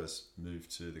whole office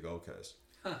moved to the Gold Coast.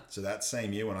 Huh. So that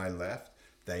same year when I left,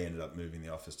 they ended up moving the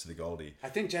office to the Goldie. I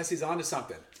think Jesse's onto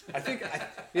something.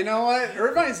 You know what?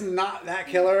 Irvine's not that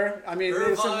killer. I mean,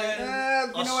 Irvine, you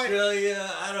know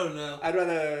Australia, I don't know. I'd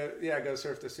rather, go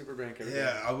surf the Superbank every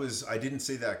day. I didn't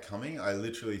see that coming. I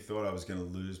literally thought I was going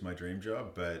to lose my dream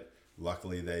job, but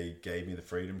luckily they gave me the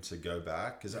freedom to go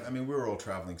back. Because, we were all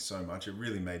traveling so much. It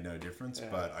really made no difference,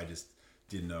 but I just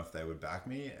didn't know if they would back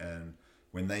me. And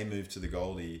when they moved to the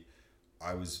Goldie,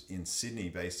 I was in Sydney,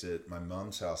 based at my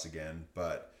mum's house again,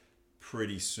 but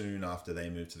pretty soon after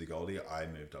they moved to the Goldie, I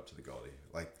moved up to the Goldie.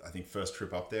 Like, I think first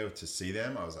trip up there to see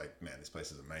them, I was like, man, this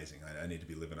place is amazing. I need to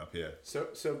be living up here.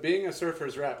 So being a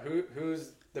surfer's rep,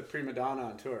 who's the prima donna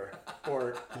on tour?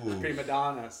 Or prima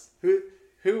donnas?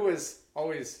 Who was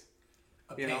always,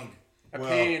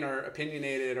 pain or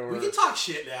opinionated? Or we can talk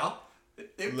shit now.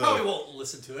 They probably won't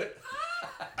listen to it.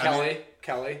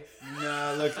 Kelly.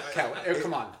 No, look. Kelly,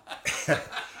 come on.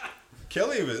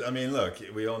 Kelly was,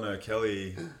 we all know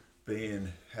Kelly being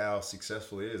how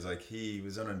successful he is. Like, he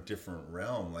was on a different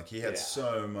realm. Like, he had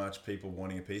so much people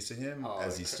wanting a piece of him,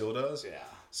 as he still does. Yeah.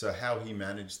 So how he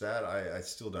managed that, I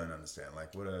still don't understand.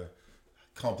 Like, what a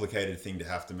complicated thing to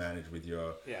have to manage with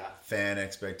your fan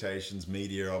expectations,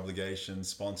 media obligations,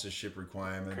 sponsorship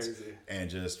requirements, and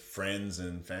just friends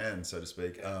and fans, so to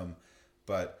speak. Yeah.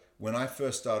 But when I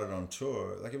first started on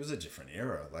tour, like, it was a different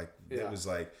era. Like, it was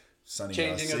like Sonny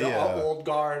changing Garcia, of the old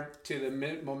guard to the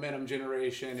momentum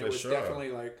generation. It was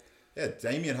definitely like... Yeah,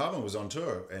 Damien Hubman was on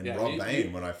tour, and Rob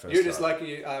Bain when I first You're just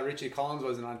lucky Richie Collins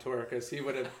wasn't on tour, because he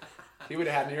would have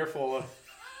had an earful of...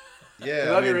 Yeah,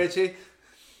 I love you, Richie.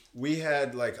 We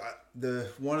had, like,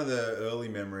 one of the early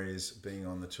memories being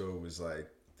on the tour was, like,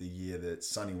 the year that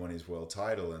Sonny won his world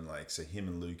title, and, like, so him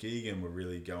and Luke Egan were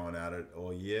really going at it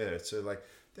all year. So, like,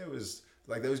 there was,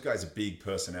 like, those guys are big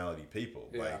personality people.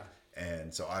 Yeah. Like,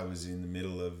 and so I was in the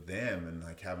middle of them, and,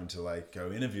 like, having to, like,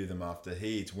 go interview them after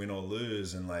heats, win or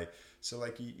lose, and, like, so,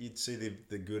 like, you'd see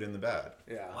the good and the bad.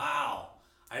 Yeah. Wow.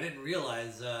 I didn't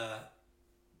realize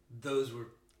those were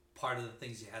part of the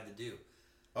things you had to do.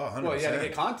 Oh, 100%. Well, you had to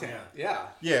get content. Yeah.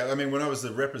 Yeah, when I was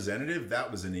the representative, that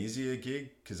was an easier gig,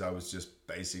 because I was just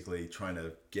basically trying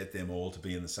to get them all to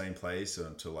be in the same place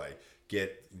and to, like,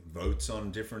 get votes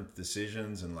on different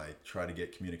decisions and, like, try to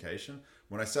get communication.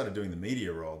 When I started doing the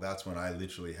media role, that's when I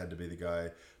literally had to be the guy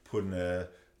putting a,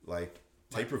 like,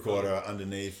 tape recorder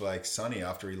underneath, like, Sonny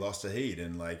after he lost a heat,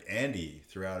 and, like, Andy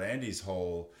throughout Andy's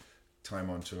whole time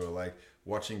on tour, like,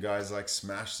 watching guys, like,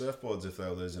 smash surfboards if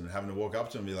they're losing, and having to walk up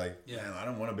to them and be like, man, I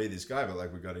don't want to be this guy, but,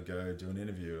 like, we've got to go do an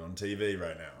interview on TV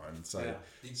right now. And so,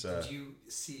 did you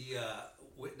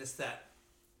witness that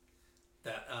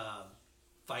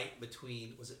fight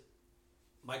between, was it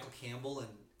Michael Campbell and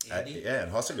Andy?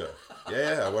 And Hossiger.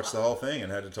 I watched the whole thing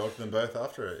and had to talk to them both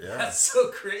after it. Yeah, that's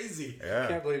so crazy. I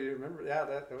can't believe you remember. Yeah,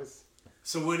 that was.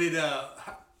 So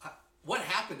what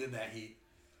happened in that heat?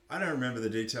 I don't remember the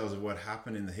details of what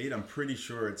happened in the heat. I'm pretty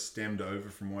sure it stemmed over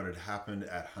from what had happened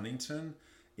at Huntington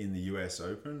in the US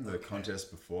Open, the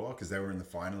contest before, because they were in the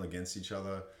final against each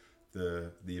other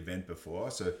the event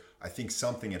before. So I think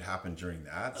something had happened during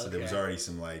that. So there was already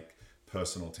some, like,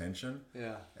 personal tension.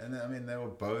 Yeah. And they were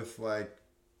both, like,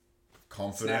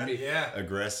 confident,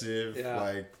 aggressive,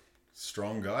 like,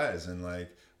 strong guys, and, like,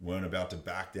 weren't about to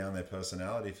back down their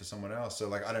personality for someone else. So,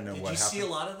 like, I don't know what happened. Did you see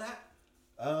a lot of that?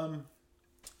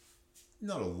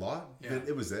 Not a lot, but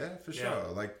it was there for sure.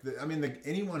 Like,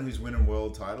 anyone who's winning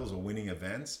world titles or winning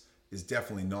events is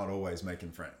definitely not always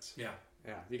making friends. Yeah,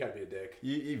 you got to be a dick.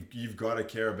 You've got to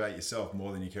care about yourself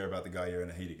more than you care about the guy you're in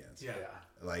a heat against. Yeah.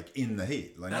 Like, in the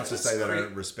heat. Like, not to say they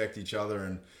don't respect each other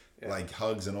and, like,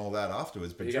 hugs and all that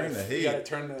afterwards, but during the heat... You got to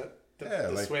turn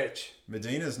the switch.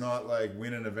 Medina's not, like,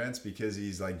 winning events because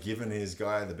he's, like, giving his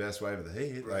guy the best wave of the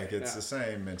heat. Right. Like, it's the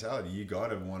same mentality. You got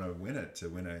to want to win it to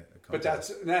win a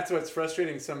contest. But that's what's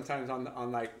frustrating sometimes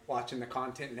on like watching the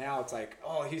content now. It's like,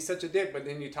 oh, he's such a dick, but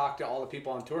then you talk to all the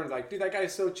people on tour and it's like, dude, that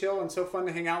guy's so chill and so fun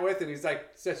to hang out with, and he's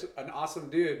like such an awesome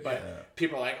dude. But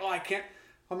people are like, oh, I can't.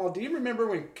 I'm all, do you remember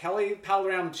when Kelly palled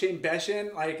around Shane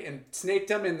Beshin, like, and snaked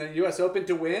him in the U.S. Open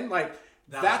to win? Like,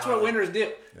 that's what winners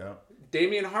do. Yeah.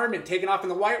 Damian Harmon taking off in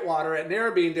the whitewater at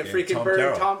Narrabeen to freaking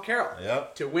burn Tom Carroll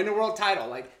to win a world title.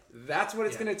 Like, that's what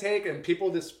it's going to take, and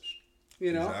people just,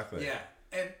 Exactly. Yeah.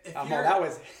 And if that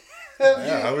was...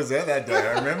 I was there that day.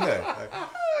 I remember.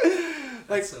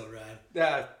 That's so rad.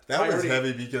 Yeah. That was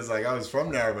heavy because, like, I was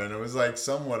from Narrabeen. It was, like,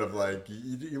 somewhat of, like,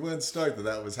 you weren't stoked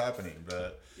that was happening,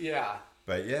 but... Yeah.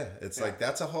 But yeah, it's like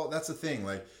that's the thing.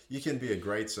 Like you can be a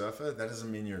great surfer. That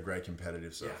doesn't mean you're a great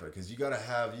competitive surfer because you gotta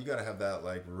have that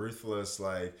like ruthless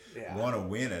like want to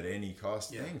win at any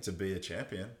cost thing to be a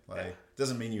champion. Like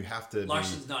doesn't mean you have to.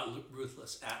 Larson's not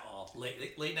ruthless at all.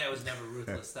 Late night was never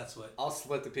ruthless. That's what. I'll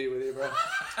split the pee with you, bro.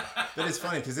 But it's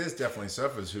funny because there's definitely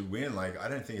surfers who win. Like I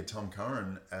don't think of Tom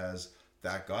Curran as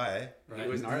that guy. Right. He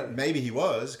was gnarly. Maybe he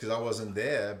was because I wasn't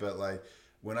there. But like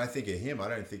when I think of him, I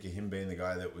don't think of him being the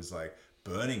guy that was like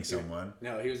burning someone.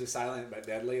 No, he was a silent but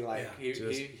deadly. Like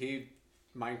he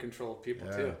mind controlled people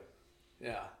too.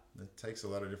 Yeah, it takes a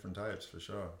lot of different types for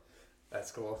sure.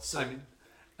 That's cool. So,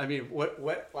 I mean,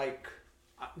 what like,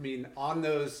 I mean, on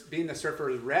those being the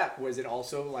surfer's rep, was it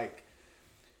also like,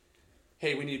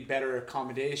 hey, we need better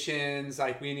accommodations,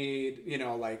 like we need,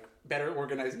 like better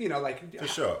organized, like for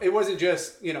sure. It wasn't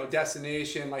just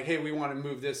destination, like, hey, we want to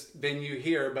move this venue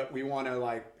here, but we want to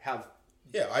like have.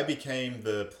 Yeah, I became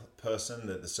the person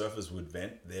that the surfers would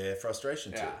vent their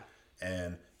frustration to.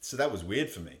 And so that was weird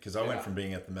for me because I went from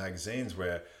being at the magazines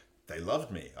where they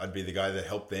loved me. I'd be the guy that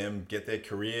helped them get their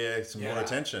career some more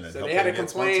attention and so help they had them a get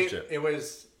complaint. sponsorship. It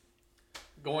was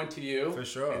going to you. For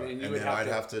sure. And then, I'd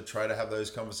have to try to have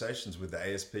those conversations with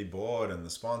the ASP board and the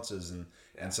sponsors.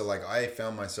 And so like I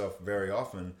found myself very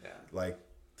often like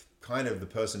kind of the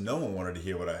person no one wanted to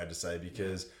hear what I had to say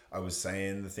because I was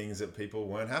saying the things that people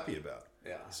weren't happy about.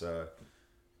 Yeah. So,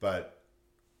 but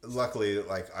luckily,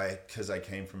 like because I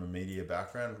came from a media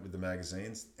background with the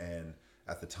magazines, and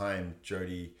at the time,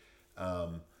 Jody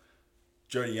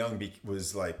Young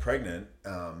was like pregnant,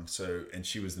 and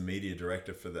she was the media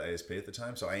director for the ASP at the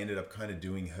time. So I ended up kind of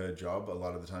doing her job a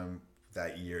lot of the time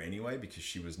that year anyway, because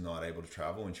she was not able to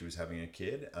travel when she was having a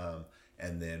kid.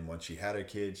 And then once she had her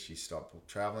kid, she stopped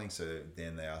traveling. So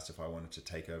then they asked if I wanted to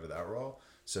take over that role.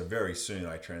 So very soon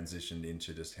I transitioned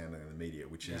into just handling the media,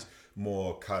 which is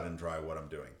more cut and dry what I'm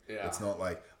doing. Yeah. It's not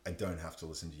like I don't have to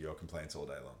listen to your complaints all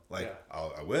day long. Like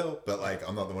I will, but like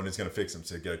I'm not the one who's going to fix them.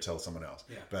 So go tell someone else.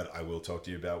 Yeah. But I will talk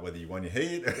to you about whether you won your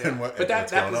heat and what. But that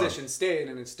position stayed,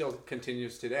 and it still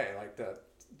continues today. Like the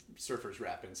surfers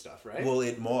rep and stuff, right? Well,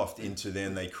 it morphed into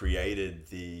then they created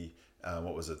the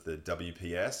what was it, the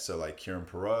WPS? So like Kieran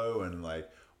Perot and like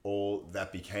all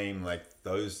that became like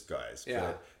those guys.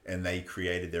 Yeah. And they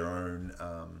created their own,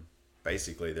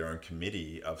 basically their own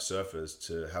committee of surfers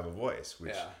to have a voice,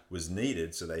 which was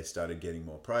needed. So they started getting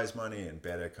more prize money and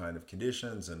better kind of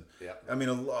conditions. And I mean,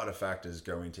 a lot of factors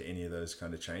go into any of those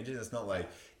kind of changes. It's not like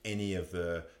any of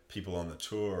the people on the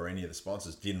tour or any of the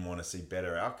sponsors didn't want to see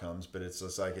better outcomes, but it's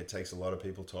just like it takes a lot of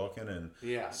people talking and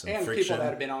some and friction. People that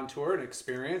have been on tour and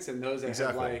experience, and those that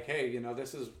have like, hey,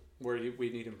 this is where we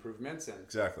need improvements. And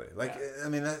exactly. Like, I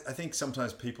mean, I think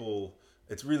sometimes people,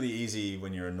 it's really easy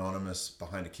when you're anonymous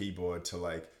behind a keyboard to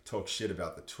like talk shit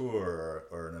about the tour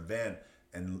or an event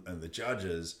and the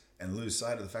judges and lose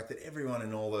sight of the fact that everyone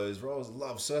in all those roles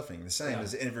loves surfing the same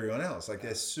as everyone else. Like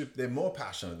they're more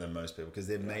passionate than most people because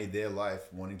they've made their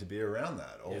life wanting to be around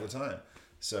that all the time.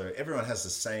 So everyone has the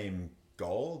same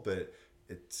goal, but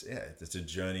it's a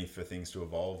journey for things to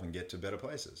evolve and get to better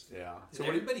places. Yeah. So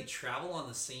everybody travel on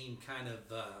the same kind of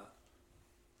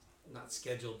not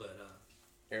schedule, but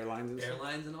airlines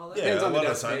and all that? Yeah, depends on the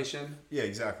destination. Yeah,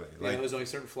 exactly. Like, there's only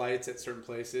certain flights at certain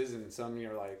places, and some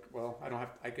you're like, well,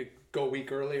 I could go a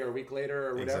week early or a week later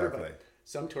or whatever. Exactly. But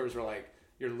some tours were like,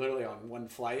 you're literally on one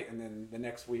flight, and then the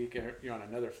next week you're on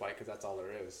another flight because that's all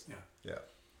there is. Yeah. Yeah.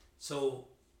 So,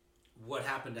 what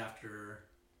happened after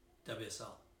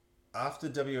WSL? After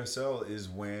WSL is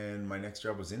when my next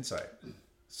job was Insight.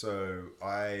 So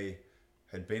I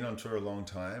had been on tour a long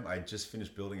time. I just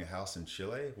finished building a house in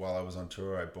Chile. While I was on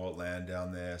tour, I bought land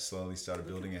down there, slowly started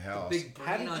building a house. Big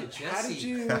brain on Jesse. How did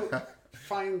you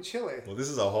find Chile? Well, this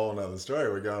is a whole nother story.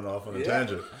 We're going off on a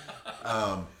tangent.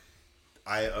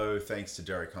 I owe thanks to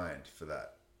Derek Hind for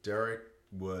that. Derek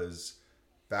was,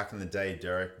 back in the day,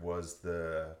 Derek was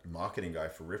the marketing guy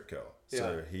for Rip Curl.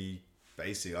 So he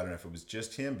basically, I don't know if it was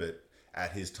just him, but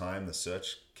at his time, the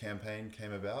search campaign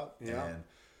came about. Yeah. And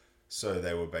so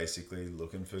they were basically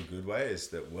looking for good ways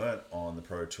that weren't on the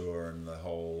Pro Tour and the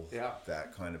whole,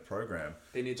 that kind of program.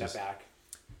 They need that back.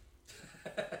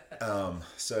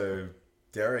 So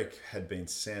Derek had been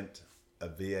sent a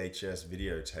VHS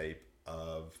videotape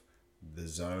of the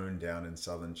zone down in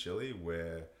southern Chile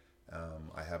where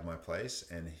I have my place,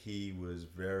 and he was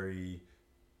very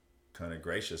kind of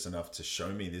gracious enough to show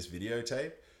me this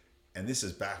videotape. And this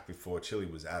is back before Chile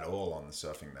was at all on the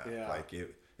surfing map. Yeah. Like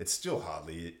it's still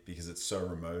hardly, because it's so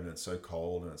remote and it's so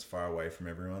cold and it's far away from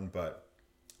everyone. But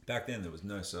back then there was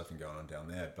no surfing going on down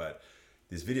there. But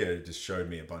this video just showed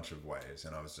me a bunch of waves,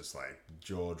 and I was just like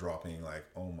jaw dropping, like,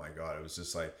 oh my God. It was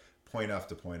just like point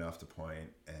after point after point,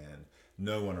 and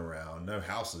no one around, no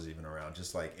houses even around,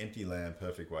 just like empty land,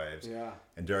 perfect waves. Yeah.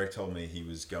 And Derek told me he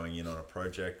was going in on a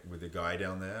project with a guy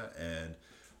down there, and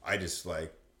I just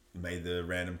like made the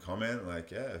random comment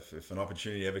like, yeah, if an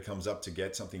opportunity ever comes up to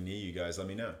get something near you guys, let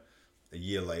me know. A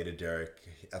year later,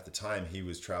 Derek, at the time, he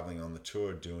was traveling on the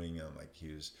tour doing, like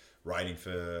he was writing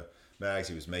for mags,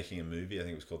 he was making a movie, I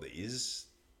think it was called The Is.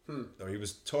 Or he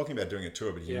was talking about doing a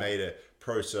tour, but he made a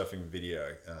pro surfing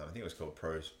video. I think it was called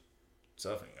Pro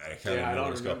Surfing. I can't remember what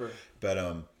it was called.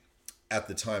 But at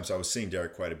the time, so I was seeing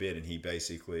Derek quite a bit, and he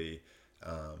basically,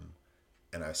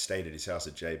 and I stayed at his house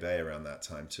at J Bay around that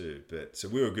time too. But so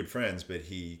we were good friends, but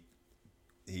he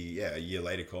a year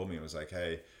later called me and was like,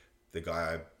 hey, the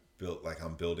guy I built, like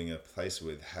I'm building a place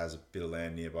with, has a bit of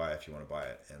land nearby if you want to buy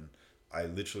it. And I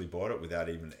literally bought it without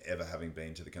even ever having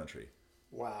been to the country.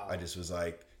 Wow. I just was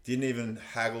like, didn't even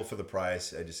haggle for the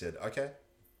price. I just said, okay,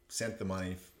 sent the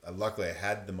money. Luckily, I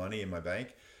had the money in my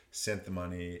bank, sent the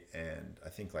money, and I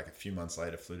think like a few months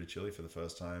later, flew to Chile for the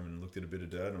first time and looked at a bit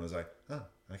of dirt and was like, oh,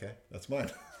 okay, that's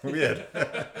mine. Weird.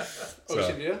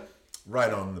 Ocean view?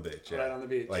 Right on the beach, yeah. Right on the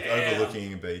beach. Like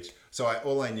overlooking a beach. So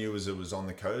all I knew was it was on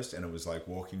the coast, and it was like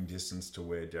walking distance to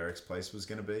where Derek's place was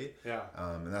going to be. Yeah.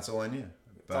 And that's all I knew.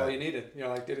 That's all you needed. You're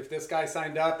like, dude, if this guy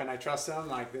signed up and I trust him,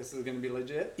 like this is going to be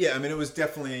legit. Yeah, I mean, it was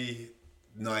definitely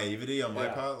naivety on my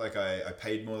part. Like I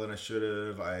paid more than I should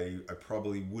have. I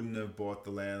probably wouldn't have bought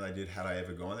the land I did had I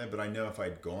ever gone there. But I know if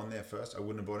I'd gone there first, I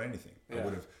wouldn't have bought anything. I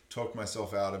would have talked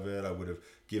myself out of it. I would have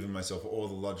given myself all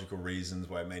the logical reasons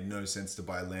why it made no sense to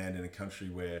buy land in a country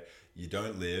where you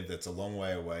don't live, that's a long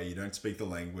way away, you don't speak the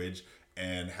language,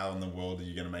 and how in the world are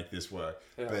you going to make this work?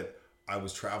 Yeah. But I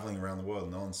was traveling around the world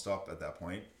non-stop at that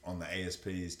point on the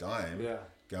ASP's dime,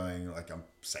 going like, I'm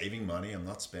saving money, I'm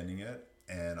not spending it.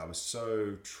 And I was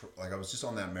so, I was just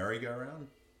on that merry-go-round,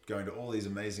 going to all these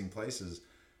amazing places,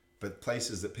 but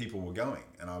places that people were going.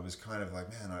 And I was kind of like,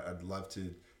 man, I'd love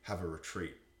to have a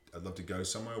retreat. I'd love to go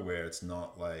somewhere where it's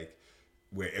not like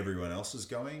where everyone else is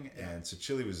going. And so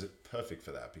Chile was perfect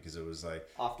for that, because it was like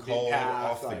cold,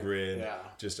 off the grid,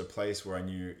 just a place where I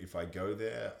knew if I go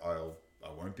there, I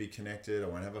won't be connected, I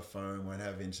won't have a phone, won't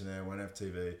have internet, won't have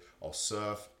TV, I'll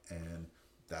surf, and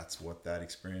that's what that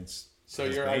experience. So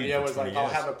your idea was like, I'll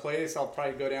have a place, I'll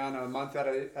probably go down a month out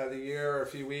of the year, or a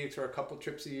few weeks, or a couple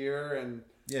trips a year, and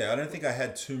yeah, I don't think I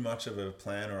had too much of a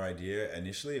plan or idea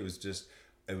initially. It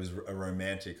was a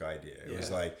romantic idea. It was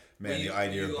like, man, the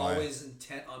idea of buying. Were you always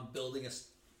intent on building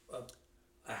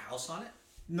a house on it?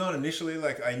 Not initially.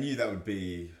 Like I knew that would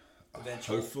be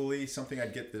hopefully something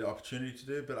I'd get the opportunity to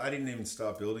do, but I didn't even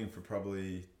start building for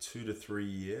probably 2 to 3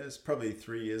 years, probably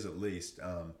 3 years at least.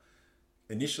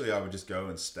 Initially, I would just go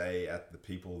and stay at the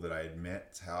people that I had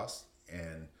met's house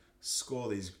and score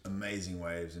these amazing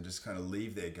waves and just kind of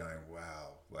leave there going, wow,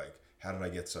 like, how did I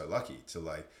get so lucky to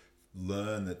like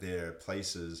learn that there are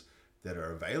places that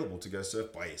are available to go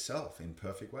surf by yourself in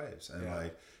perfect waves. And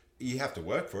like, you have to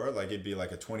work for it. Like it'd be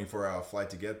like a 24-hour flight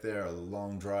to get there, a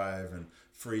long drive and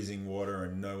freezing water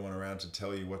and no one around to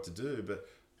tell you what to do. But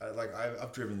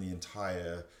I've driven the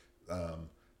entire,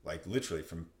 like literally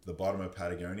from the bottom of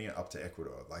Patagonia up to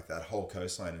Ecuador, like that whole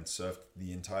coastline, and surfed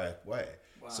the entire way.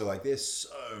 Wow. So like there's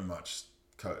so much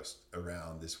coast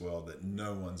around this world that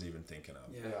no one's even thinking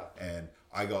of. Yeah. And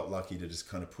I got lucky to just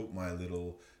kind of put my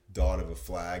little dot of a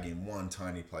flag in one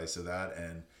tiny place of that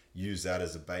and use that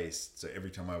as a base. So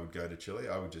every time I would go to Chile,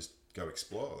 I would just go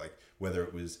explore, like whether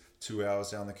it was 2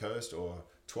 hours down the coast or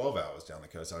 12 hours down the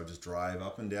coast. I would just drive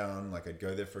up and down. Like I'd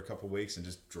go there for a couple of weeks and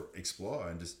just explore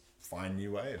and just find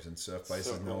new waves and surf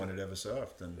places no one had ever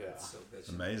surfed. And it's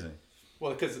amazing.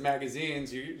 Well, because the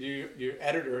magazines, your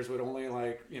editors would only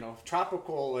like,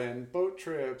 tropical and boat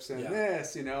trips and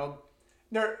this,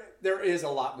 there is a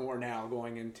lot more now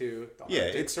going into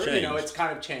the it's surf, changed. It's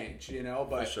kind of changed,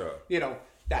 but for sure.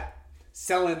 That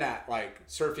selling that like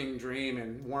surfing dream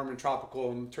and warm and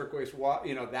tropical and turquoise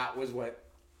water, that was what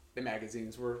the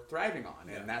magazines were thriving on,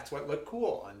 and that's what looked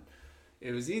cool, and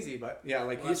it was easy. But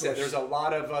like you said, there's a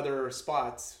lot of other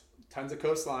spots, tons of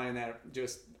coastline that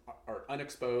just are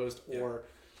unexposed or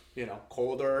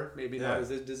colder, maybe not as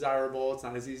desirable. It's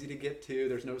not as easy to get to.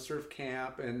 There's no surf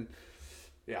camp, and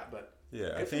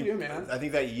I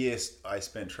think that year I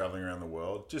spent traveling around the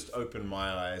world just opened my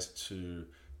eyes to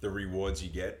the rewards you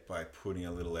get by putting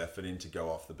a little effort in to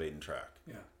go off the beaten track.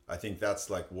 I think that's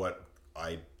like what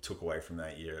I took away from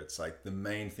that year. It's like the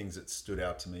main things that stood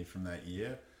out to me from that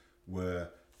year were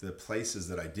the places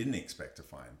that I didn't expect to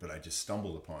find, but I just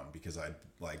stumbled upon because I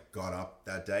like got up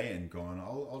that day and gone,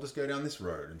 I'll just go down this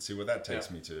road and see what that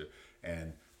takes me to,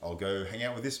 and I'll go hang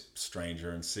out with this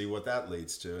stranger and see what that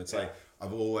leads to. It's like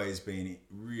I've always been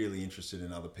really interested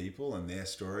in other people and their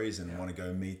stories, and want to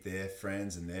go meet their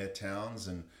friends and their towns,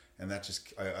 and that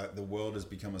just the world has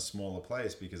become a smaller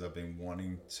place because I've been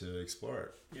wanting to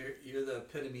explore it. You're the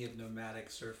epitome of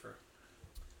nomadic surfer.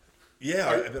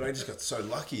 Yeah, but I just got so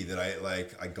lucky that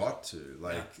I got to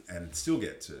and still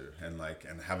get to and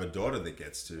have a daughter that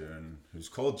gets to and who's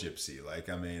called Gypsy.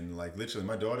 Literally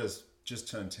my daughter's just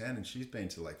turned 10 and she's been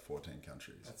to 14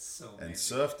 countries. That's so amazing. And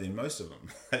surfed in most of them.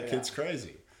 It's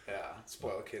crazy. Yeah,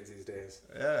 spoiled kids these days.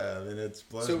 Yeah, I mean it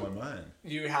blows my mind.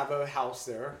 You have a house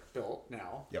there built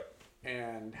now. Yep.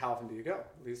 And how often do you go?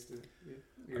 At least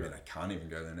I mean, I can't even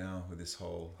go there now with this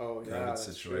whole COVID that's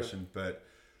situation. True. But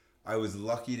I was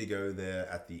lucky to go there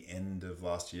at the end of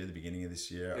last year, the beginning of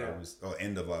this year.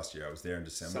 End of last year. I was there in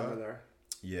December. Summer there.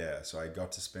 Yeah, so I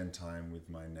got to spend time with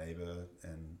my neighbor,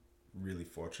 and really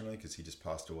fortunately, because he just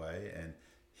passed away, and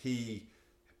he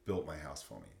built my house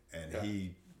for me, and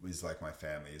he was like my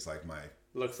family. He's like my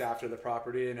looks after the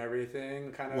property and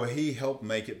everything, kind of. Well, he helped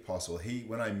make it possible.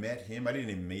 When I met him, I didn't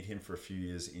even meet him for a few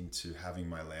years into having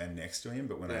my land next to him.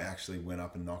 But when I actually went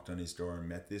up and knocked on his door and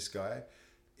met this guy,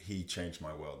 he changed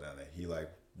my world down there. He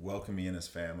welcomed me in his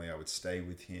family. I would stay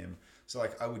with him. So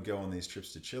I would go on these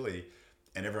trips to Chile,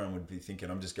 and everyone would be thinking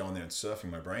I'm just going there and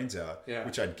surfing my brains out,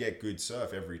 which I'd get good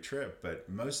surf every trip. But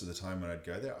most of the time when I'd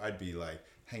go there, I'd be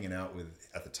hanging out with,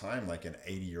 at the time, an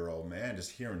 80-year-old man,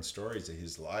 just hearing stories of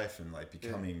his life and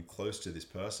becoming close to this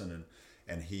person.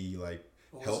 And he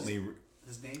helped me.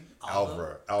 His name?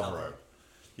 Alvaro.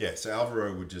 Yeah, so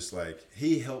Alvaro would just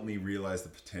he helped me realize the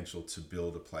potential to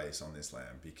build a place on this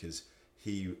land because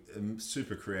he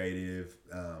super creative.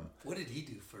 What did he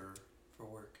do for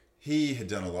work? He had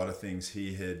done a lot of things.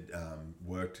 He had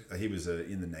worked. He was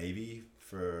in the Navy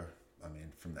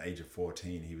from the age of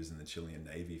 14. He was in the Chilean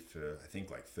Navy for I think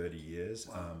 30 years.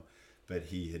 Wow. But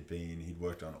he'd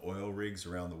worked on oil rigs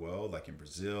around the world, in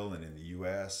Brazil and in the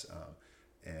US,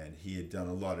 and he had done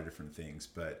a lot of different things.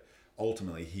 But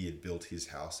ultimately, he had built his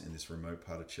house in this remote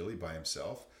part of Chile by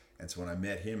himself. And so when I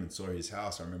met him and saw his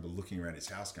house, I remember looking around his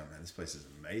house going, man, this place is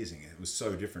amazing. It was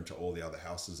so different to all the other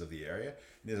houses of the area. And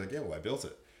he was like, yeah, well, I built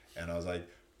it. And I was like,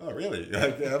 oh, really?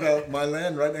 How about my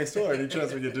land right next door? Any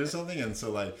chance we could do something? And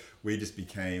so we just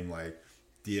became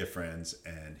dear friends,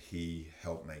 and he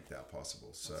helped make that possible.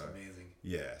 So that's amazing.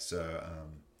 Yeah. So,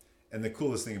 and the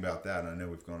coolest thing about that, and I know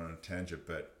we've gone on a tangent,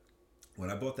 but when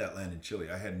I bought that land in Chile,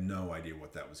 I had no idea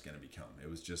what that was going to become. It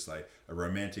was just a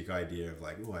romantic idea of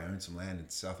oh, I own some land in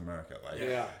South America.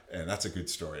 And that's a good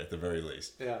story at the very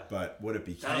least. Yeah. But what it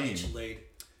became... That'll get you laid.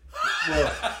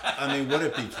 Well, I mean, what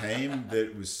it became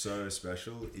that was so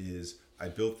special is I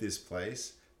built this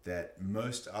place that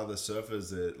most other surfers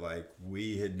that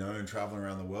we had known traveling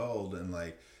around the world and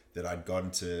that I'd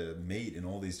gotten to meet in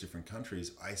all these different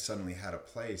countries, I suddenly had a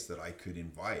place that I could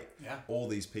invite all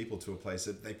these people to a place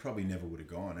that they probably never would have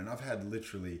gone. And I've had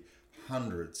literally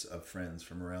hundreds of friends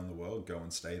from around the world go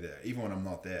and stay there, even when I'm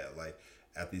not there,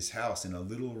 at this house in a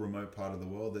little remote part of the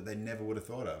world that they never would have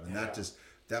thought of. And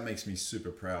that makes me super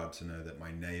proud to know that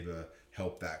my neighbor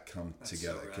helped that come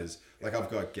together. Because I've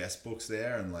got guest books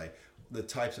there, and the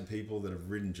types of people that have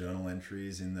written journal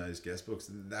entries in those guest books,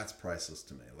 that's priceless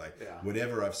to me.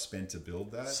 Whatever I've spent to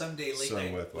build that, someday late so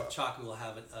night worthwhile. with Chaco will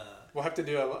have it. We'll have to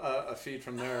do a feed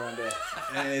from there one day.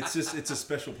 And it's a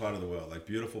special part of the world.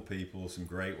 Beautiful people, some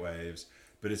great waves,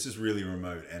 but it's just really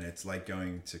remote. And it's like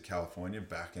going to California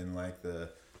back in the,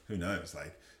 who knows,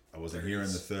 I wasn't 30s, here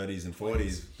in the 30s and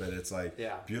 40s, but it's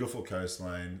beautiful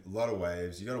coastline, a lot of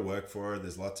waves. You got to work for it.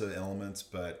 There's lots of elements,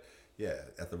 but yeah,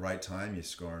 at the right time, you're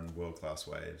scoring world-class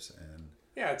waves. And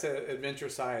yeah, it's an adventure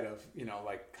side of,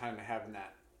 kind of having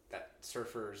that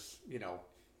surfer's,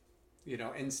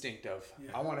 instinct of,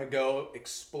 I want to go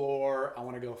explore. I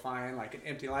want to go find an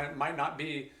empty line. It might not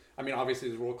be, obviously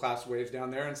there's world-class waves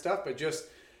down there and stuff, but just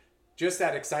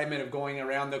that excitement of going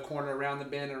around the corner, around the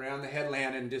bend, around the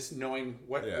headland, and just knowing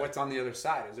what's on the other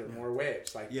side. Is there more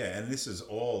waves? And this is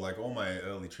all all my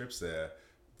early trips there.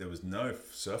 There was no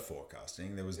surf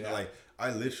forecasting. There was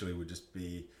I literally would just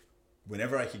be,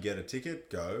 whenever I could get a ticket,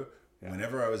 go. Yeah.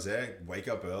 Whenever I was there, wake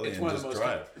up early and just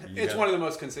drive. It's one of the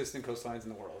most consistent coastlines in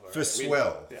the world. For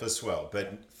swell,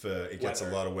 but it gets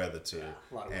weather. A lot of weather too. Yeah,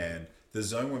 a lot of weather. And the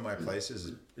zone where my place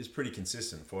is pretty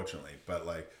consistent, fortunately. But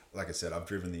like I said, I've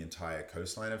driven the entire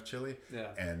coastline of Chile,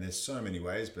 and there's so many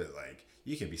ways. But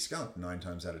you can be skunked 9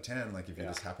 times out of 10. If you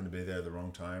just happen to be there at the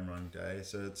wrong time, wrong day.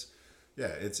 So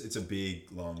it's a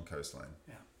big, long coastline.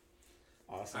 Yeah.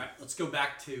 Awesome. All right, let's go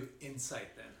back to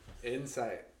Insight then.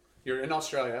 Insight. You're in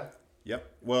Australia.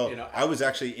 Yep. Well, You know, I was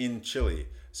actually in Chile.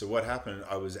 So what happened,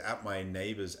 I was at my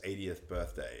neighbor's 80th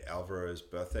birthday, Alvaro's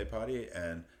birthday party.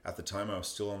 And at the time I was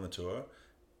still on the tour,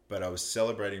 but I was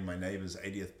celebrating my neighbor's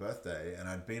 80th birthday, and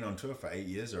I'd been on tour for 8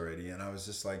 years already. And I was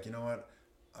just like, you know what?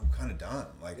 I'm kind of done.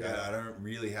 Like, Yeah. I don't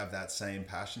really have that same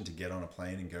passion to get on a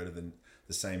plane and go to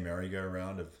the same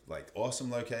merry-go-round of like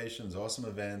awesome locations, awesome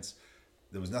events.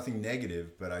 There was nothing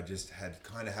negative, but I just had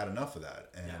kind of had enough of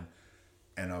that.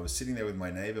 And I was sitting there with my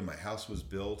neighbor, my house was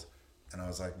built, and I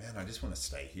was like, man, I just want to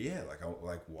stay here.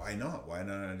 Like, why not? Why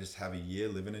don't I just have a year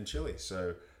living in Chile?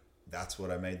 So that's what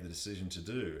I made the decision to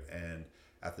do. And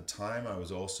at the time, I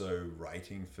was also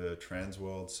writing for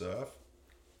Transworld Surf.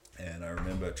 And I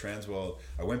remember Transworld,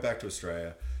 I went back to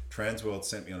Australia. Transworld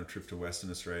sent me on a trip to Western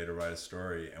Australia to write a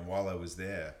story. And while I was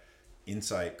there,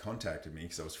 Insight contacted me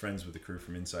because I was friends with the crew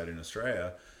from Insight in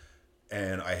Australia.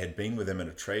 And I had been with them at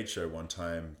a trade show one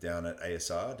time down at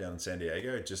ASR, down in San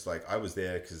Diego. Just like I was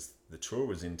there because the tour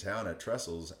was in town at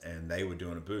Trestles and they were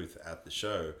doing a booth at the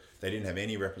show. They didn't have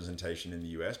any representation in the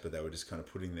US, but they were just kind of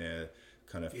putting their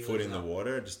kind of foot in the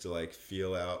water just to like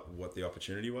feel out what the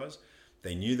opportunity was.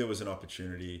 They knew there was an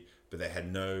opportunity, but they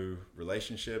had no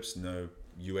relationships, no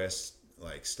US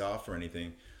like staff or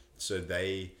anything. So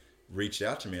they reached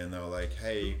out to me and they were like,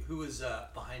 hey. Who was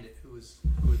behind it? Who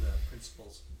were the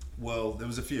principals? Well, there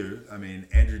was a few. I mean,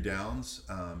 Andrew Downs,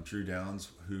 Drew Downs,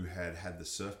 who had the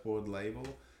surfboard label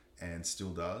and still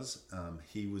does.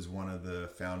 He was one of the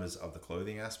founders of the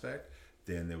clothing aspect.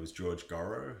 Then there was George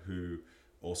Gorrow, who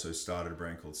also started a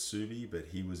brand called Subi, but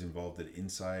he was involved at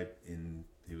Insight.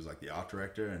 He was like the art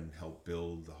director and helped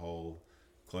build the whole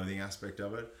clothing aspect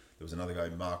of it. There was another guy,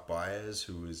 Mark Byers,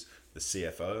 who was the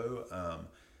CFO.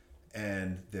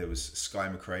 And there was Sky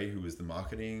McRae, who was the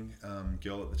marketing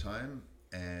girl at the time.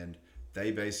 And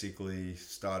they basically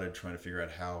started trying to figure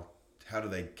out how do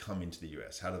they come into the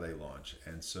US? How do they launch?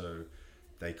 And so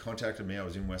they contacted me. I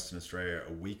was in Western Australia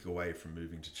a week away from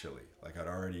moving to Chile. Like I'd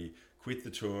already quit the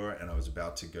tour and I was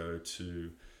about to go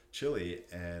to Chile.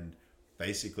 And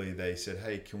basically they said,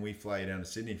 hey, can we fly you down to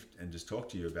Sydney and just talk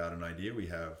to you about an idea we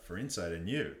have for Insight and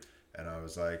you? And I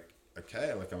was like,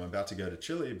 okay, like I'm about to go to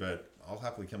Chile, but I'll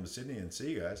happily come to Sydney and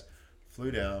see you guys.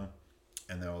 Flew down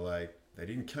and they were like, they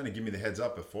didn't kind of give me the heads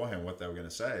up beforehand what they were going to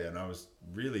say. And I was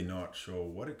really not sure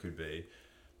what it could be.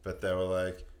 But they were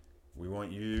like, we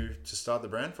want you to start the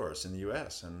brand for us in the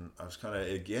US. And I was kind of,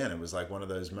 again, it was like one of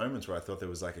those moments where I thought there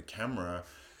was like a camera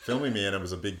filming me and it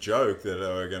was a big joke that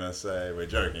they were going to say, we're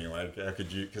joking. Like, how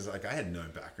could you? Because like I had no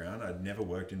background. I'd never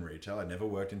worked in retail. I'd never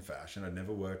worked in fashion. I'd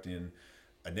never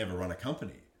run a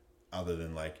company other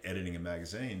than like editing a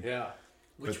magazine. Yeah.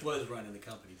 Which was running the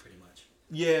company pretty much.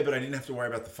 Yeah, but I didn't have to worry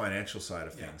about the financial side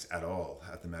of things at all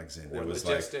at the magazine. Or There was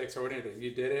logistics or anything.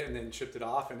 You did it and then shipped it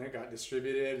off and it got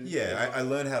distributed. And, I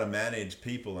learned how to manage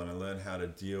people and I learned how to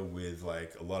deal with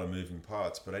like a lot of moving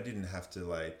parts, but I didn't have to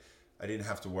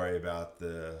worry about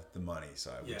the money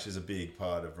side, which is a big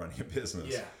part of running a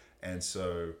business. Yeah. And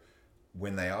so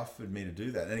when they offered me to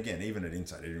do that, and again, even at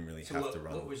Insight, I didn't really have to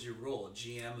run. What was your role?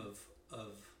 GM of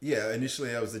Yeah,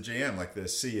 initially I was the GM, like the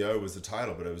CEO was the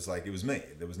title, but it was me.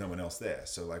 There was no one else there.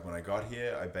 So like when I got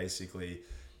here, I basically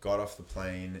got off the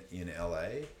plane in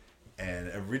LA, and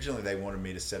originally they wanted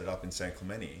me to set it up in San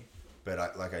Clemente,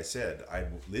 but like I said, I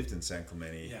lived in San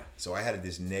Clemente, so I had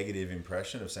this negative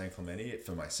impression of San Clemente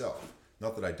for myself.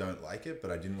 Not that I don't like it, but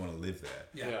I didn't want to live there.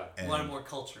 Yeah. And wanted more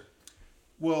culture.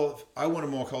 Well, I wanted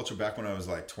more culture back when I was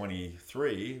like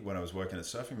 23, when I was working at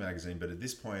Surfing Magazine. But at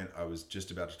this point, I was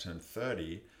just about to turn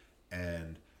 30.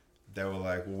 And they were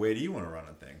like, well, where do you want to run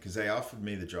a thing? Because they offered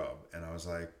me the job. And I was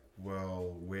like,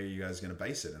 well, where are you guys going to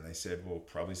base it? And they said, well,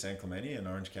 probably San Clemente in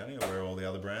Orange County, or where all the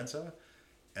other brands are.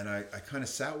 And I kind of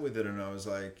sat with it and I was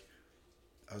like,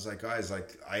 guys,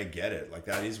 like, I get it. Like,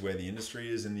 that is where the industry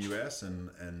is in the US, and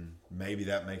maybe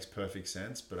that makes perfect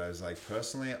sense. But I was like,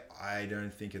 personally, I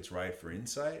don't think it's right for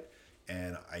Insight,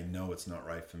 and I know it's not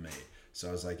right for me. So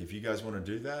I was like, if you guys want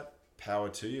to do that, power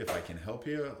to you. If I can help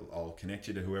you, I'll connect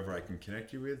you to whoever I can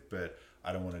connect you with, but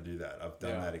I don't want to do that. I've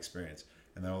done that experience.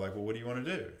 And they were like, well, what do you want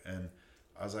to do? And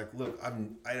I was like, look,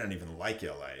 I don't even like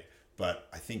LA, but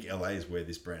I think LA is where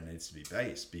this brand needs to be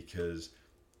based, because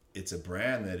it's a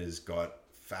brand that has got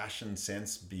fashion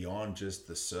sense beyond just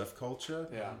the surf culture.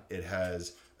 Yeah. It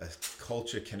has a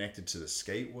culture connected to the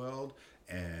skate world,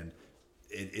 and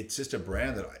it's just a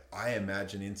brand that I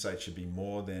imagine Insight should be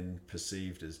more than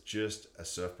perceived as just a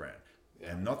surf brand.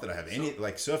 Yeah. And not that I have any,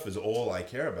 like, surf is all I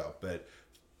care about, but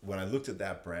when I looked at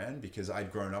that brand, because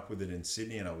I'd grown up with it in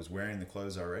Sydney and I was wearing the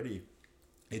clothes already,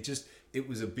 it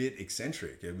was a bit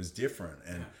eccentric. It was different.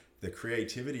 And the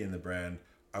creativity in the brand,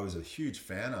 I was a huge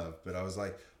fan of, but I was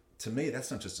like, to me,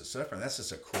 that's not just a surf brand. That's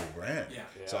just a cool brand. Yeah.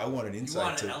 So I wanted You Insight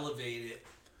want to to elevate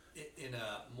it in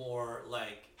a more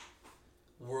like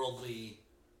worldly,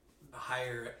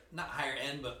 not higher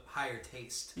end, but higher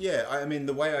taste. Yeah, I mean,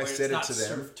 the way I Where said it's it to not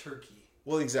them. surf turkey.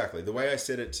 Well, exactly. The way I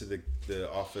said it to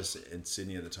the office in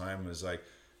Sydney at the time was like,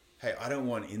 hey, I don't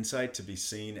want Insight to be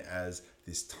seen as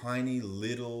this tiny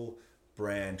little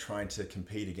brand trying to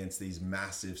compete against these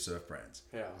massive surf brands.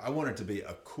 Yeah. I want it to be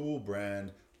a cool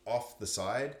brand off the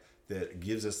side that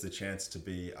gives us the chance to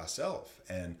be ourselves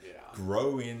and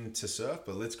grow into surf,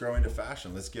 but let's grow into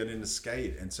fashion. Let's get into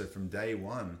skate. And so from day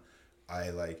one,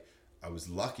 I was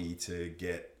lucky to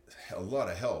get a lot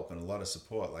of help and a lot of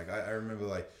support. Like I remember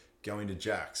like going to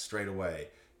Jack's straight away,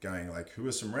 going like, who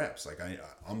are some reps? Like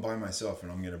I'm by myself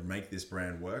and I'm going to make this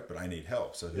brand work, but I need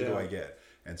help. So who do I get?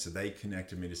 And so they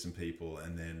connected me to some people.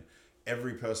 And then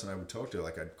every person I would talk to,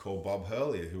 like I'd call Bob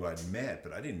Hurley, who I'd met,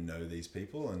 but I didn't know these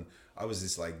people. And I was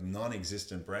this like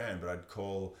non-existent brand, but I'd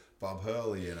call Bob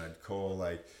Hurley and I'd call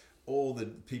like all the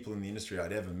people in the industry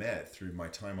I'd ever met through my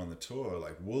time on the tour,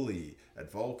 like Wooly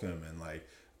at Volcom, and like,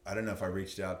 I don't know if I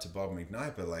reached out to Bob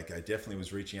McKnight, but like I definitely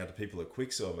was reaching out to people at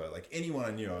Quicksilver. Like anyone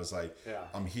I knew, I was like,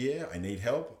 I'm here, I need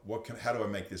help. How do I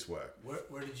make this work?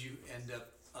 Where did you end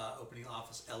up opening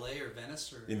office? LA or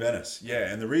Venice? Or? In Venice,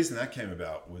 yeah. And the reason that came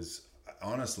about was,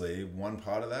 honestly, one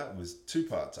part of that was two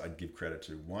parts I'd give credit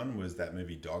to. One was that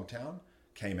movie Dogtown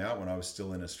came out when I was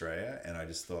still in Australia, and I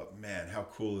just thought, man, how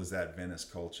cool is that Venice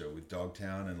culture with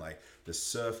Dogtown and like the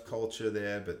surf culture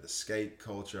there, but the skate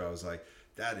culture. I was like,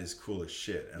 that is cool as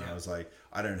shit. And I was like,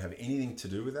 I don't have anything to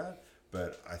do with that,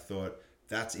 but I thought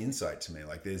that's Insight to me.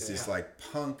 Like there's this like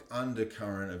punk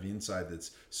undercurrent of Insight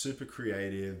that's super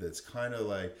creative, that's kind of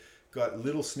like got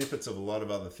little snippets of a lot of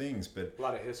other things, but a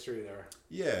lot of history there.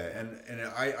 Yeah, and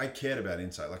I cared about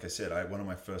Insight. Like I said, one of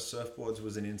my first surfboards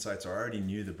was an Insight, so I already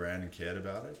knew the brand and cared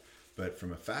about it. But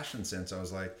from a fashion sense, I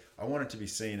was like, I want it to be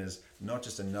seen as not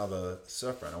just another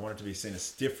surf brand. I want it to be seen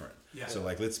as different. Yeah. So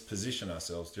like, let's position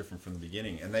ourselves different from the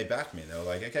beginning. And they backed me. They were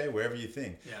like, okay, wherever you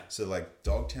think. Yeah. So like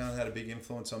Dogtown had a big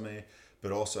influence on me.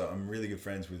 But also, I'm really good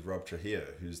friends with Rob Trujillo,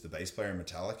 who's the bass player in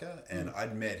Metallica. And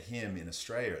I'd met him in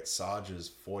Australia at Sarge's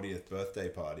 40th birthday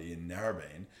party in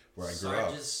Narrabeen, where I grew up.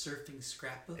 Sarge's Surfing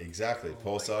Scrapbook? Exactly,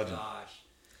 Paul Sargent. Gosh.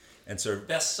 And so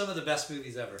some of the best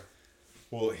movies ever.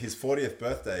 Well, his 40th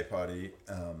birthday party,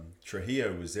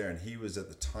 Trujillo was there, and he was at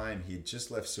the time, he had just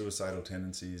left Suicidal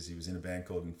Tendencies. He was in a band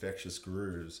called Infectious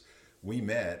Grooves. We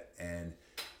met and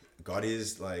got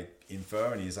his like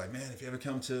info, and he's like, man, if you ever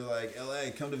come to like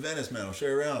LA, come to Venice, man, I'll show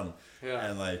you around. Yeah.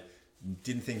 And like,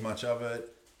 didn't think much of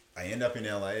it. I end up in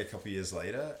LA a couple of years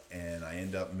later, and I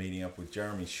end up meeting up with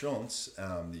Jeremy Schultz,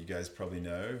 that you guys probably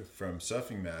know from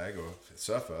Surfing Mag or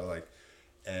Surfer, like,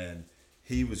 and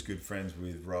he was good friends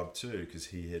with Rob too, because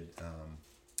he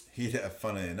had,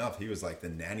 funnily enough, he was like the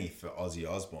nanny for Ozzy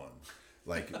Osbourne.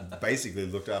 Like basically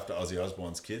looked after Ozzy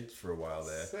Osbourne's kids for a while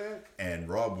there. Sick. And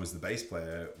Rob was the bass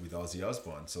player with Ozzy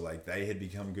Osbourne. So like they had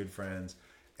become good friends.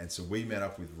 And so we met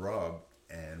up with Rob,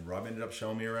 and Rob ended up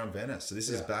showing me around Venice. So this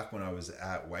is back when I was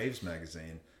at Waves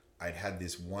magazine. I'd had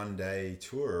this 1-day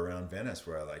tour around Venice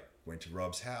where I like went to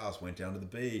Rob's house, went down to the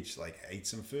beach, like ate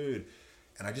some food.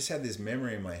 And I just had this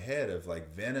memory in my head of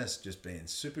like Venice just being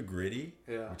super gritty,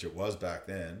 which it was back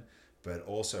then, but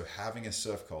also having a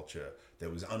surf culture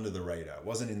that was under the radar. It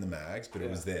wasn't in the mags, but it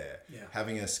was there. Yeah.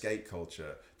 Having a skate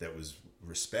culture that was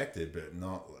respected,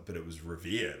 but it was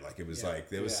revered. Like it was like,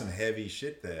 there was some heavy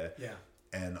shit there. Yeah.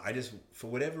 And I just, for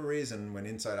whatever reason, when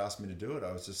Insight asked me to do it,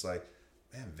 I was just like,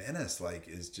 man, Venice, like,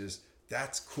 is just,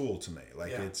 that's cool to me.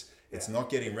 Like it's not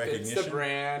getting recognition. It's the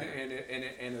brand,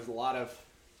 and there's a lot of,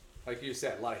 like you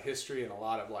said, a lot of history and a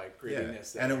lot of like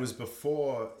grittiness. Yeah. And it was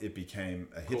before it became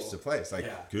a hipster place.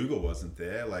 Like Google wasn't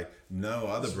there. Like no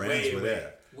other brands were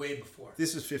there. Way before.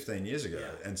 This was 15 years ago.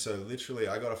 Yeah. And so literally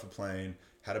I got off a plane,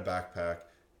 had a backpack,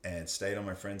 and stayed on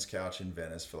my friend's couch in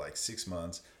Venice for like 6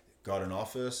 months. Got an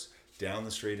office down the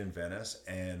street in Venice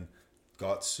and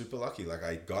got super lucky. Like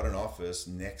I got an office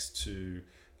next to...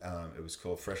 it was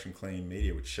called Fresh and Clean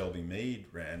Media, which Shelby Mead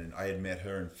ran, and I had met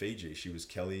her in Fiji. She was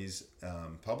Kelly's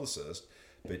publicist,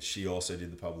 but she also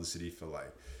did the publicity for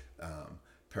like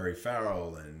Perry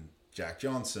Farrell and Jack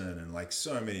Johnson and like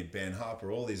so many, Ben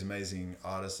Harper, all these amazing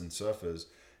artists and surfers.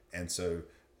 And so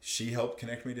she helped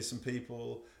connect me to some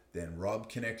people. Then Rob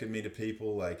connected me to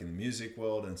people like in the music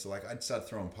world. And so like I'd start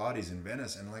throwing parties in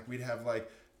Venice, and like we'd have like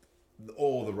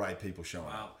all the right people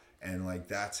showing up. And like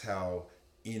that's how...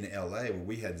 in LA, where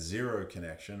we had zero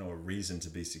connection or reason to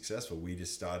be successful, we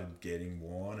just started getting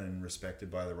worn and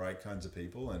respected by the right kinds of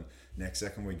people, and next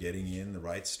second we're getting in the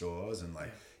right stores, and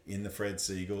like in the Fred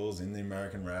Siegels, in the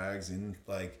American Rags, in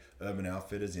like Urban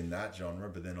Outfitters, in that genre,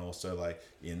 but then also like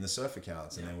in the surf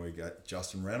accounts. And then we got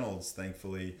Justin Reynolds,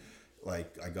 thankfully,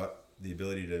 like I got the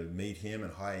ability to meet him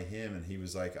and hire him, and he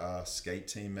was like our skate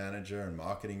team manager and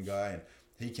marketing guy, and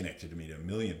he connected me to a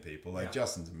million people. Like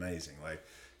Justin's amazing. Like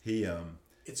he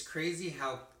it's crazy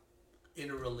how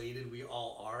interrelated we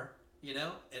all are, you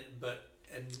know,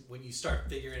 and when you start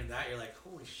figuring it out, you're like,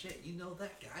 holy shit, you know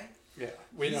that guy? Yeah,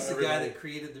 He's the guy that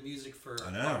created the music for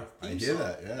I know. our I theme hear song.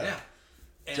 that. Yeah.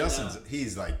 And, Justin's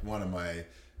he's like one of my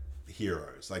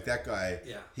heroes. Like that guy,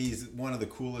 he's one of the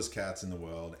coolest cats in the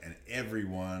world, and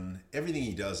everything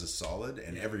he does is solid,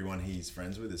 and everyone he's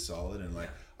friends with is solid, and like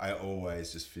I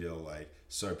always just feel like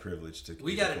so privileged to call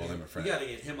him a friend. We gotta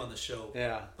get him on the show.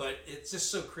 Yeah, but it's just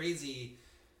so crazy.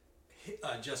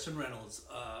 Justin Reynolds,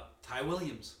 Ty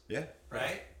Williams,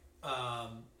 right?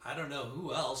 I don't know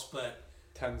who else, but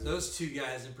those two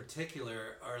guys in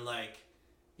particular are like,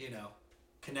 you know,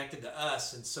 connected to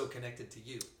us and so connected to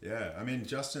you. Yeah, I mean,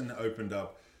 Justin opened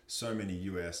up so many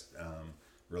US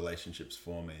relationships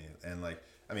for me, and like,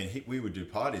 I mean, we would do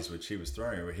parties which he was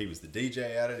throwing, where he was the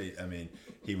DJ at it.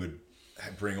 He would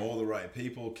bring all the right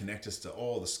people, connect us to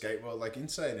all the skate world. Like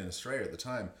Inside in Australia at the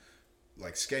time,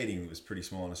 like skating was pretty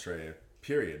small in Australia,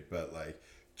 period. But like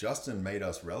Justin made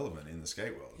us relevant in the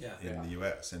skate world in the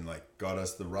US, and like got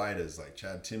us the writers like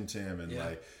Chad Tim and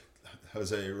like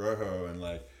Jose Rojo and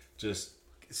like just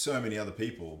so many other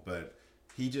people. But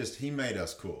he made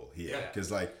us cool here, because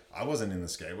like I wasn't in the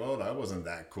skate world. I wasn't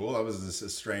that cool. I was this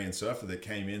Australian surfer that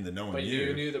came in that no one knew. But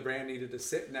you knew the brand needed to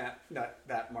sit in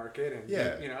that market, and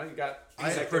you know, you got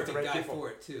he's a perfect guy for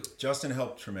it too. Justin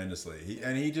helped tremendously.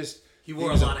 He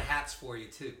wore a lot of hats for you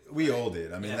too. We all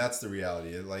did. I mean, that's the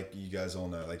reality. Like you guys all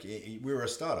know, like we were a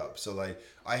startup, so like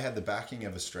I had the backing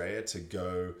of Australia to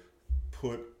go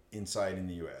put Inside in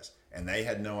the US, and they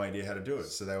had no idea how to do it.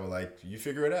 So they were like, "You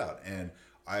figure it out." And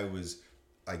I was,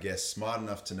 I guess, smart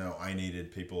enough to know I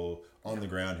needed people on the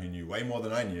ground who knew way more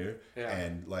than I knew,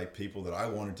 and like people that I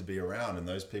wanted to be around, and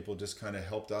those people just kind of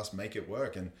helped us make it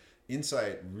work. And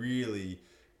Insight really,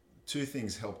 two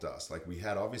things helped us. Like we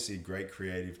had obviously a great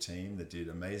creative team that did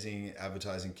amazing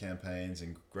advertising campaigns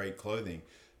and great clothing,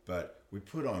 but we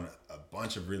put on a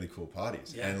bunch of really cool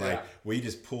parties, and like we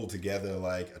just pulled together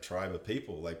like a tribe of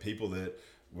people, like people that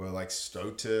were like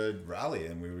stoked to rally,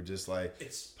 and we would just like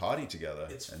party together.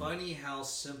 It's funny how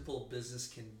simple business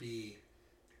can be,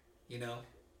 you know,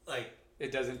 like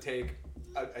it doesn't take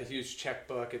a huge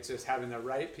checkbook. It's just having the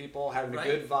right people, having a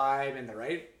good vibe in the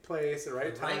right place, the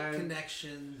right time, right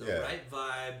connection, the right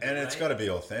vibe, and it's got to be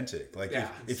authentic. Like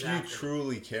if you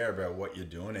truly care about what you're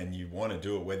doing and you want to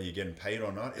do it, whether you're getting paid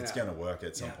or not, it's going to work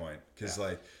at some point. Because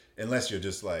like, unless you're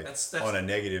just like that's on a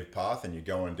negative path and you're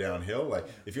going downhill, like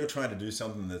if you're trying to do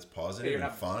something that's positive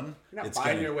and fun, you're not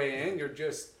buying your way in. You're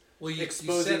just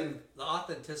exposing. You said the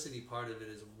authenticity part of it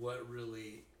is what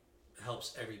really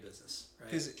helps every business, right?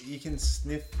 Because you can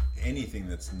sniff anything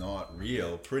that's not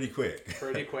real pretty quick.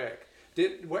 Pretty quick.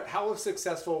 How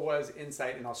successful was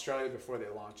Insight in Australia before they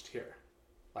launched here?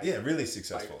 Like, really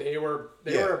successful. Like they were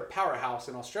a powerhouse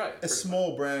in Australia. A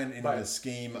small brand in the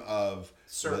scheme of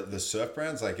the surf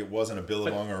brands. Like it wasn't a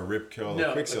Billabong or a Rip Curl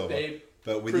or Quicksilver.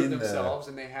 But within themselves,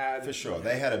 and they had for sure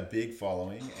they had a big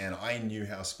following, and I knew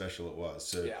how special it was.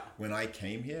 So when I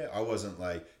came here, I wasn't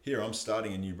like, here I'm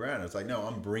starting a new brand. It's like, no,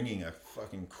 I'm bringing a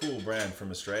fucking cool brand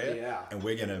from Australia, and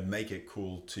we're gonna make it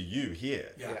cool to you here.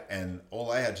 And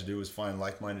all I had to do was find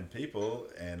like-minded people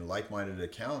and like-minded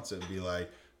accounts that would be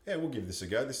like, yeah, we'll give this a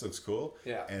go. This looks cool.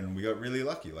 And we got really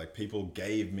lucky. Like people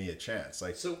gave me a chance.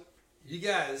 Like so, you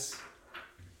guys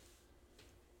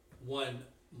won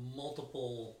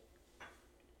multiple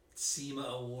SEMA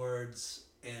awards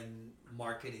and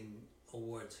marketing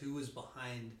awards. Who was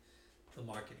behind the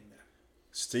marketing there?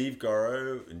 Steve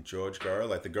Gorrow and George Gorrow,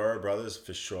 like the Gorrow brothers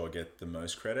for sure get the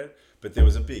most credit, but there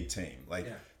was a big team. Like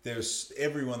there was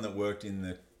everyone that worked in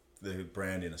the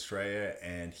brand in Australia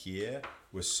and here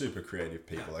were super creative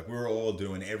people. Like we were all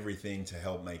doing everything to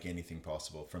help make anything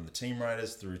possible, from the team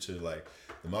writers through to like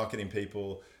the marketing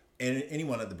people and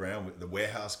anyone at the brand, the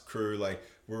warehouse crew. Like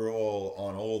we're all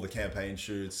on all the campaign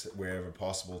shoots wherever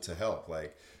possible to help.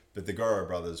 Like, but the Gorrow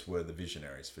brothers were the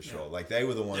visionaries for sure. Like they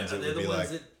were the ones that would be like,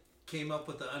 that came up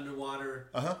with the underwater.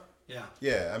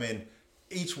 Yeah. I mean,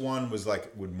 each one was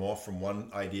like would morph from one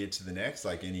idea to the next,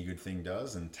 like any good thing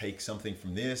does, and take something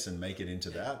from this and make it into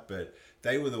that. But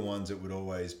they were the ones that would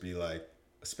always be like,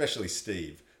 especially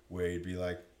Steve, where he'd be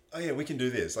like, oh yeah, we can do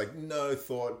this. Like no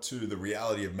thought to the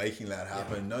reality of making that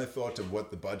happen. No thought to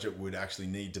what the budget would actually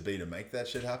need to be to make that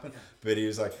shit happen. But he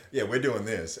was like, yeah, we're doing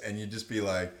this. And you'd just be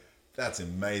like, that's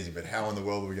amazing, but how in the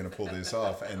world are we going to pull this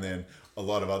off? And then a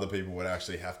lot of other people would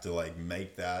actually have to like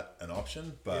make that an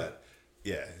option. But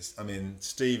yeah, I mean,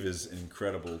 Steve is an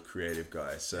incredible creative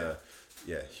guy. So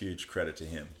yeah, huge credit to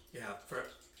him. Yeah,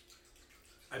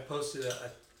 I posted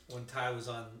when Ty was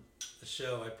on the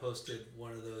show, I posted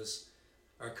one of those,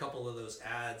 or a couple of those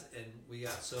ads, and we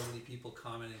got so many people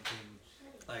commenting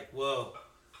like, whoa,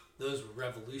 those were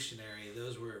revolutionary,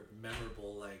 those were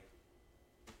memorable, like,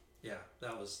 yeah,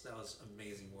 that was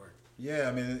amazing work. Yeah,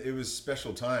 I mean, it was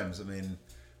special times. I mean,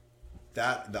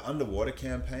 the underwater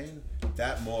campaign,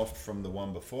 that morphed from the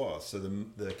one before. So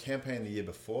the campaign the year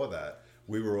before that,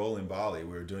 we were all in Bali.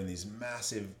 We were doing these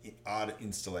massive art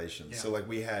installations. So like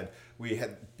we had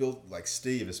built, like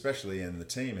Steve especially and the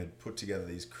team had put together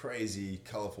these crazy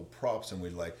colorful props, and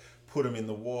we'd like put them in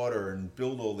the water and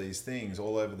build all these things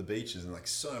all over the beaches, and like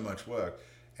so much work.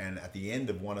 And at the end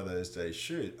of one of those days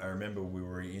shoot, I remember we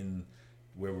were in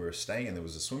where we were staying, and there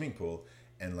was a swimming pool,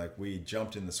 and like we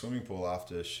jumped in the swimming pool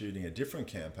after shooting a different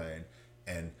campaign,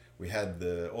 and we had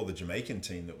all the Jamaican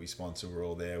team that we sponsor were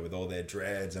all there with all their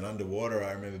dreads and underwater.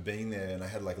 I remember being there, and I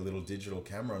had like a little digital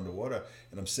camera underwater,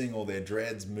 and I'm seeing all their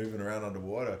dreads moving around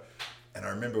underwater. And I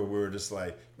remember we were just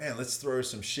like, man, let's throw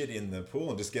some shit in the pool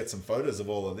and just get some photos of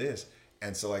all of this.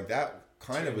 And so like that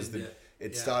kind of was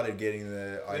started getting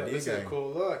the idea this going. Is a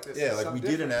cool look. This yeah, is like we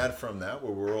different. did an ad from that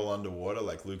where we're all underwater.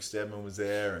 Like Luke Stedman was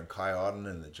there, and Kai Otten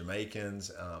and the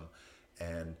Jamaicans,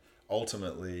 and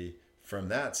ultimately from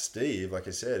that, Steve, like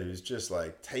I said, who's just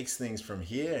like takes things from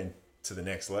here and to the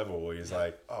next level, where he's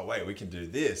like, oh wait, we can do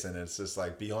this, and it's just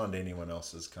like beyond anyone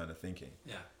else's kind of thinking.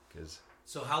 Yeah.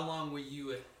 So how long were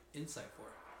you at Insight for?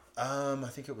 I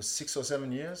think it was 6 or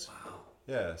 7 years. Wow.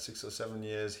 Yeah, 6 or 7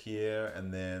 years here,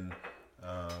 and then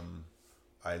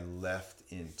I left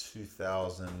in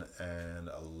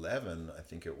 2011, I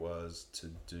think it was, to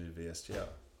do VSTR.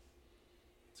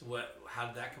 So how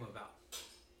did that come about?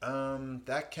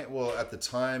 At the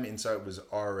time, Insight was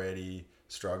already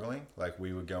struggling. Like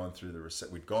we were going through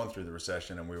we'd gone through the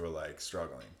recession, and we were like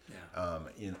struggling. Yeah.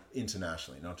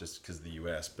 Internationally, not just because of the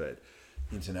US, but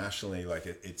internationally, like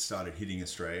it started hitting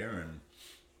Australia,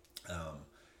 and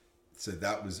so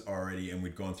that was already, and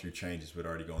we'd gone through changes. We'd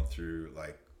already gone through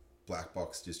like black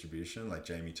box distribution, like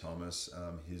Jamie Thomas,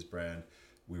 his brand.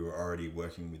 We were already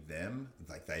working with them.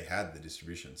 Like they had the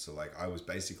distribution, so like I was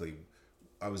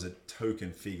a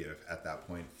token figure at that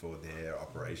point for their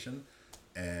operation.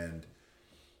 And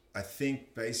I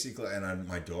think basically,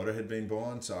 my daughter had been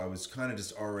born, so I was kind of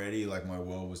just already, like my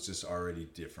world was just already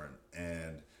different.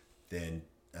 And then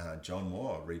John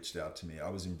Moore reached out to me. I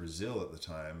was in Brazil at the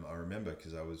time, I remember,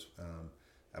 because I was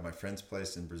at my friend's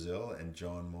place in Brazil, and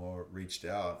John Moore reached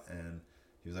out, and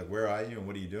he was like, where are you and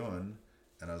what are you doing?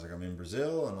 And I was like, I'm in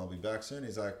Brazil and I'll be back soon.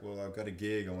 He's like, well, I've got a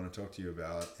gig I want to talk to you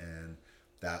about. And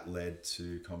that led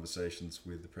to conversations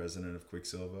with the president of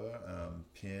Quicksilver,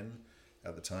 Penn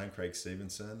at the time, Craig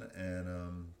Stevenson,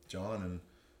 and John,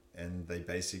 and they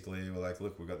basically were like,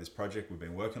 look, we've got this project we've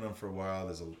been working on for a while.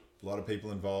 There's a lot of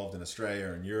people involved in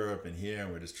Australia and Europe and here,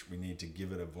 and we need to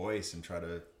give it a voice and try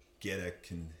to get a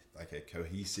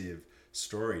cohesive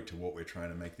story to what we're trying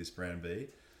to make this brand be.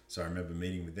 So I remember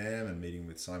meeting with them and meeting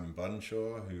with Simon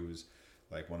Buttonshaw, who was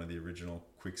like one of the original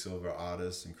Quicksilver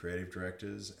artists and creative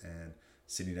directors, and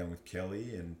sitting down with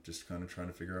Kelly and just kind of trying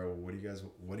to figure out, well,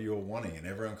 what are you all wanting? And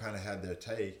everyone kind of had their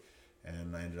take,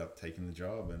 and I ended up taking the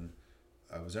job. And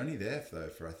I was only there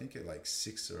for I think like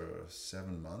 6 or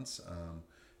 7 months.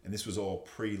 And this was all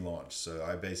pre-launch. So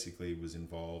I basically was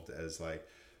involved as like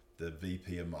the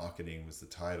VP of marketing was the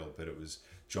title, but it was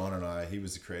John and I, he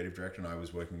was the creative director, and I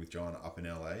was working with John up in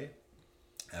LA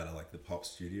out of like the pop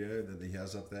studio that he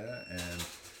has up there.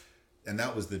 And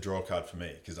that was the draw card for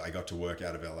me, because I got to work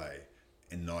out of LA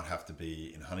and not have to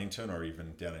be in Huntington or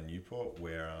even down in Newport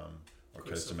or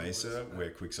Costa Mesa, where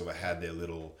Quicksilver had their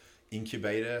little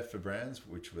incubator for brands,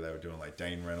 which they were doing like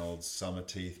Dane Reynolds, Summer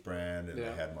Teeth brand, and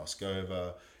they had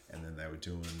Moscova, and then they were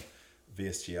doing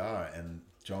VSTR. And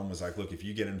John was like, look, if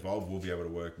you get involved, we'll be able to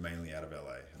work mainly out of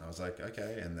LA. And I was like,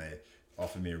 okay. And they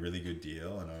offered me a really good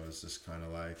deal, and I was just kind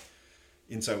of like,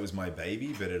 Insight was my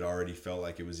baby, but it already felt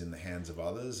like it was in the hands of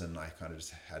others, and I kind of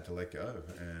just had to let go.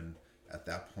 And at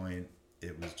that point,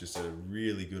 it was just a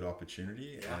really good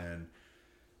opportunity.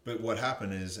 But what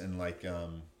happened is, and like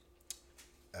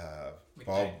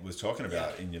Bob was talking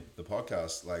about in the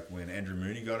podcast, like when Andrew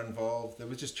Mooney got involved, there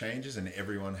was just changes, and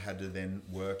everyone had to then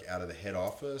work out of the head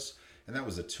office. And that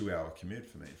was a 2-hour commute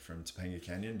for me from Topanga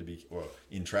Canyon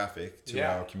in traffic,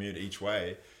 2-hour commute each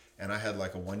way. And I had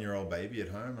like a 1-year-old baby at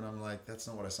home, and I'm like, that's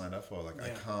not what I signed up for. Like I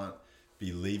can't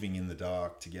be leaving in the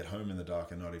dark to get home in the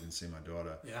dark and not even see my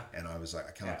daughter. Yeah. And I was like,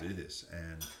 I can't do this.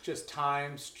 And just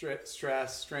time,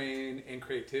 stress, strain, and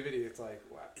creativity. It's like,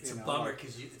 wow, it's a bummer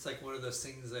because it's like one of those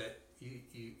things that you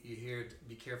hear,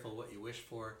 be careful what you wish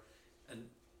for, and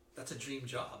that's a dream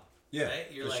job. Yeah, right?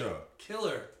 You're for like, sure.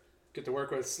 killer. Get to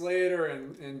work with Slater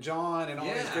and John and all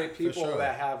these Yeah, great people sure.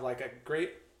 that have like a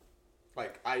great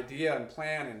like idea and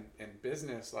plan and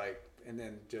business, like, and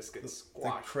then just get The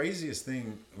squashed. craziest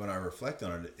thing when I reflect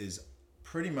on it is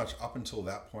pretty much up until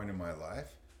that point in my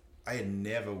life, I had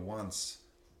never once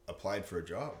applied for a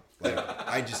job. Like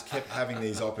I just kept having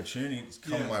these opportunities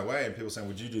come my way, and people saying,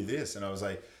 "Would you do this?" And I was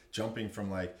like jumping from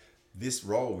like this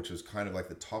role, which was kind of like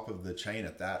the top of the chain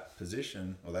at that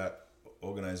position or that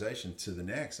organization, to the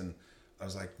next, and I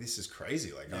was like, this is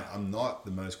crazy. Like I'm not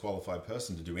the most qualified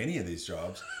person to do any of these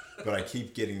jobs, but I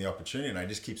keep getting the opportunity and I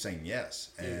just keep saying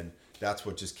yes. And that's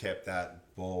what just kept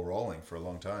that ball rolling for a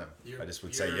long time. I just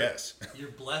would say yes.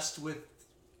 You're blessed with,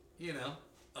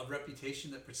 a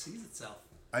reputation that precedes itself.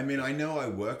 I mean, I know I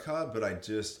work hard, but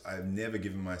I've never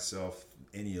given myself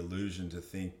any illusion to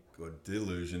think, or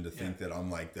delusion to think that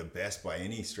I'm like the best by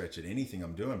any stretch at anything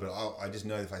I'm doing. But I just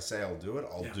know if I say I'll do it,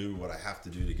 I'll do what I have to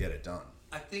do to get it done.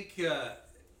 I think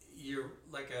you're,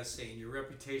 like I was saying, your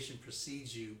reputation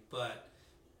precedes you, but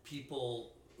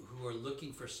people who are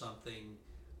looking for something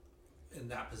in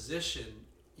that position,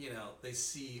 they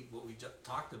see what we just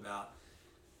talked about,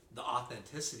 the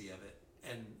authenticity of it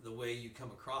and the way you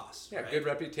come across. Yeah, right? good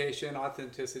reputation,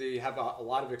 authenticity, you have a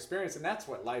lot of experience, and that's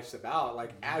what life's about.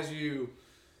 Like as you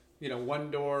one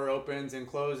door opens and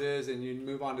closes and you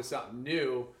move on to something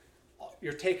new,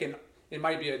 you're taking, it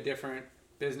might be a different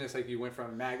business, like you went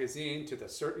from a magazine to the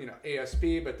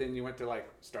ASP, but then you went to like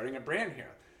starting a brand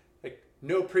here. Like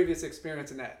no previous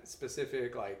experience in that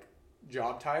specific like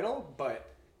job title,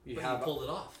 but you pulled it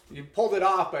off. You pulled it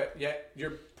off, but yet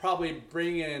you're probably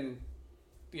bringing,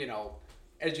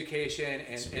 education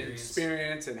and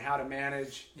experience and how to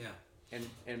manage. Yeah.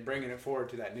 And bringing it forward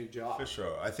to that new job. For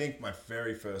sure. I think my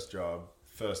very first job,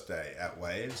 first day at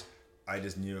Waves, I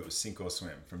just knew it was sink or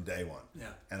swim from day one. Yeah.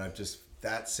 And I've just,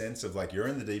 that sense of like, you're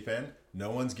in the deep end, no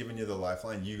one's giving you the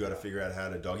lifeline, you got to figure out how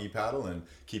to doggy paddle and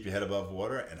keep your head above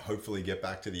water and hopefully get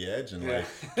back to the edge and like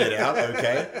get out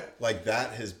okay. Like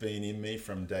that has been in me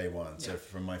from day one. So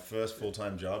from my first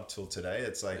full-time job till today,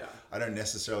 it's like I don't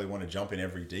necessarily want to jump in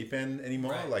every deep end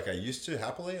anymore like I used to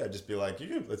happily. I'd just be like,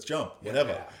 let's jump,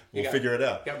 whatever. We'll figure it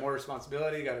out. You got more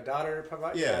responsibility, you got a daughter,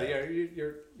 probably.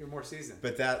 You're more seasoned.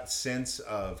 But that sense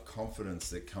of confidence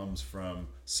that comes from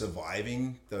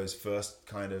surviving those first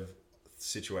kind of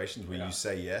situations where you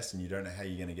say yes and you don't know how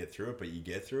you're going to get through it, but you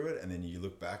get through it, and then you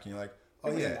look back and you're like,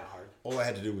 oh yeah, all I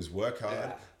had to do was work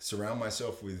hard, surround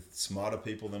myself with smarter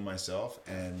people than myself,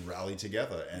 and rally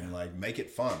together and like make it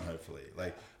fun. Hopefully,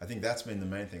 like I think that's been the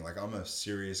main thing. Like I'm a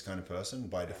serious kind of person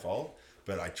by default,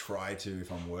 but I try to,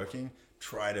 if I'm working,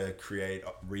 try to create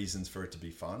reasons for it to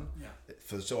be fun.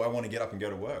 So I want to get up and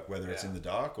go to work, whether it's in the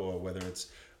dark or whether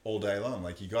it's all day long.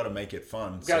 Like you got to make it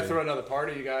fun. You got to throw another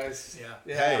party, you guys.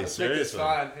 Hey, let's seriously. make this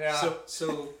fun. Yeah.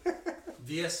 So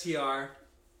VSTR,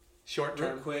 short real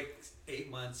term, quick,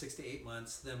 6 to 8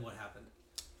 months. Then what happened?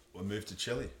 We moved to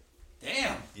Chile.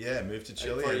 Damn. Yeah, moved to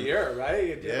Chile for a year,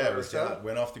 right?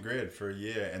 Went off the grid for a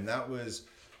year, and that was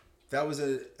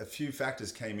a few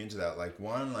factors came into that. Like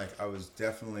one, like I was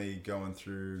definitely going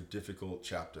through difficult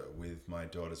chapter with my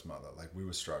daughter's mother. Like we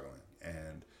were struggling,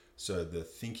 and so the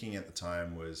thinking at the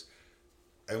time was,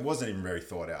 it wasn't even very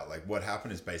thought out. Like what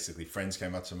happened is basically friends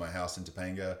came up to my house in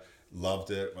Topanga,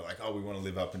 loved it. We're like, oh, we want to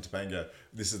live up in Topanga.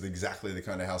 This is exactly the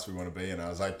kind of house we want to be. And I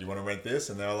was like, do you want to rent this?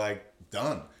 And they were like,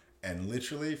 done. And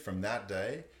literally from that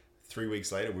day, 3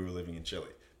 weeks later, we were living in Chile.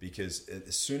 Because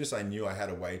as soon as I knew I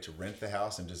had a way to rent the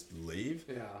house and just leave,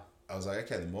 I was like,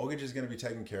 okay, the mortgage is going to be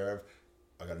taken care of.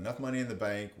 I got enough money in the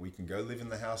bank. We can go live in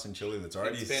the house in Chile that's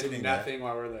already sitting there. Nothing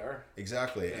while we're there.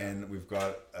 Exactly. And we've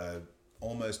got a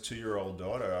almost 2-year-old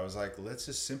daughter. I was like, let's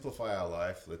just simplify our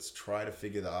life. Let's try to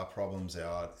figure our problems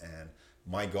out. And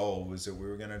my goal was that we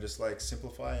were going to just like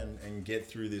simplify and get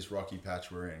through this rocky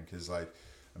patch we're in. Because like,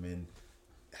 I mean,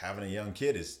 having a young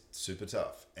kid is super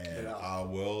tough, and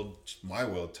my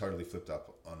world totally flipped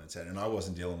up on its head, and I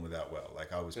wasn't dealing with that well.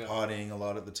 Like I was partying a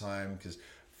lot at the time because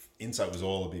Insight was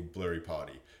all a big blurry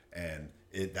party, and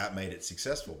that made it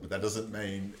successful. But that doesn't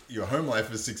mean your home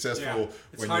life is successful.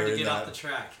 It's hard to get off the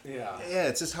track. Yeah,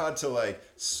 it's just hard to like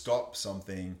stop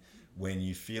something when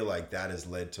you feel like that has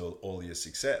led to all your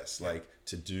success. Like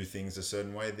to do things a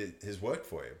certain way that has worked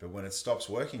for you, but when it stops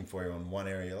working for you in one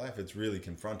area of your life, it's really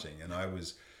confronting. And I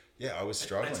was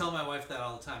struggling. I tell my wife that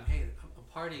all the time. Hey, I'm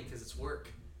partying because it's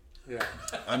work. Yeah.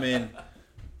 I mean,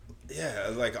 yeah,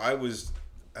 like I was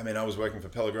working for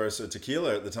Pelagrosa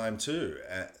Tequila at the time too.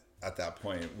 At that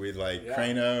point, with like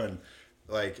Crano and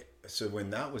like, so when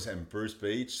that was in Bruce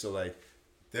Beach, so like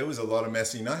there was a lot of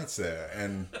messy nights there,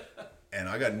 and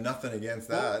I got nothing against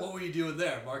that. What were you doing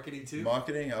there? Marketing too?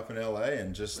 Marketing up in LA,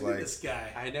 and just Look like at this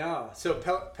guy. I know. So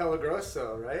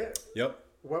Pelagroso, right? Yep.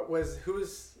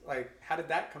 Who's like? How did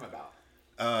that come about?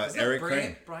 Is that Eric Brian,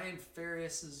 Crane. Brian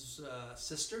Ferris's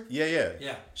sister?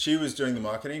 Yeah. She was doing the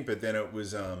marketing, but then it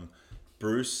was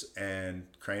Bruce and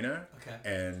Crano. Okay.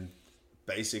 And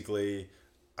basically,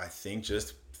 I think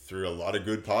just through a lot of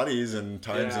good parties and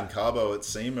times in Cabo at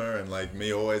SEMA, and like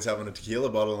me always having a tequila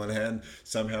bottle in hand,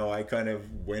 somehow I kind of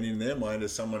went in their mind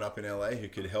as someone up in LA who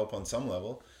could help on some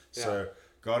level. Yeah. So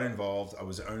got involved. I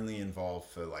was only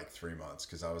involved for like 3 months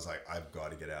because I was like, I've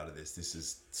got to get out of this. This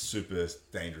is super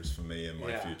dangerous for me and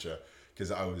my future.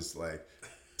 Because I was like,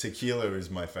 tequila is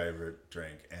my favorite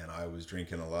drink, and I was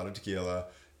drinking a lot of tequila.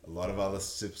 A lot of other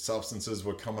substances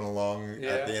were coming along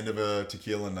at the end of a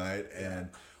tequila night, and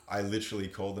I literally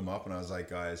called them up and I was like,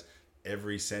 guys,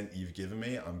 every cent you've given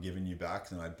me, I'm giving you back.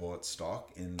 And I bought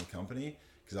stock in the company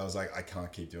because I was like, I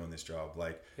can't keep doing this job.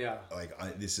 Like,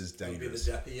 this is dangerous. It'll be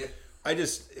the death of you.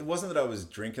 It wasn't that I was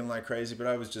drinking like crazy, but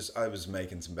I was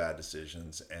making some bad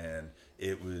decisions, and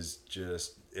I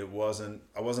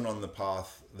wasn't on the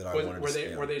path that I wanted to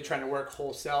be on. Were they trying to work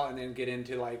wholesale and then get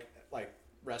into like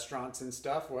restaurants and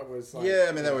stuff? What was like? Yeah,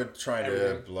 I mean, they were trying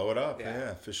everything? to blow it up.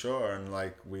 Yeah, for sure. And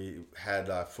like we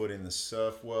had our foot in the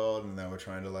surf world, and they were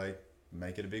trying to like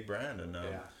make it a big brand. And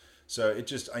so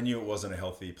I knew it wasn't a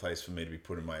healthy place for me to be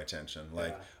putting my attention.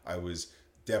 Like I was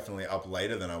definitely up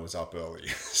later than I was up early.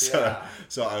 So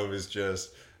I was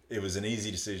just, it was an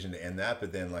easy decision to end that.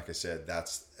 But then, like I said,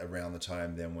 that's around the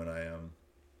time then when I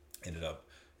ended up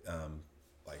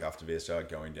like after VSR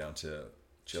going down to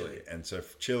Chile. And so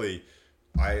for Chile,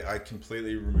 I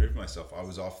completely removed myself. I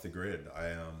was off the grid.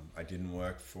 I didn't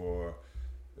work for,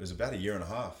 it was about a year and a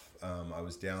half. I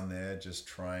was down there just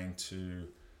trying to,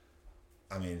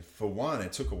 I mean, for one,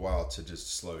 it took a while to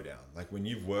just slow down. Like when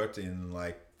you've worked in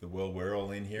like the world we're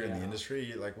all in here in the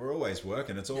industry, like we're always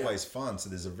working. It's always fun. So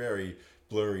there's a very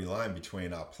blurry line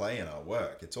between our play and our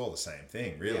work. It's all the same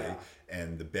thing, really. Yeah.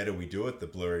 And the better we do it, the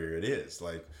blurrier it is.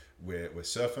 Like we're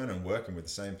surfing and working with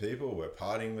the same people. We're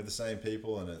partying with the same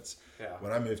people. And it's,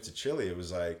 when I moved to Chile, it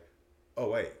was like, oh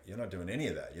wait, you're not doing any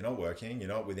of that. You're not working. You're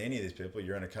not with any of these people.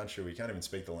 You're in a country where you can't even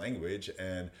speak the language.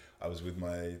 And I was with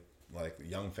my like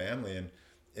young family, and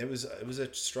it was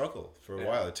a struggle for a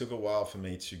while. It took a while for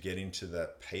me to get into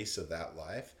the pace of that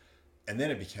life, and then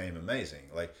it became amazing.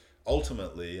 Like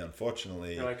ultimately,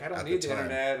 unfortunately, you're like, I don't need the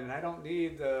internet, and I don't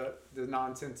need the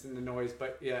nonsense and the noise.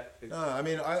 But no, I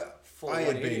mean, I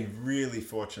had been really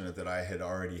fortunate that I had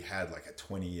already had like a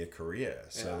 20-year career.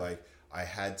 So like I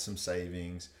had some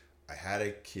savings. I had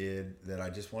a kid that I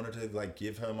just wanted to like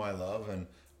give her my love, and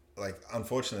like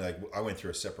unfortunately, like I went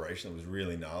through a separation that was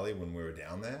really gnarly when we were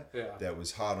down there. That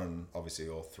was hard on obviously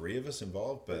all three of us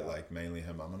involved, but like mainly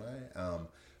her mum and I.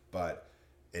 But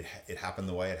it happened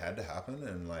the way it had to happen,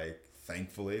 and like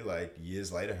thankfully, like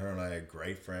years later, her and I are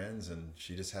great friends, and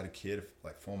she just had a kid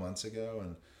like 4 months ago,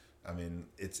 and I mean,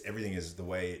 everything is the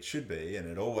way it should be, and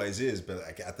it always is. But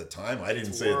like at the time, I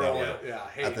didn't see it that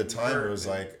way. At the time, it was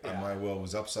like my world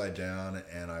was upside down,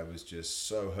 and I was just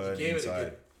so hurt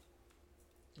inside.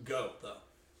 Go though.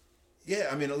 Yeah,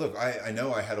 I mean, look, I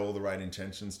know I had all the right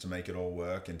intentions to make it all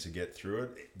work and to get through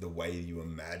it the way you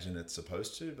imagine it's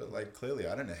supposed to, but like clearly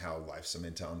I don't know how life's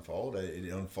meant to unfold.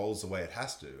 It unfolds the way it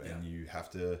has to, and you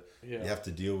have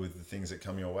to deal with the things that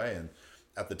come your way. And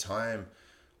at the time,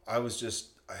 I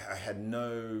had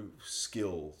no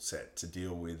skill set to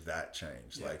deal with that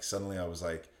change. Like suddenly I was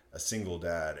like a single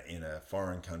dad in a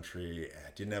foreign country.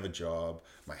 I didn't have a job.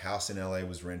 My house in LA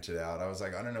was rented out. I was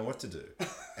like, I don't know what to do.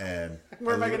 And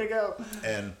where am I going to go?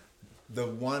 And the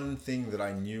one thing that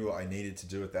I knew I needed to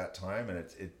do at that time, and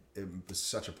it was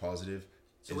such a positive.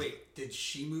 So wait, did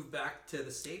she move back to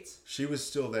the States? She was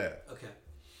still there.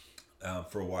 Okay.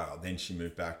 For a while. Then she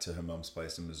moved back to her mom's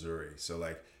place in Missouri. So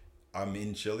like I'm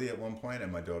in Chile at one point,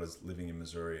 and my daughter's living in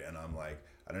Missouri, and I'm like,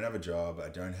 I don't have a job. I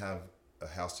don't have a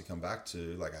house to come back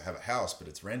to. Like I have a house, but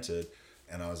it's rented.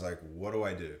 And I was like, what do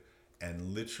I do?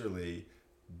 And literally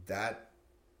that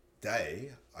day,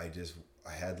 I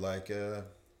had like a,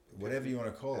 whatever you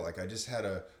want to call it. Like I just had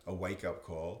a wake up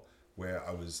call where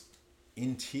I was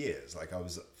in tears. Like I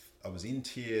was in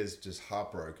tears, just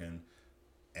heartbroken.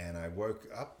 and I woke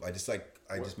up.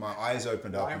 My eyes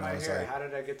opened up, Why am and I I was here? like, How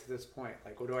did I get to this point?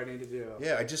 Like, what do I need to do?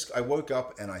 yeah, I woke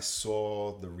up and I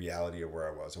saw the reality of where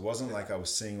I was. It wasn't like I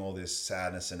was seeing all this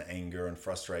sadness and anger and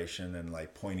frustration and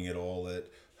like pointing it all at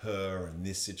her and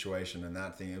this situation and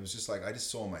that thing. It was just like, I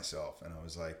just saw myself, and I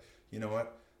was like, you know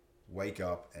what? Wake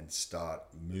up and start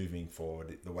moving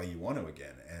forward the way you want to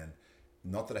again. And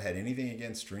not that I had anything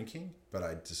against drinking, but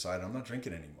I decided I'm not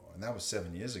drinking anymore. And that was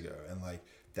 7 years ago. And like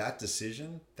that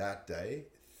decision, that day,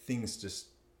 things just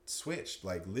switched.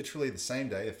 Like literally the same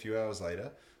day, a few hours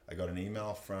later, I got an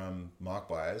email from Mark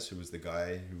Byers, who was the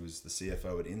guy who was the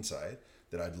CFO at Insight,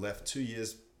 that I'd left 2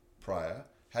 years prior,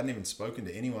 hadn't even spoken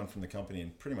to anyone from the company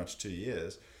in pretty much 2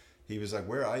 years. He was like,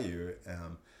 where are you?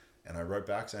 And I wrote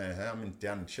back saying, hey, I'm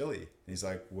down in Chile. And he's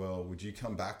like, well, would you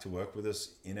come back to work with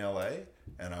us in LA?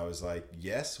 And I was like,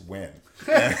 yes, when?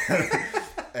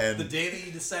 And The day that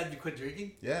you decided to quit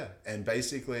drinking? yeah, and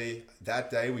basically that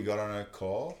day we got on a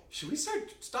call. Should we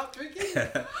stop drinking?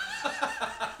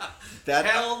 That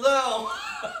Hell no!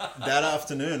 that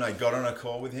afternoon I got on a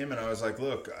call with him, and I was like,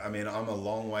 look, I mean, I'm a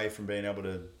long way from being able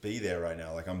to be there right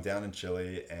now. Like I'm down in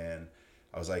Chile, and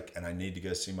I was like, and I need to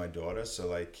go see my daughter. So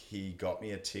like he got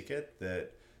me a ticket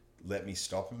that let me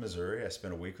stop in Missouri. I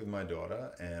spent a week with my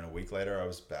daughter, and a week later I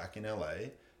was back in LA,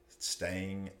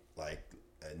 staying like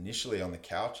initially on the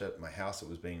couch at my house that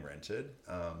was being rented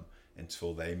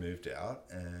until they moved out,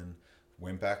 and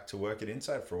went back to work at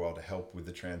Insight for a while to help with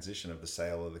the transition of the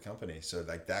sale of the company. So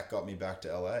like that got me back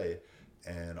to LA,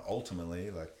 and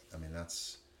ultimately, like, I mean,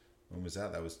 that's, when was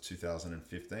that? That was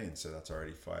 2015. So that's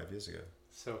already 5 years ago.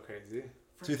 So crazy.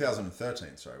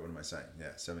 2013, sorry, what am I saying?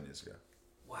 Yeah, 7 years ago.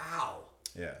 Wow.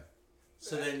 Yeah.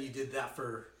 So then you did that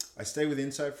for... I stayed with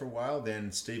Insight for a while.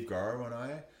 Then Steve Garo and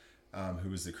I,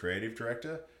 who was the creative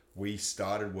director, we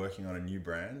started working on a new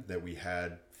brand that we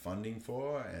had funding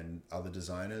for and other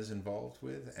designers involved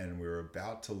with, and we were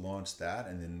about to launch that,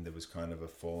 and then there was kind of a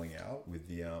falling out with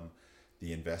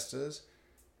the investors.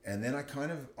 And then I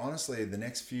kind of, honestly, the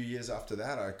next few years after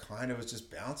that, I kind of was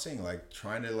just bouncing, like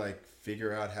trying to like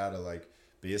figure out how to like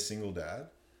be a single dad,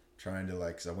 trying to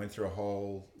like, because I went through a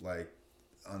whole like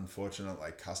unfortunate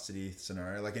like custody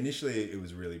scenario. Like initially it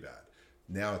was really bad.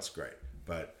 Now it's great.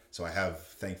 But so I have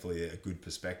thankfully a good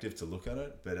perspective to look at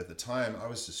it. But at the time I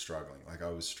was just struggling. Like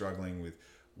I was struggling with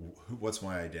what's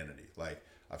my identity? Like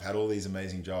I've had all these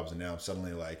amazing jobs, and now I'm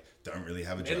suddenly like, don't really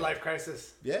have a job. Midlife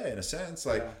crisis. Yeah, in a sense.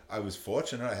 Like I was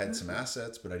fortunate. I had some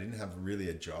assets, but I didn't have really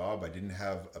a job. I didn't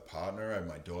have a partner. And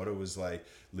my daughter was like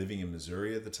living in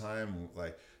Missouri at the time.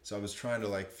 Like, so I was trying to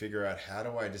like figure out, how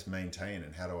do I just maintain,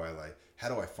 and how do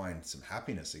I find some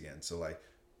happiness again? So like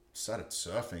started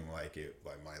surfing like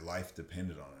my life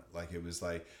depended on it. Like it was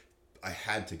like I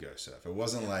had to go surf. It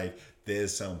wasn't like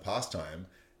there's some pastime.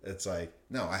 It's like,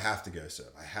 no, I have to go surf.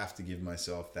 I have to give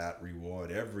myself that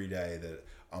reward every day that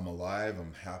I'm alive,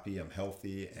 I'm happy, I'm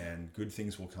healthy, and good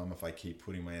things will come if I keep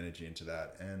putting my energy into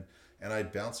that. And I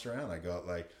bounced around.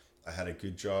 I had a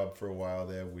good job for a while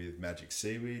there with Magic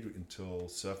Seaweed until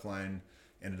Surfline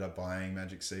ended up buying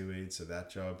Magic Seaweed. So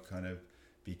that job kind of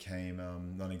became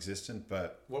non-existent.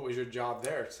 But What was your job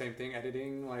there? Same thing,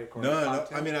 editing, like, or no, content?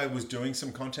 I mean, I was doing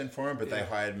some content for them, but they Yeah.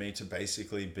 hired me to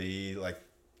basically be like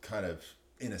kind of,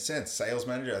 in a sense, sales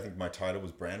manager. I think my title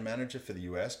was brand manager for the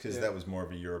US, because that was more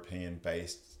of a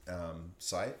European-based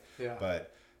site. Yeah.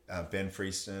 But Ben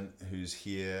Freeston, who's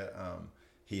here,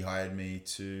 he hired me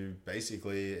to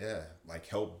basically, like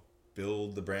help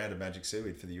build the brand of Magic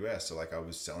Seaweed for the US. So like I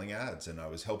was selling ads, and I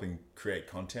was helping create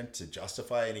content to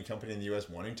justify any company in the US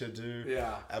wanting to do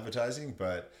advertising.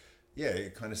 But yeah,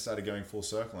 it kind of started going full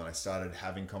circle, and I started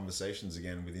having conversations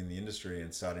again within the industry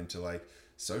and starting to like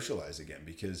socialize again.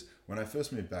 Because when I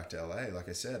first moved back to LA, like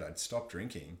I said, I'd stopped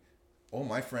drinking. All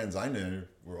my friends I knew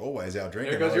were always out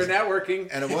drinking. There goes your networking.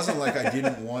 And it wasn't like I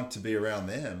didn't want to be around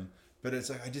them, but it's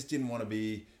like I just didn't want to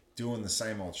be doing the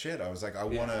same old shit. I was like, I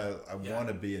want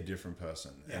to be a different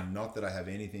person. And not that I have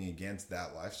anything against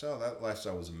that lifestyle. That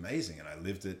lifestyle was amazing, and I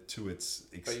lived it to its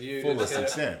fullest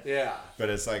extent. Yeah. But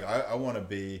it's like I want to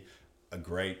be a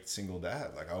great single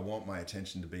dad. Like I want my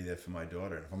attention to be there for my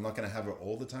daughter. And if I'm not going to have her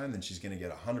all the time, then she's going to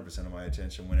get 100% of my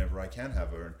attention whenever I can have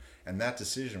her. And that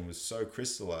decision was so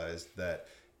crystallized that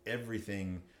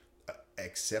everything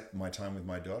except my time with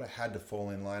my daughter had to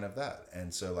fall in line of that.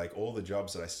 And so like all the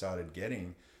jobs that I started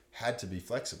getting had to be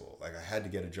flexible. Like I had to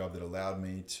get a job that allowed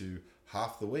me to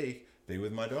half the week be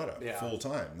with my daughter full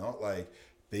time, not like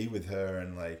be with her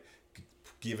and like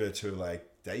give her to like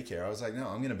daycare. I was like, no,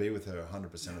 I'm going to be with her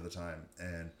 100% of the time.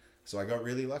 And so I got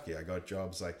really lucky. I got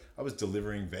jobs like I was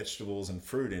delivering vegetables and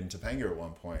fruit in Topanga at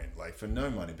one point, like for no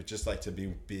money, but just like to be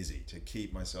busy, to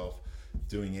keep myself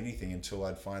doing anything until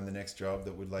I'd find the next job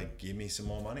that would like give me some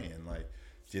more money, and like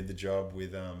did the job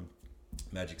with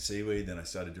Magic Seaweed. Then I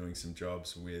started doing some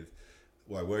jobs with,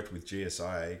 I worked with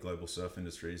GSIA, Global Surf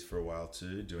Industries, for a while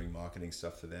too, doing marketing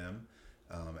stuff for them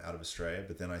out of Australia.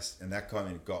 But then that kind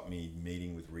of got me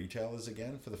meeting with retailers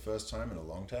again for the first time in a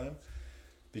long time.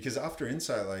 Because after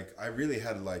Insight, like I really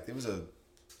had like, there was a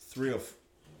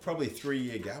 3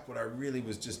 year gap when I really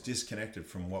was just disconnected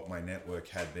from what my network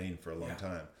had been for a long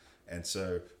time. And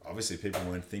so obviously people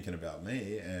weren't thinking about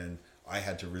me, and I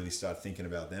had to really start thinking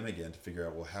about them again to figure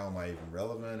out, well, how am I even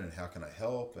relevant and how can I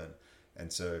help?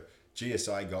 And so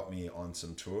GSI got me on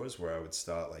some tours where I would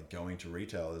start like going to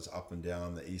retailers up and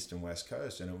down the East and West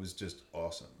Coast, and it was just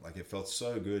awesome. Like it felt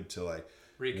so good to like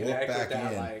reconnect walk back with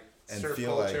that, in like and surf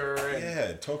feel culture like,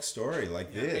 and, talk story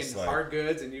like this. and like, hard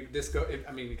goods, and you just go.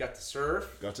 I mean, you got to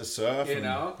surf. got to surf, You and,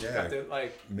 know, got to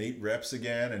like meet reps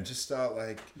again and just start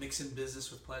like Mixing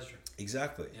business with pleasure.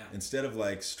 exactly. Yeah. Instead of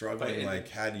like struggling, like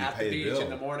how do you at pay the the beach bill? in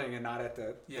the morning and not at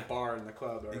the bar in the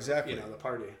club or Exactly. the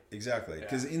party. Exactly,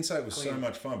 because Insight was so Clean.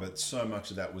 much fun, but so much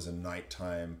of that was a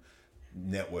nighttime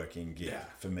networking gig Yeah.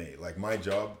 for me. Like my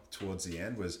job towards the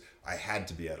end was I had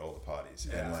to be at all the parties,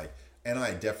 Yeah. and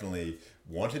I definitely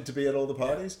wanted to be at all the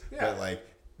parties, Yeah. but like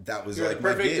that was You're like the my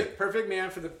perfect gig. perfect man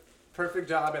for the perfect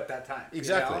job at that time.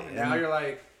 Exactly. You know? Now And- you're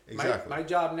like Exactly. my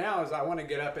job now is I want to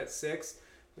get up at 6,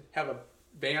 have a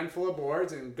van full of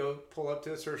boards, and go pull up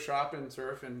to a surf shop and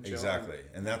surf and chill. Exactly,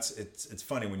 and it's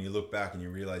funny when you look back and you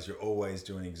realize you're always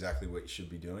doing exactly what you should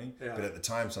be doing. Yeah. But at the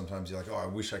time, sometimes you're like, oh, I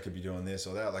wish I could be doing this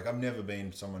or that. Like I've never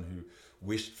been someone who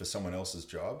wished for someone else's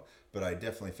job, but I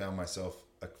definitely found myself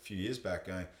a few years back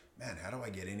going, man, how do I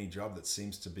get any job that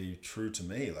seems to be true to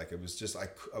me? Like it was just I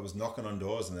was knocking on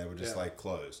doors and they were just like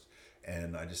closed,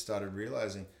 and I just started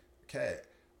realizing, okay,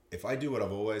 if I do what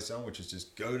I've always done, which is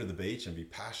just go to the beach and be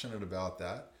passionate about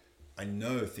that, I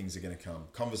know things are going to come.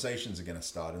 Conversations are going to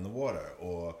start in the water,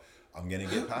 or I'm going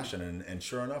to get passionate. And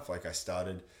sure enough, like I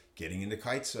started getting into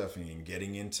kite surfing and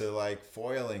getting into like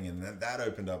foiling, and that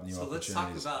opened up new opportunities. So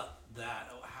let's talk about that.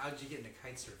 How did you get into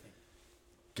kite surfing?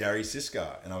 Gary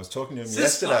Siskar, and I was talking to him Siskar.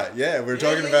 yesterday. Yeah, we were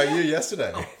talking about you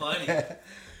yesterday. Oh, funny.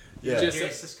 Yeah. Just- Gary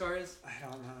Siskar is? I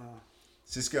don't know.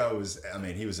 Siskar was, I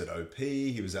mean, he was at OP.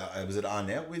 He was at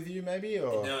Arnett with you, maybe,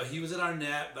 or No, he was at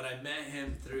Arnett, but I met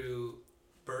him through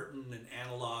Burton and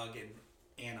Analog and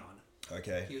Anon.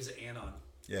 okay. He was at Anon.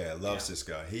 Yeah, I love Yeah.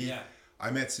 Siskar. Yeah. I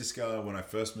met Siskar when I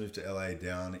first moved to LA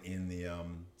down in the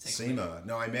St. SEMA.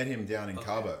 No, I met him down in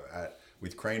Cabo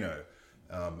with Crano,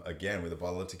 again with a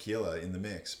bottle of tequila in the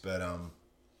mix. But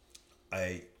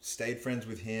I stayed friends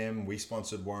with him. We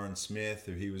sponsored Warren Smith,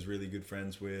 who he was really good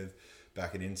friends with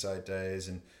back at Insight days,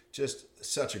 and just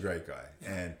such a great guy.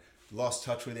 And lost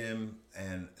touch with him,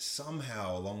 and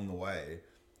somehow along the way,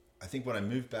 I think when I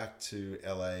moved back to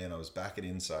LA and I was back at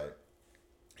Insight,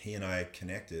 he and I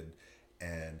connected,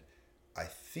 and I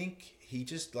think he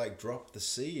just like dropped the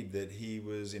seed that he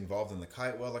was involved in the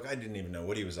kite world. Like I didn't even know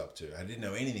what he was up to. I didn't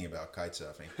know anything about kite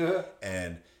surfing.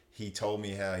 And he told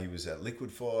me how he was at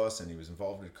Liquid Force and he was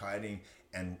involved with kiting.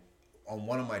 And on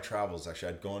one of my travels, actually,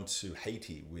 I'd gone to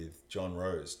Haiti with John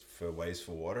Rose for Waves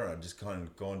for Water. And I'd just kind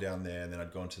of gone down there, and then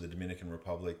I'd gone to the Dominican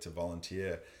Republic to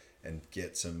volunteer and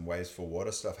get some Waves for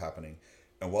Water stuff happening.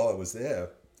 And while I was there,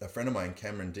 a friend of mine,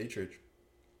 Cameron Dietrich,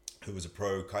 who was a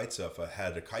pro kite surfer,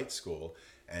 had a kite school,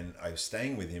 and I was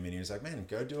staying with him, and he was like, man,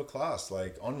 go do a class,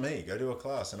 like on me, go do a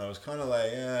class. And I was kind of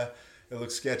like, yeah, it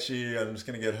looks sketchy, I'm just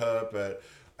going to get hurt. But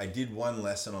I did one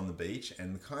lesson on the beach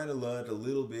and kind of learned a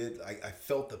little bit. I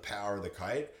felt the power of the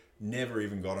kite, never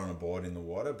even got on a board in the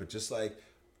water, but just like,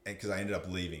 because I ended up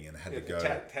leaving and I had to go.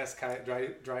 Test kite,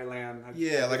 dry land.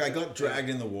 Yeah, like I got dragged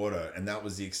in the water, and that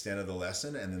was the extent of the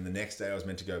lesson. And then the next day I was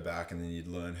meant to go back, and then you'd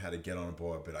learn how to get on a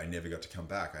board, but I never got to come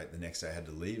back. The next day I had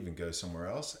to leave and go somewhere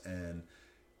else. And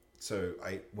so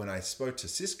when I spoke to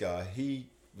Siskar, he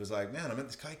was like, man, I'm at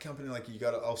this kite company, like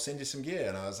I'll send you some gear.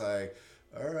 And I was like,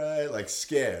 all right, like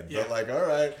scared, but like, all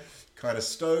right, kind of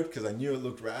stoked because I knew it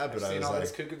looked rad, but I was all like,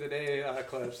 those Cook of the Day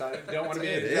clips. I don't want to be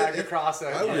It- dragged it- across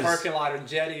I a was- parking lot or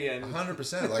jetty and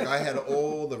 100%. Like I had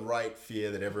all the right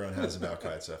fear that everyone has about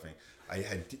kite surfing. I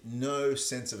had no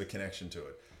sense of a connection to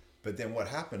it. But then what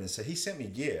happened is, so he sent me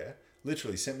gear,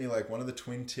 literally sent me like one of the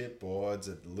twin tip boards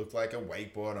that looked like a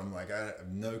wakeboard. I'm like, I have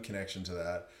no connection to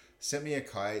that. Sent me a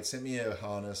kite, sent me a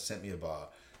harness, sent me a bar.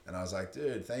 And I was like,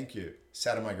 dude, thank you.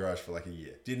 Sat in my garage for like a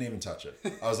year. Didn't even touch it.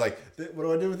 I was like, what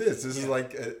do I do with this? This is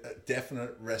like a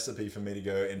definite recipe for me to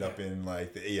go end up in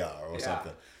like the ER or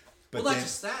something. But Well, not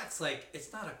just that. It's like,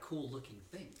 it's not a cool looking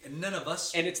thing. And none of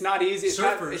us. and it's not easy. It's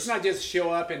Surfers. not just show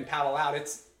up and paddle out.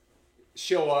 It's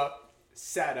show up,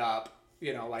 set up,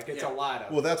 You know, like it's a lot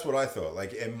of. Well, that's what I thought.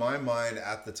 Like in my mind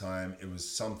at the time, it was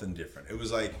something different. It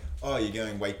was like, oh, you're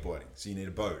going wakeboarding, so you need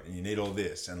a boat and you need all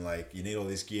this and like you need all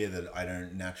this gear that I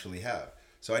don't naturally have.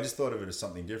 So I just thought of it as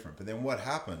something different. But then what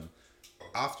happened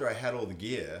after I had all the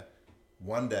gear?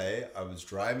 One day I was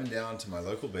driving down to my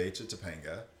local beach at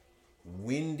Topanga,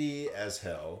 windy as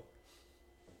hell,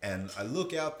 and I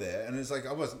look out there and it's like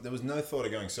there was no thought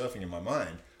of going surfing in my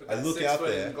mind. I look out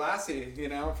there. And glassy, you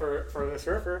know, for the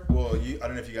surfer. Well, I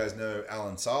don't know if you guys know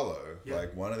Alan Salo,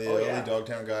 like one of the early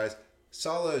Dogtown guys.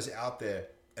 Salo's out there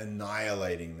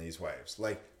annihilating these waves,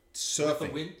 like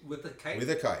surfing with a kite.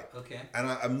 With a kite. Okay. And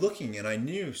I'm looking, and I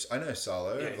know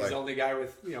Salo. Yeah, he's like, the only guy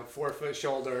with 4-foot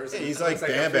shoulders. He's like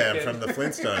Bam Bam from the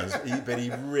Flintstones, but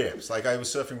he rips. Like I was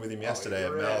surfing with him yesterday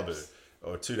at Malibu,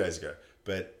 or 2 days ago.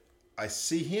 But I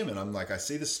see him, and I'm like, I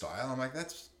see the style. I'm like,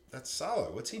 that's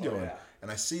Salo. What's he doing? Yeah. And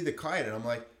I see the kite, and I'm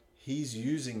like, he's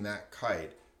using that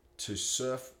kite to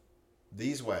surf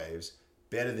these waves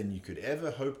better than you could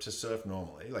ever hope to surf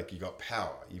normally. Like you got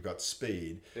power, you've got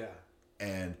speed,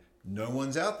 and no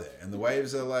one's out there. And the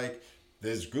waves are like,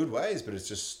 there's good waves, but it's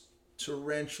just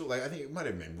torrential. Like I think it might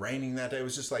have been raining that day. It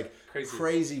was just like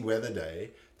crazy weather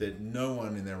day that no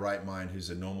one in their right mind who's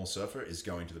a normal surfer is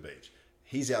going to the beach.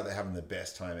 He's out there having the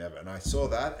best time ever. And I saw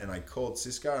that and I called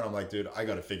Cisco and I'm like, dude, I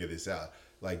got to figure this out.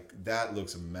 Like that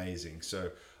looks amazing.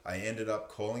 So I ended up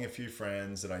calling a few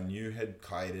friends that I knew had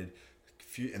kited,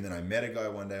 and then I met a guy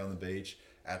one day on the beach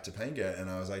at Topanga, and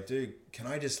I was like, dude, can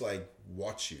I just like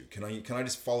watch you? Can I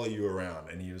just follow you around?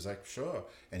 And he was like, sure.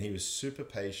 And he was super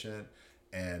patient,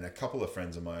 and a couple of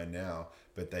friends of mine now,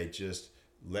 but they just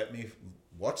let me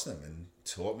watch them and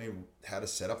taught me how to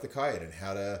set up the kite and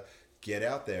how to get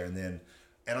out there.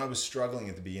 And I was struggling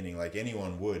at the beginning, like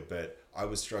anyone would, but I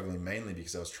was struggling mainly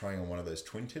because I was trying on one of those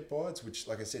twin tip boards, which,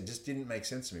 like I said, just didn't make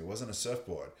sense to me. It wasn't a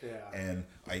surfboard. Yeah. And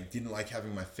I didn't like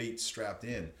having my feet strapped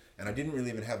in. And I didn't really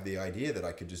even have the idea that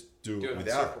I could just do it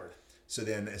without it. So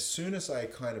then as soon as I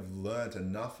kind of learned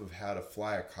enough of how to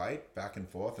fly a kite back and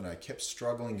forth, and I kept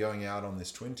struggling going out on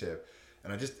this twin tip,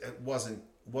 and it wasn't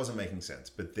making sense.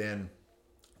 But then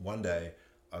one day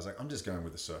I was like, I'm just going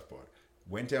with the surfboard.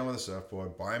 Went down with a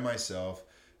surfboard by myself.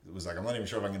 It was like, I'm not even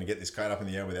sure if I'm going to get this kite up in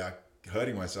the air without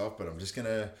hurting myself, but I'm just going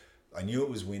to, I knew it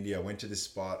was windy. I went to this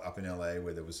spot up in LA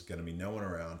where there was going to be no one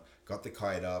around, got the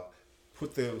kite up,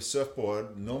 put the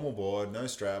surfboard, normal board, no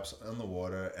straps, on the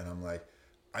water, and I'm like,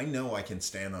 I know I can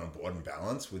stand on a board and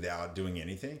balance without doing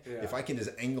anything. Yeah. If I can just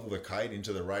angle the kite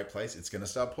into the right place, it's going to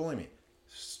start pulling me.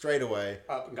 Straight away.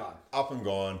 Up and gone. Up and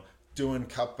gone. Doing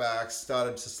cutbacks,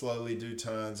 started to slowly do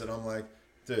turns, and I'm like,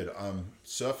 dude, I'm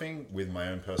surfing with my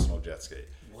own personal jet ski.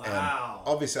 Wow.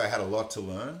 And obviously I had a lot to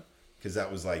learn because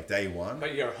that was like day one.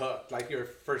 But you're hooked. Like your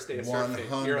first day of 100%.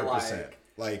 surfing. You're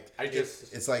like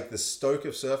it's like the stoke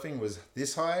of surfing was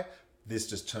this high. This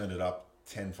just turned it up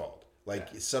tenfold. Like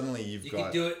suddenly you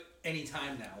can do it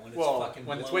anytime now when it's fucking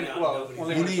when it's blown windy. out.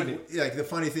 Well, like the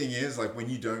funny thing is, like when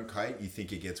you don't kite, you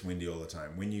think it gets windy all the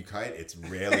time. When you kite, it's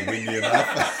rarely windy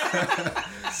enough.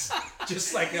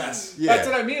 Just like us. Yeah. That's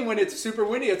what I mean. When it's super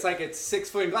windy, it's like it's 6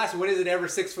 foot in glass. When is it ever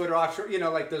 6 foot or offshore? You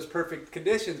know, like those perfect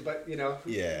conditions. But you know.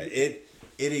 Yeah, it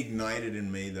ignited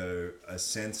in me though a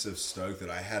sense of stoke that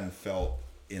I hadn't felt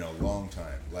in a long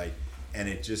time. Like, and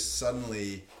it just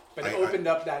suddenly. But it opened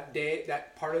up that day,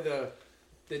 that part of the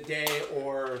day,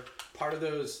 or part of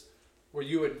those where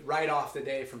you would write off the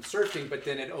day from surfing, but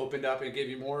then it opened up and gave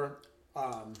you more.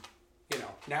 You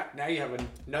know, now you have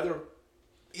another.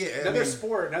 Yeah,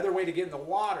 sport, another way to get in the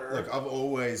water. Look, I've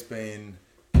always been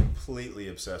completely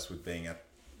obsessed with being at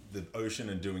the ocean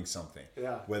and doing something.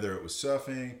 Yeah. Whether it was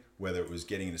surfing, whether it was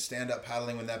getting into stand-up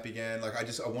paddling when that began. Like,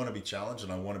 I want to be challenged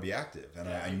and I want to be active. And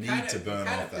I need to burn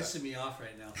off that. You're pissing me off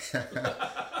right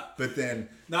now. But then...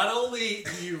 Not only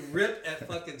do you rip at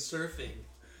fucking surfing,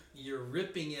 you're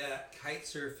ripping at kite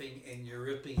surfing and you're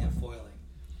ripping at foiling.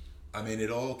 I mean, it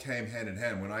all came hand in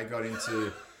hand. When I got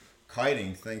into...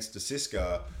 kiting, thanks to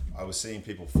Cisco, I was seeing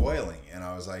people foiling, and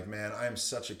I was like, man, I am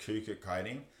such a kook at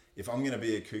kiting. If I'm going to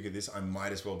be a kook at this, I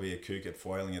might as well be a kook at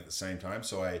foiling at the same time.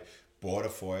 So I bought a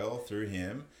foil through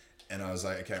him, and I was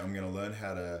like, okay, I'm going to learn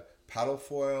how to paddle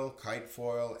foil,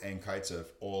 and kite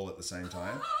surf all at the same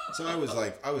time. So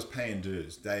I was paying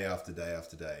dues day after day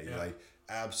after day, like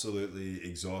absolutely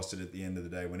exhausted at the end of the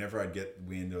day. Whenever I'd get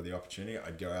wind or the opportunity,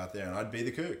 I'd go out there and I'd be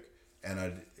the kook, and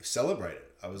I'd celebrate it.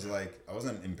 I was like, I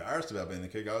wasn't embarrassed about being the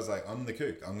kook. I was like, I'm the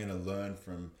kook. I'm going to learn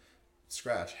from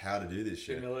scratch how to do this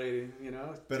shit. Humility, you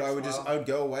know. But I would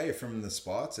go away from the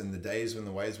spots, and the days when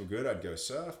the waves were good, I'd go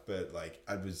surf. But like,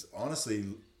 I was honestly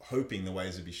hoping the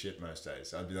waves would be shit most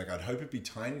days. I'd be like, I'd hope it'd be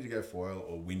tiny to go foil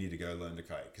or windy to go learn to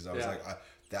kite. Because I was like,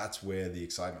 that's where the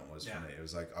excitement was for me. It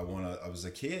was like I was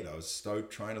a kid. I was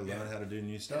stoked trying to learn how to do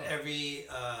new stuff. And every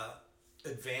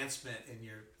advancement in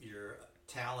your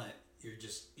talent, you're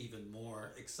just even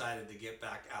more excited to get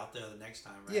back out there the next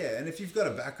time, right? Yeah, and if you've got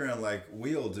a background like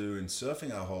we all do in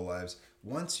surfing our whole lives,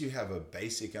 once you have a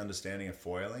basic understanding of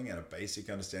foiling and a basic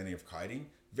understanding of kiting,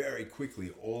 very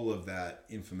quickly all of that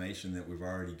information that we've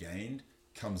already gained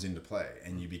comes into play,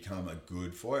 and you become a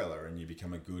good foiler and you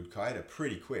become a good kiter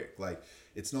pretty quick. Like,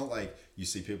 it's not like you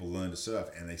see people learn to surf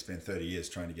and they spend 30 years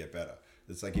trying to get better.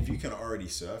 It's like if you can already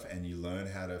surf and you learn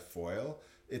how to foil,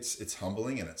 it's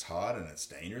humbling and it's hard and it's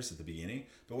dangerous at the beginning,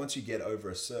 but once you get over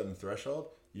a certain threshold,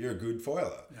 you're a good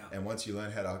foiler. And once you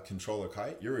learn how to control a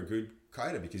kite, you're a good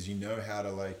kiter because you know how to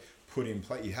like put in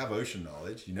play. You have ocean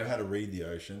knowledge, you know how to read the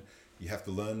ocean. You have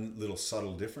to learn little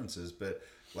subtle differences, but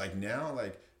like now,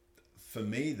 like for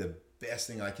me, the best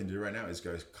thing I can do right now is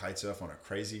go kite surf on a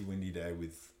crazy windy day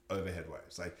with overhead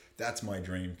waves. Like, that's my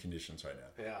dream conditions right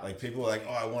now. Yeah. Like, people are like,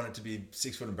 oh, I want it to be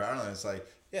 6 foot and barrel, and it's like,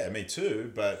 yeah, me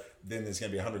too, but then there's going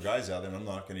to be 100 guys out there and I'm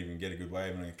not going to even get a good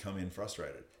wave and I'm going to come in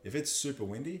frustrated. If it's super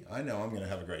windy, I know I'm going to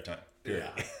have a great time. Period.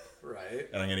 Yeah, right.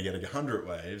 And I'm going to get 100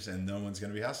 waves and no one's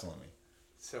going to be hassling me.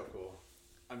 So cool.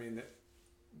 I mean,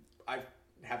 I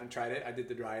haven't tried it. I did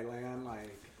the dry land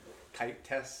like kite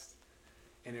test,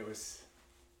 and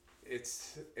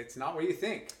it's not what you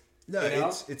think. No, you know?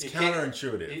 it's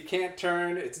counterintuitive. You can't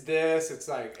turn. It's this. It's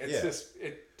like just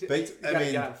it. But,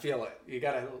 you gotta feel it. You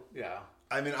gotta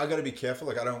I mean, I got to be careful.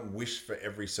 Like, I don't wish for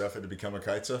every surfer to become a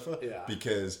kite surfer. Yeah.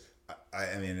 Because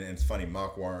I mean, and it's funny.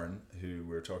 Mark Warren, who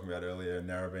we were talking about earlier,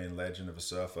 Narrabeen legend of a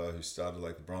surfer who started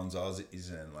like the Bronze Aussies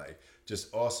and like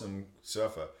just awesome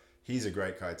surfer. He's a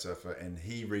great kite surfer, and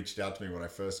he reached out to me when I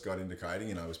first got into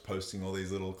kiting, and I was posting all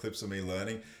these little clips of me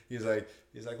learning. He's like,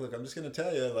 look, I'm just gonna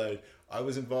tell you, like, I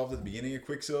was involved at the beginning of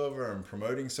Quicksilver and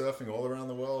promoting surfing all around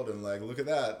the world, and like, look at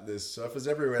that, there's surfers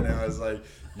everywhere now. I was like,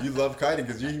 you love kiting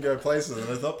because you can go places and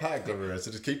it's not packed everywhere,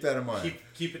 so just keep that in mind.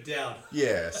 Keep it down.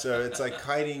 Yeah, so it's like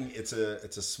kiting. It's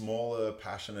a smaller,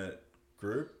 passionate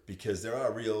group because there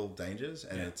are real dangers,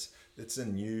 and it's a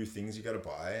new things you got to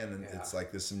buy, and it's like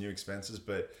there's some new expenses,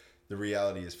 but the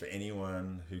reality is for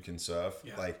anyone who can surf,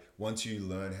 like once you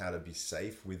learn how to be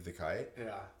safe with the kite,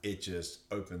 it just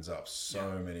opens up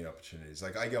so many opportunities.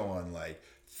 Like, I go on like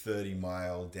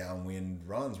 30-mile downwind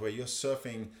runs where you're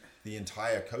surfing the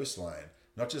entire coastline,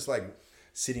 not just like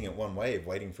sitting at one wave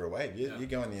waiting for a wave. You're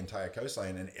going the entire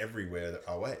coastline, and everywhere there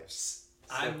are waves.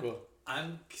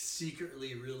 I'm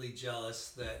secretly really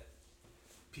jealous that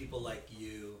people like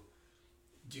you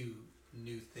do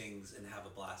new things and have a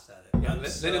blast at it. Yeah,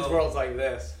 Lyndon's world's like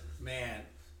this. Man,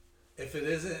 if it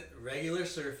isn't regular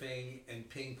surfing and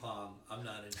ping pong, I'm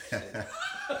not interested.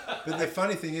 But the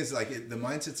funny thing is, like, the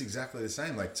mindset's exactly the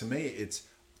same. Like, to me, it's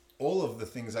all of the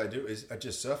things I do are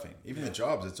just surfing. Even the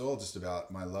jobs, it's all just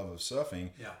about my love of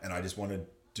surfing. Yeah. And I just want to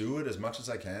do it as much as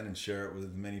I can and share it with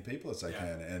as many people as I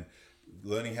can. And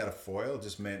learning how to foil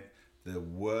just meant the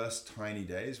worst tiny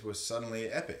days were suddenly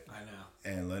epic. I know.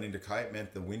 And learning to kite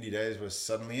meant the windy days were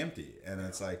suddenly empty. And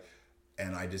it's like,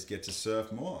 and I just get to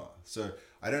surf more. So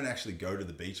I don't actually go to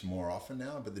the beach more often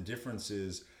now, but the difference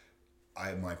is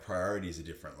my priorities are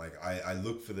different. Like, I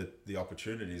look for the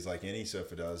opportunities like any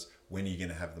surfer does. When are you going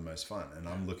to have the most fun? And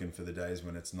I'm looking for the days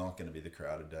when it's not going to be the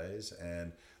crowded days,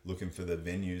 and looking for the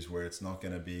venues where it's not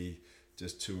going to be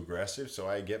just too aggressive. So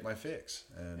I get my fix.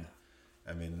 And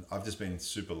I mean, I've just been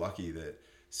super lucky that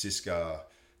Siska,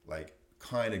 like,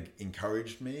 kind of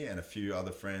encouraged me, and a few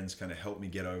other friends kind of helped me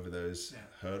get over those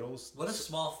hurdles. What a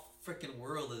small freaking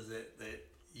world is it that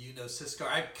you know Siskar?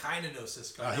 I kind of know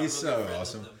Siskar. Oh, he's so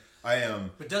awesome. I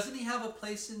am. But doesn't he have a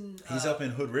place in? He's up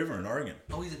in Hood River in Oregon.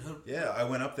 Oh, he's in Hood. Yeah, I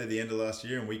went up there the end of last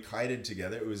year and we kited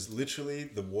together. It was literally,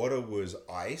 the water was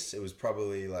ice. It was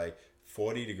probably like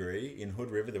 40 degree in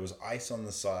Hood River. There was ice on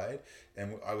the side,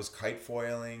 and I was kite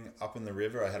foiling up in the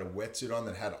river. I had a wetsuit on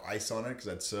that had ice on it because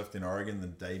I'd surfed in Oregon the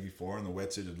day before, and the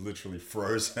wetsuit had literally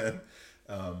frozen.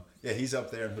 He's up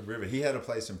there in Hood River. He had a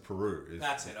place in Peru.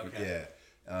 That's it. Okay.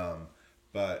 Yeah.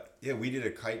 But yeah, we did a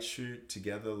kite shoot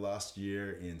together last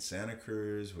year in Santa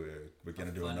Cruz. We're going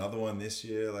to do another one this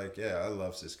year. Like, I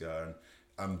love Siska, and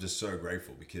I'm just so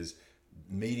grateful because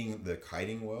meeting the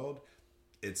kiting world,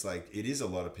 it's like, it is a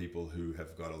lot of people who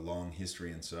have got a long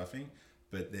history in surfing,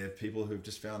 but they're people who've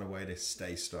just found a way to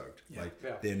stay stoked.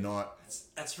 They're not.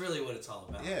 That's really what it's all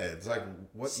about. Yeah, it's like,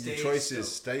 what your choice is,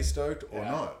 stay stoked or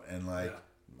not, and like,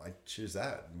 I choose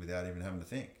that without even having to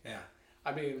think. Yeah,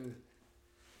 I mean,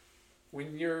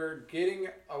 when you're getting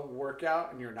a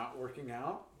workout and you're not working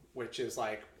out, which is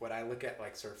like what I look at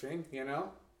like surfing, you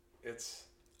know, it's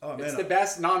Oh man, It's the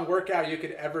best non-workout you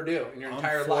could ever do in your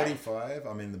entire I'm life. 45.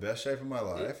 I'm in the best shape of my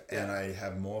life, Yeah. and I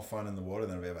have more fun in the water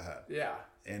than I've ever had. Yeah.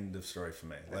 End of story for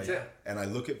me. Like, That's it. and I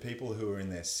look at people who are in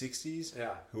their 60s,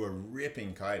 Yeah. who are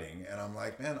ripping kiting, and I'm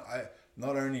like, man, I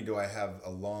not only do I have a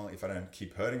long, if I don't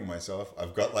keep hurting myself,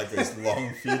 I've got like this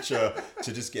long future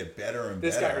to just get better and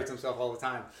This better. guy hurts himself all the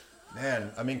time.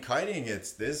 Man, I mean, kiting,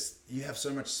 you have so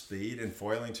much speed, and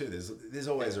foiling too. There's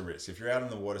always a risk. If you're out in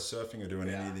the water surfing or doing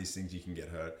any of these things, you can get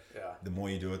hurt. Yeah. The more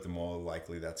you do it, the more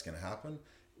likely that's going to happen.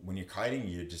 When you're kiting,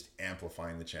 you're just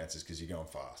amplifying the chances because you're going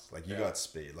fast. Like you got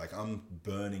speed. Like I'm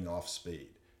burning off speed.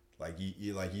 Like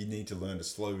you need to learn to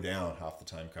slow down half the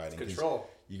time kiting. 'Cause Control.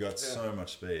 You got so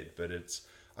much speed, but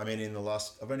I've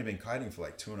only been kiting for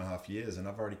like 2.5 years, and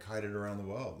I've already kited around the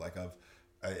world. Like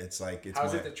it's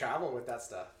How's it to travel with that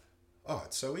stuff? Oh,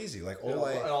 it's so easy. Like It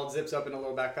all zips up in a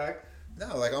little backpack.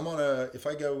 No, like if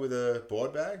I go with a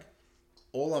board bag,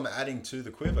 all I'm adding to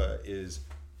the quiver is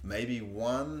maybe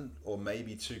 1 or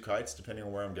maybe 2 kites, depending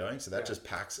on where I'm going. So that just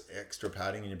packs extra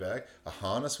padding in your bag. A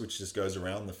harness, which just goes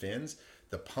around the fins.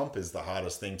 The pump is the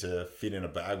hardest thing to fit in a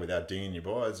bag without dinging your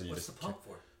boards. What's the pump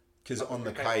for? Because on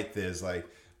the kite, there's like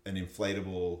an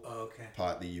inflatable okay.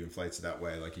 part that you inflate it that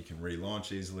way. Like you can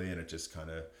relaunch easily, and it just kind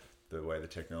of the way the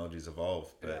technology's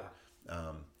evolved. But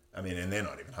I mean, and they're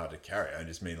not even hard to carry. I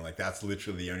just mean like that's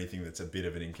literally the only thing that's a bit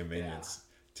of an inconvenience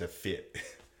to fit.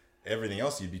 Everything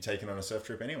else you'd be taking on a surf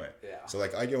trip anyway. Yeah. So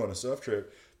like I go on a surf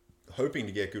trip hoping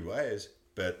to get good waves,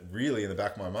 but really in the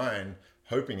back of my mind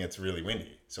hoping it's really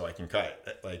windy so I can kite.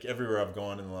 Like everywhere I've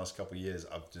gone in the last couple of years,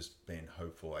 I've just been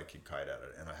hopeful I could kite at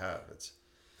it, and I have.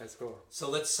 That's cool. So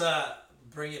let's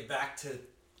bring it back to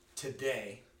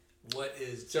today. What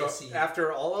is So Jesse?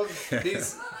 after all of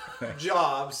these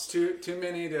jobs, too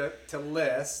many to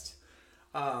list,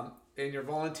 in your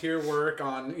volunteer work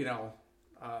on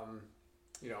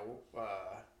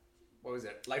what was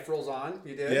it? Life Rolls On.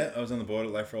 You did. Yeah, I was on the board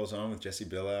at Life Rolls On with Jesse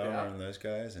Billauer Yeah. and those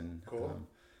guys, and Cool.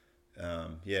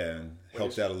 and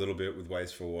helped out a little bit with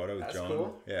Waves for Water with That's John.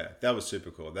 cool. Yeah, that was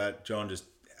super cool. That John just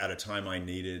at a time I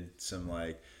needed to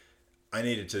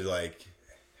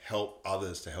help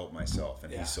others to help myself,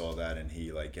 and he saw that, and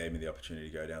he gave me the opportunity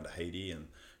to go down to Haiti, and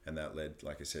that led,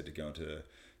 like I said, to going to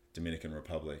Dominican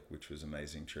Republic, which was an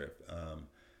amazing trip.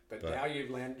 But now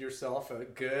you've landed yourself a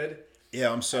good,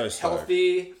 I'm so stoked.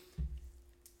 healthy,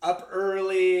 up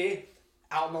early,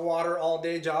 out in the water all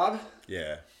day job.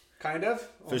 Yeah. Kind of.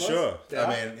 For almost. sure. Yeah.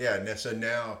 I mean, so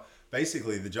now,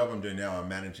 basically, the job I'm doing now, I'm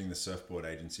managing the surfboard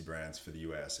agency brands for the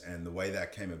US. And the way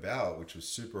that came about, which was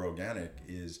super organic,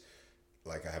 is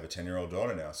I have a 10-year-old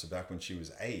daughter now. So back when she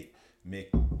was 8, Mick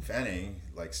Fanning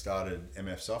started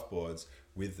MF Softboards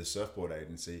with the surfboard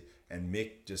agency, and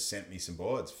Mick just sent me some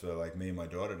boards for me and my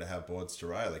daughter to have boards to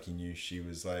ride. He knew she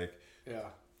was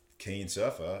keen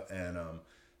surfer, and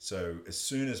so as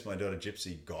soon as my daughter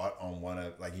Gypsy got on one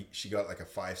of she got a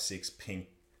 5'6" pink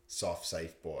soft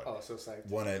safe board. Oh, so psyched.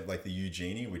 One of the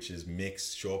Eugenie, which is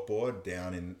Mick's shortboard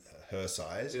down in her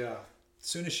size. Yeah. As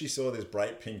soon as she saw this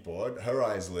bright pink board, her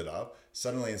eyes lit up.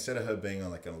 Suddenly, instead of her being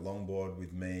on a longboard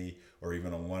with me, or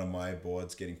even on one of my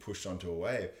boards getting pushed onto a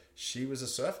wave, she was a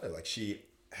surfer. She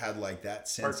had that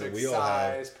sense Perfect that we all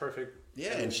size, have. perfect.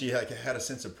 Yeah, and she had a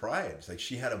sense of pride. It's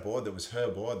she had a board that was her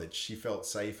board, that she felt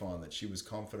safe on, that she was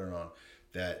confident on,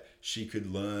 that she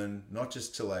could learn not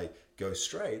just to go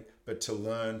straight, but to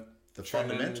learn the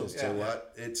fundamentals. Yeah.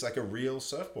 It's like a real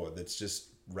surfboard that's just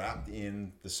wrapped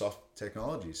in the soft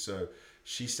technology. So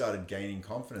she started gaining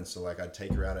confidence. So I'd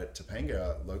take her out at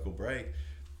Topanga, local break,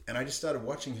 and I just started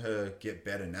watching her get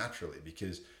better naturally,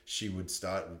 because she would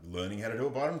start learning how to do a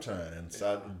bottom turn and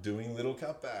start doing little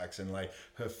cutbacks, and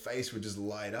her face would just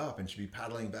light up, and she'd be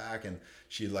paddling back, and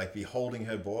she'd be holding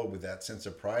her board with that sense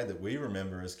of pride that we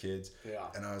remember as kids. Yeah.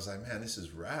 And I was like, man, this is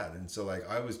rad. And so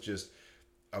I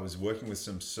was working with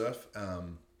some surf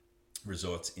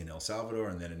resorts in El Salvador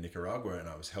and then in Nicaragua, and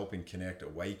I was helping connect a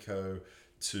Waco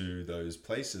to those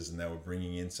places, and they were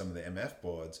bringing in some of the MF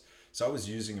boards. So I was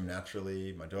using them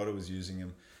naturally. My daughter was using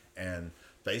them, and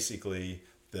basically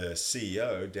the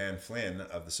CEO, Dan Flynn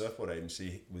of the surfboard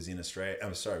agency, was in Australia.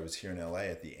 Was here in LA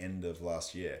at the end of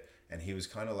last year, and he was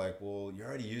kind of well, you're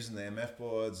already using the MF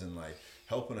boards and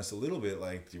helping us a little bit.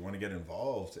 Do you want to get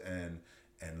involved and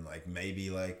maybe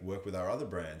work with our other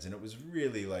brands? And it was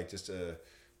really just a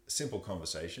simple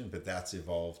conversation, but that's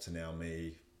evolved to now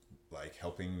me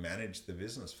helping manage the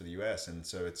business for the US. And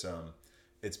so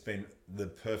it's been the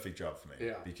perfect job for me.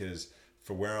 Yeah. Because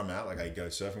for where I'm at, I go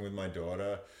surfing with my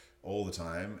daughter all the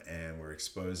time, and we're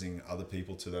exposing other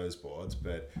people to those boards.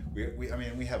 But we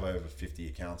have over 50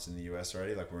 accounts in the US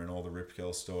already. We're in all the Rip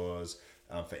Curl stores.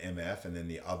 for MF, and then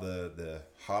the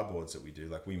hardboards that we do,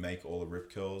 like we make all the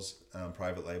Rip Curls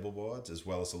private label boards, as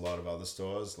well as a lot of other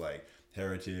stores like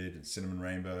Heritage and Cinnamon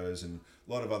Rainbows, and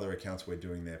a lot of other accounts we're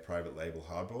doing their private label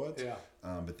hardboards. Yeah.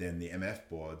 But then the MF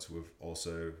boards, we've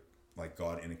also like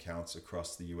got in accounts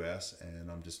across the US,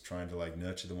 and I'm just trying to like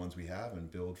nurture the ones we have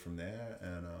and build from there.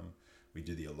 And we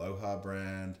do the Aloha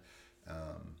brand,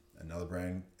 another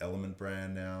brand, Element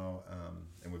brand now,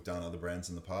 and we've done other brands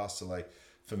in the past. So like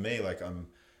for me, like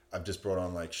I've just brought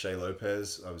on like Shay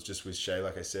Lopez. I was just with Shay,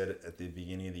 like I said, at the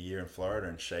beginning of the year in Florida,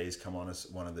 and Shay's come on as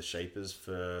one of the shapers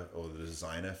or the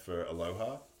designer for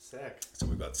Aloha. Sick. So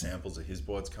we've got samples of his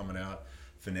boards coming out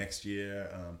for next year.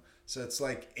 So it's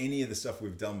like any of the stuff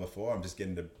we've done before, I'm just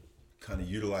getting to kind of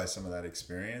utilize some of that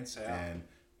experience and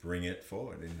bring it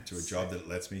forward into a job that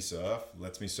lets me surf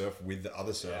with the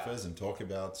other surfers and talk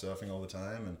about surfing all the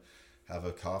time, and have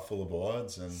a car full of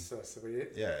boards. And so sweet.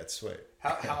 Yeah, it's sweet.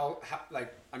 How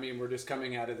like, I mean, we're just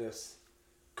coming out of this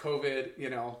COVID, you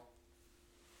know,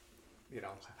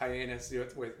 hiatus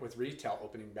with retail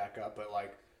opening back up, but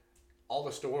like all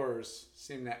the stores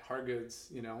seem that hard goods,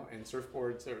 you know, and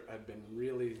surfboards have been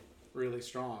really, really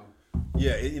strong.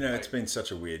 Yeah, it's been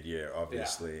such a weird year,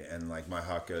 obviously, and like my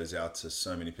heart goes out to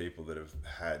so many people that have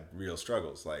had real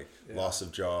struggles, like loss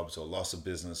of jobs or loss of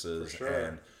businesses. For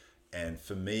sure. And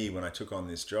for me, when I took on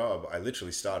this job, I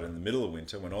literally started in the middle of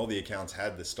winter when all the accounts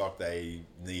had the stock they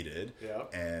needed,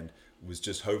 and was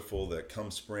just hopeful that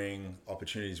come spring,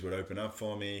 opportunities would open up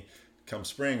for me. Come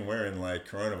spring, we're in like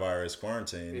coronavirus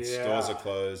quarantine, stores are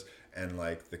closed, and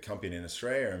like the company in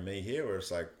Australia and me here, where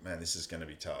it's like, man, this is going to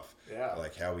be tough. Yeah.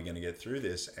 Like, how are we going to get through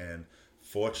this? And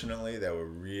fortunately, they were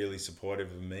really supportive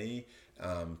of me,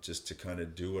 just to kind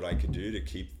of do what I could do to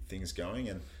keep things going.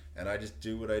 And I just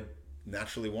do what I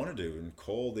naturally want to do, and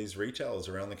call these retailers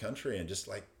around the country and just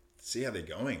like see how they're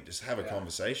going, just have a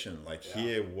conversation, like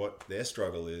hear what their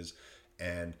struggle is,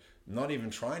 and not even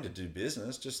trying to do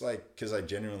business, just like because I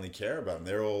genuinely care about them.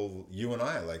 They're all you and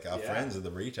I, like our friends are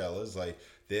the retailers, like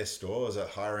their stores are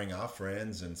hiring our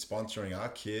friends and sponsoring our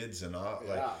kids and our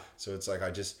so it's like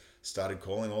I just started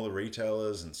calling all the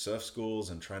retailers and surf schools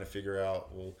and trying to figure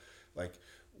out, well, like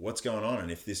what's going on,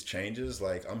 and if this changes,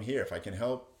 like I'm here. If I can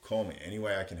help, call me any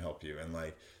way I can help you. And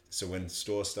like, so when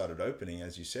stores started opening,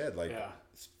 as you said, like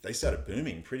they started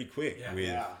booming pretty quick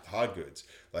with hard goods,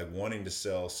 like wanting to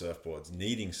sell surfboards,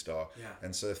 needing stock.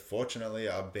 And so fortunately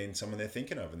I've been someone they're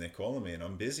thinking of, and they're calling me, and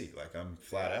I'm busy. Like I'm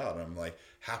flat out. I'm like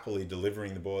happily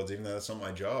delivering the boards, even though that's not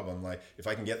my job. I'm like, if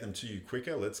I can get them to you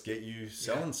quicker, let's get you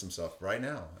selling some stuff right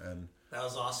now. And that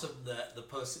was awesome. The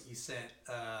post that you sent,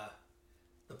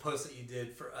 the post that you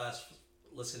did for us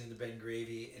listening to Ben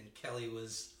Gravy, and Kelly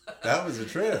was that was a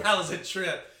trip. That was a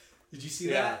trip. Did you see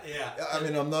that? Yeah. I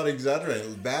mean, I'm not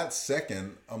exaggerating. That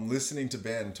second, I'm listening to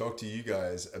Ben talk to you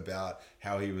guys about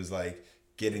how he was like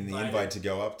getting the invite to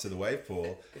go up to the wave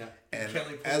pool. And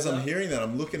as I'm hearing that,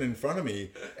 I'm looking in front of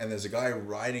me, and there's a guy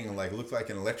riding like looked like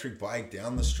an electric bike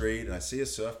down the street, and I see a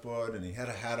surfboard, and he had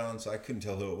a hat on, so I couldn't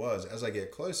tell who it was. As I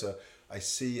get closer, I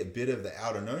see a bit of the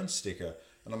Outer Known sticker,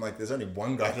 and I'm like, there's only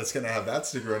one guy that's going to have that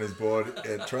sticker on his board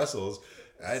at Trestles.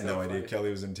 I had no idea Kelly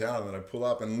was in town, and then I pull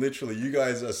up, and literally you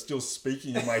guys are still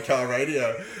speaking in my car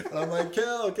radio, and I'm like,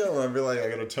 Kel, and I feel like I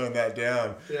got to turn that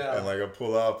down, and like I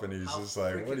pull up, and he's just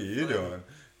like, what are you doing?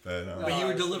 But you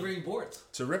were delivering boards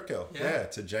to Rip Curl,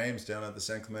 to James down at the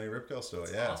San Clemente Rip Curl store.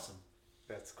 That's awesome.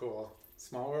 That's cool.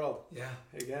 Small world. Yeah.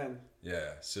 Again.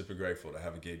 Yeah, super grateful to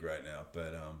have a gig right now.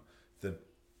 But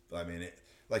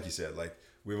like you said, like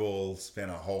we've all spent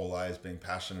our whole lives being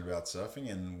passionate about surfing,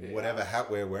 and whatever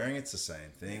hat we're wearing, it's the same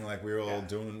thing. Like we're all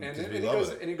doing because we love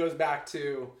it. And it goes back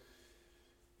to,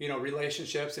 you know,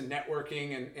 relationships and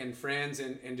networking and friends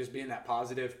and just being that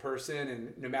positive person.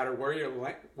 And no matter where you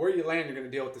land, you're going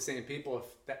to deal with the same people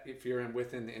if you're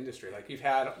within the industry. Like you've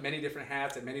had many different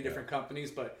hats at many different companies,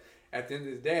 but at the end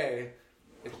of the day,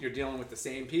 you're dealing with the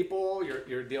same people.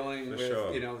 You're dealing with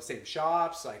the same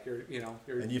shops. Like you're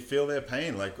and you feel their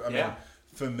pain. Like I mean,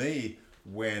 for me,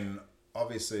 when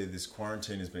obviously this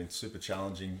quarantine has been super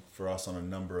challenging for us on a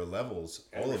number of levels,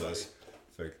 all of us,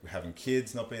 for having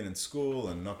kids not being in school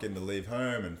and not getting to leave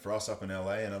home, and for us up in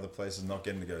LA and other places not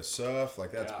getting to go surf,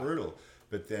 like that's brutal.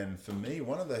 But then for me,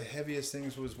 one of the heaviest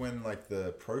things was when like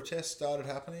the protests started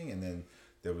happening, and then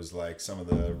there was like some of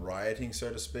the rioting, so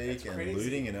to speak, and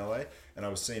looting in LA. And I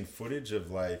was seeing footage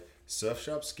of like surf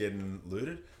shops getting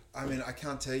looted. I mean, I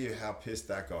can't tell you how pissed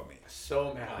that got me.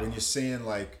 So mad. When you're seeing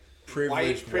like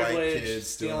privileged white kids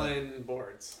stealing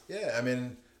boards. Yeah, I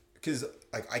mean, because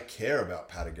like I care about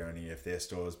Patagonia if their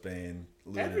store's being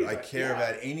looted. Everybody, I care yeah.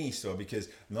 about any store because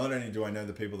not only do I know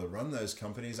the people that run those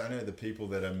companies, I know the people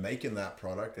that are making that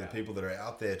product, the people that are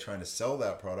out there trying to sell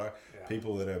that product,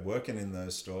 people that are working in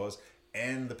those stores,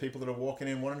 and the people that are walking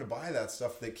in wanting to buy that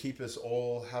stuff that keep us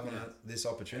all having this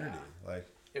opportunity. Like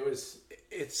It's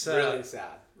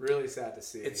really sad to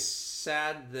see. It's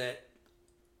sad that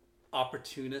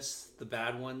opportunists, the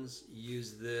bad ones,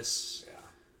 use this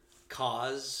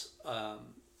cause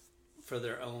for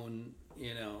their own,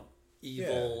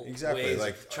 evil ways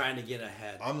of trying to get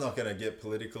ahead. I'm not going to get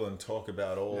political and talk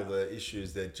about all the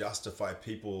issues that justify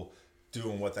people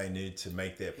doing what they need to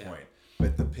make their point.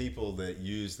 But the people that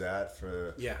use that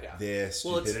for their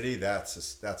stupidity, that's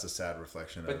a sad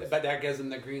reflection of it. But that gives them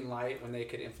the green light when they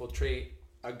could infiltrate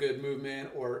a good movement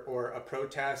or a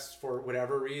protest for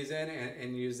whatever reason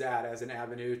and use that as an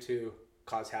avenue to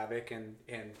cause havoc and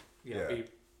be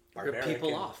barbaric. Rip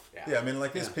people off. Yeah, I mean,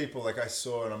 like there's people like I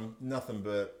saw, and I'm nothing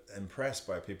but impressed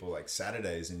by people like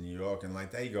Saturdays in New York, and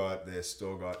like their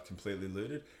store got completely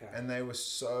looted, and they were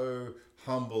so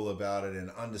humble about it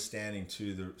and understanding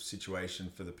to the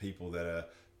situation for the people that are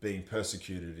being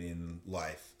persecuted in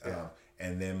life,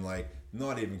 and them like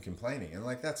not even complaining, and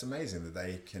like that's amazing that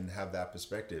they can have that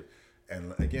perspective.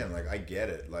 And again, like I get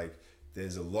it, like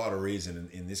there's a lot of reason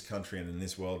in this country and in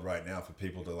this world right now for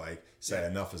people to like say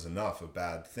enough is enough of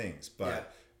bad things,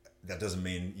 but that doesn't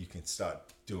mean you can start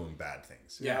doing bad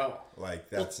things. Like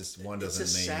that's just one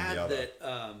doesn't mean the other. It's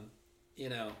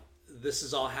sad that this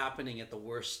is all happening at the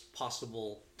worst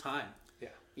possible time.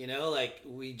 Like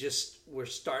we're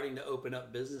starting to open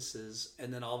up businesses,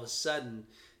 and then all of a sudden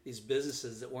these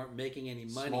businesses that weren't making any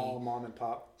money, Small mom and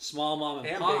pop, and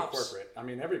big corporate. I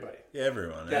mean, everybody. Yeah,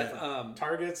 everyone.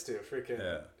 Targets to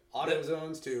freaking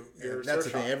AutoZones to your that's search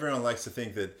the thing. shop. Everyone likes to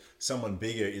think that someone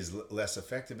bigger is less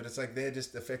affected, but it's like they're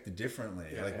just affected differently.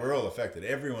 We're all affected.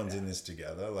 Everyone's in this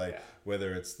together.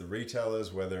 Whether it's the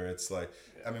retailers, whether it's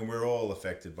I mean, we're all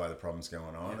affected by the problems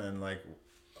going on, and like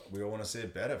we all want to see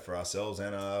it better for ourselves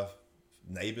and our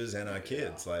neighbors and our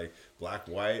kids, like black,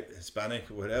 white, Hispanic,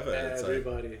 whatever. It's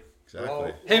everybody.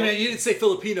 Exactly. Hey man, you didn't say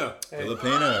Filipino.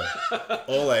 Filipino,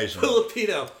 all Asian.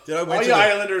 Filipino. All you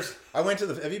Islanders. I went to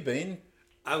the. Have you been?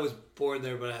 I was born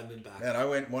there, but I haven't been back.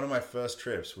 Man, one of my first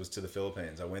trips was to the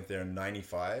Philippines. I went there in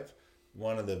 '95.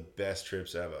 One of the best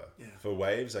trips ever. Yeah. For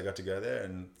waves, I got to go there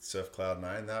and surf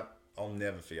Cloud9. I'll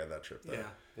never forget that trip though.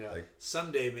 Yeah. Like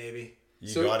someday maybe.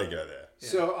 You got to go there.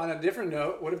 So on a different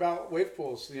note, what about wave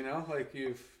pools? Like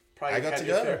you've probably had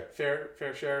your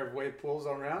fair share of wave pools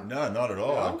around? No, not at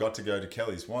all. No? I've got to go to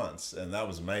Kelly's once, and that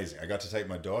was amazing. I got to take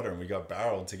my daughter, and we got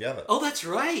barreled together. Oh, that's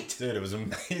right. Dude, it was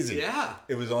amazing. Yeah.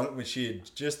 It was on when she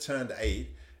had just turned 8,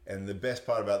 and the best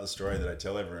part about the story that I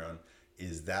tell everyone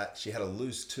is that she had a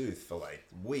loose tooth for like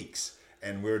weeks,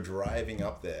 and we were driving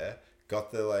up there,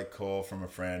 got the call from a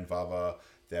friend, Vava,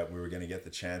 that we were going to get the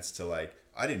chance to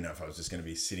I didn't know if I was just going to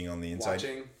be sitting on the inside.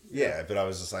 Watching. Yeah, but I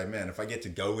was just like, man, if I get to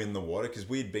go in the water, because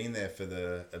we'd been there for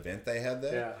the event they had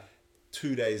there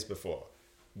 2 days before.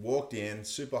 Walked in,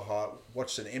 super hot,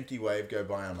 watched an empty wave go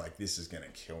by. I'm like, this is going to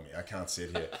kill me. I can't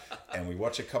sit here. And we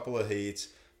watch a couple of heats.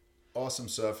 Awesome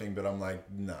surfing, but I'm like,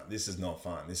 no, this is not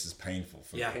fun. This is painful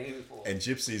for me. Painful. And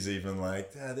Gypsy's even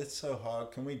like, Dad, it's so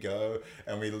hot. Can we go?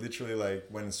 And we literally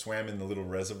went and swam in the little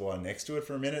reservoir next to it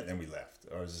for a minute, and we left.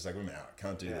 I was just like, I'm out.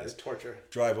 Can't do this. It's torture.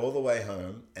 Drive all the way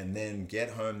home, and then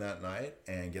get home that night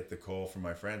and get the call from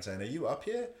my friend saying, are you up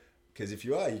here? Because if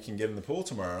you are, you can get in the pool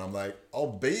tomorrow. And I'm like, I'll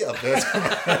be up there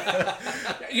tomorrow.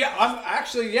 I'm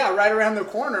actually, right around the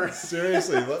corner.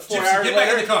 Seriously. 4 Gypsy, hours get later.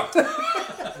 back in the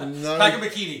car. No. Pack a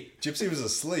bikini. Gypsy was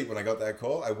asleep when I got that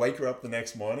call. I wake her up the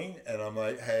next morning, and I'm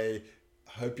like, hey,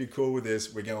 hope you're cool with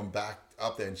this. We're going back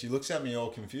up there. And she looks at me all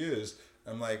confused.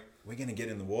 I'm like, we're going to get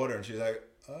in the water. And she's like,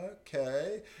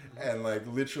 okay. And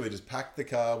literally just packed the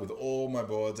car with all my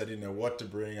boards. I didn't know what to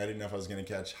bring. I didn't know if I was going to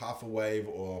catch half a wave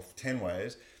or 10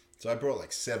 waves. So I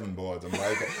brought 7 boards. I'm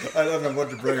like, I don't know what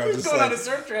to bring. I was just going on a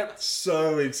surf trip.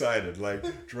 So excited.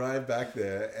 Drive back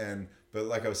there. But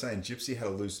like I was saying, Gypsy had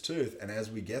a loose tooth. And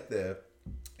as we get there,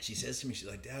 she says to me, she's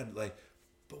like, Dad,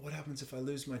 but what happens if I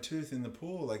lose my tooth in the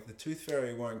pool? The tooth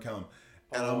fairy won't come.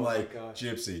 And I'm like,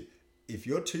 Gypsy, if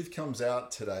your tooth comes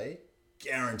out today,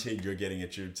 guaranteed you're getting a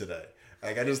tube today.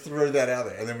 I just threw that out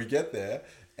there. And then we get there,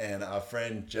 and our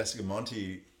friend Jessica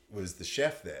Monty was the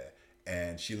chef there.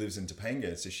 And she lives in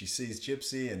Topanga, so she sees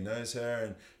Gypsy and knows her,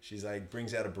 and she's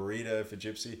brings out a burrito for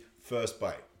Gypsy. First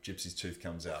bite, Gypsy's tooth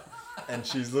comes out. And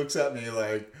she looks at me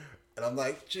and I'm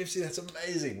like, Gypsy, that's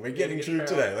amazing. We're getting tube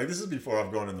today. This is before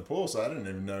I've gone in the pool, so I don't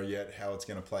even know yet how it's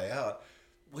going to play out.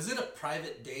 Was it a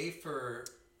private day for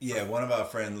Yeah, one of our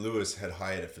friend Lewis had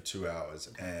hired it for 2 hours,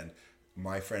 and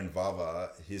my friend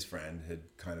Vava, his friend, had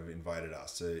kind of invited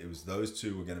us. So it was those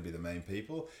two were going to be the main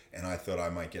people, and I thought I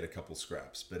might get a couple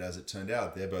scraps. But as it turned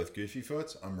out, they're both goofy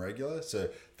foots. I'm regular, so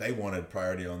they wanted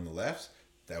priority on the left.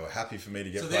 They were happy for me to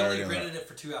get priority on the left. So they only rented it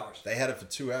for 2 hours? They had it for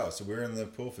 2 hours, so we were in the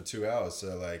pool for 2 hours.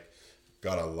 So like,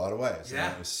 got a lot of waves. Yeah.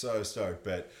 And I was so stoked.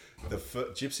 But the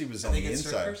Gypsy was on the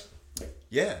inside. Surfers?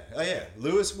 Yeah. Oh yeah.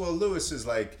 Lewis is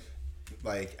like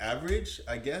average,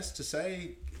 I guess, to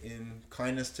say, in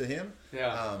kindness to him.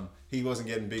 Yeah. He wasn't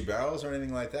getting big barrels or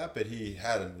anything like that, but he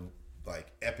had a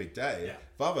epic day. Yeah.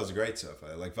 Vava's a great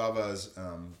surfer. Like Vava's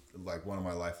like one of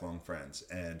my lifelong friends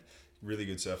and really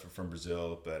good surfer from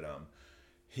Brazil, but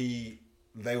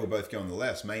they were both going the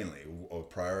lefts mainly, or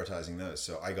prioritizing those.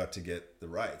 So I got to get the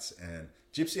rights, and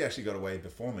Gypsy actually got away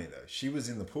before me though. She was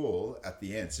in the pool at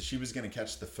the end, so she was going to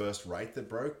catch the first right that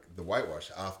broke, the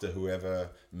whitewash, after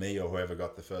me or whoever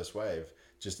got the first wave,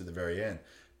 just at the very end.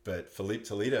 But Felipe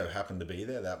Toledo happened to be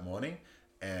there that morning,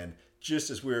 and just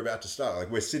as we were about to start,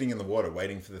 like we're sitting in the water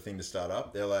waiting for the thing to start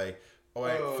up, they're like, oh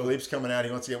wait, Philippe's coming out,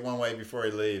 he wants to get one wave before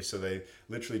he leaves. So they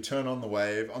literally turn on the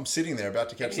wave. I'm sitting there about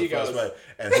to catch the first wave,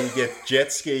 and he gets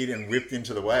jet skied and whipped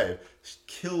into the wave.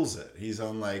 Kills it. He's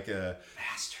on like a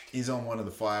bastard. He's on one of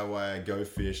the Firewire Go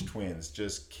Fish twins.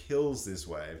 Just kills this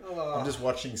wave. Oh. I'm just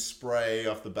watching spray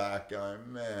off the back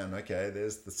going, man, okay,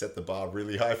 set the bar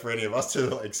really high for any of us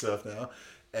to like surf now.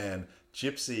 And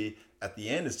Gypsy at the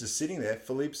end is just sitting there.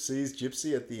 Philippe sees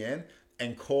Gypsy at the end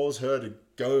and calls her to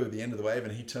go to the end of the wave,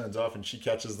 and he turns off and she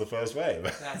catches the first wave.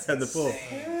 That's in the pool.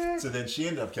 So then she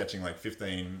ended up catching like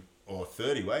 15 or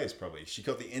 30 waves probably. She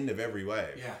got the end of every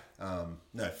wave. Yeah.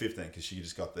 No, 15 because she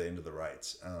just got the end of the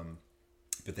rights.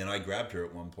 But then I grabbed her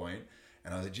at one point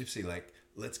and I was like, Gypsy, like,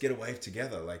 let's get a wave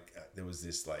together. Like there was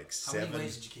this like 7. How many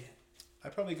waves did you get? I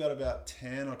probably got about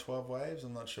 10 or 12 waves.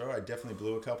 I'm not sure. I definitely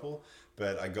blew a couple,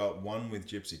 but I got one with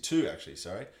Gypsy. 2 actually,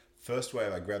 sorry. First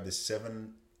wave, I grabbed this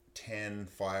 710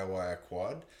 Firewire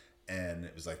quad, and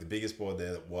it was like the biggest board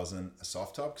there that wasn't a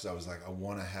soft top, because I was like, I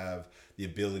want to have the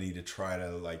ability to try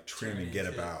to like trim and get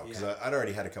a barrel, because I'd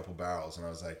already had a couple barrels, and I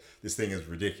was like, this thing is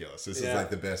ridiculous. This is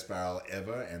like the best barrel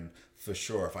ever, and for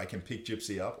sure, if I can pick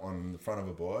Gypsy up on the front of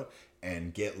a board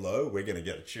and get low, we're going to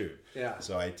get a tube. Yeah.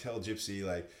 So I tell Gypsy,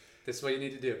 like, this is what you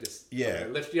need to do. Just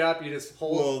lift you up. You just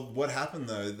hold. Well, what happened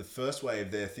though? The first wave,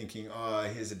 they're thinking, "Oh,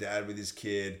 here's a dad with his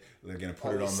kid. They're going to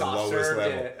put it on the lowest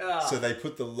level." So they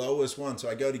put the lowest one. So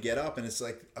I go to get up, and it's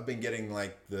like I've been getting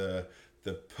like the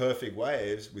perfect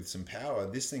waves with some power.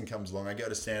 This thing comes along. I go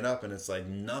to stand up, and it's like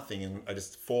nothing, and I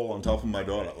just fall on top of my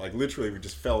daughter. Like literally, we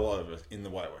just fell over in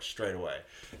the whitewash straight away,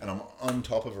 and I'm on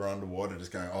top of her underwater,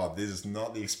 just going, "Oh, this is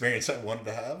not the experience I wanted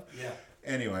to have." Yeah.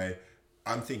 Anyway,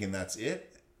 I'm thinking that's it.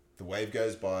 The wave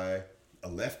goes by, a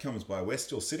left comes by, we're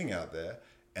still sitting out there,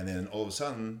 and then all of a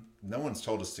sudden, no one's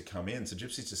told us to come in, so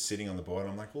Gypsy's just sitting on the board,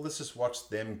 and I'm like, well, let's just watch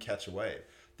them catch a wave.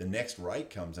 The next right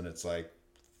comes, and it's like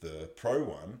the pro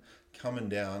one, coming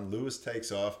down, Lewis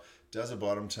takes off, does a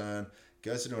bottom turn,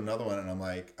 goes to do another one, and I'm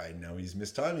like, I know he's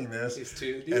mistiming this. He's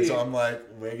too deep. And so I'm like,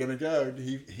 we're going to go.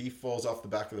 He falls off the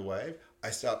back of the wave.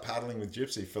 I start paddling with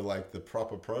Gypsy for like the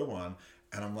proper pro one,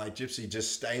 and I'm like, Gypsy,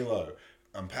 just stay low.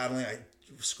 I'm paddling, I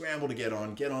scramble to get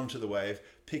onto the wave,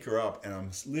 pick her up, and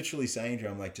I'm literally saying to her,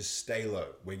 I'm like, just stay low.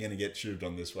 We're going to get tubed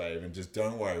on this wave, and just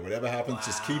don't worry. Whatever happens,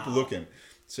 just keep looking.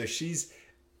 So she's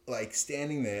like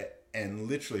standing there, and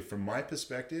literally from my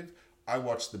perspective, I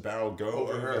watched the barrel go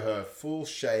over her full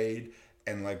shade,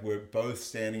 and like we're both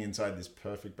standing inside this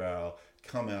perfect barrel,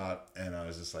 come out, and I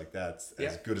was just like, that's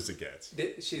as good as it gets.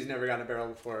 She's never gotten a barrel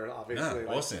before, obviously. No,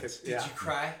 awesome. Did you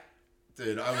cry?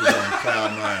 Dude, I was on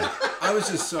cloud nine. I was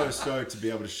just so stoked to be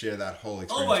able to share that whole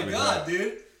experience with her. Oh my god,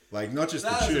 dude! Like not just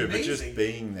the tube, but just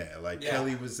being there. Like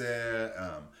Kelly was there.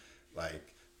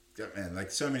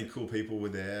 Like so many cool people were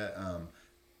there.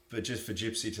 But just for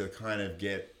Gypsy to kind of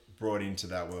get brought into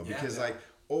that world, because like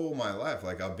all my life,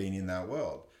 like I've been in that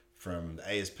world. From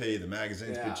the ASP, the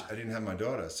magazines, but I didn't have my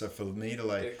daughter. So for me to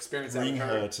like bring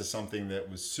her to something that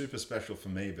was super special for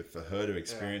me, but for her to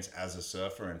experience as a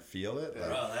surfer and feel it,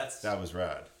 like, that was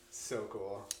rad. So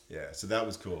cool. Yeah, so that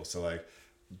was cool. So like,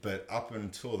 but up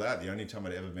until that, the only time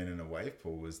I'd ever been in a wave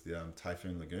pool was the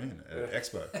Typhoon Lagoon at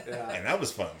Expo. And that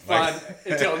was fun.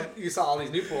 Until you saw all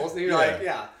these new pools, and you're like,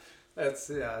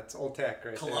 it's old tech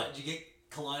right there. Did you get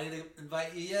Kalani to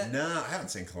invite you yet? No, I haven't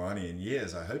seen Kalani in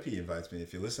years. I hope he invites me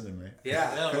if you listen to me. Yeah,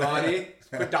 Kalani,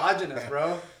 quit dodging us,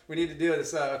 bro. We need to do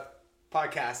this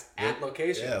podcast at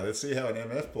location. Yeah, let's see how an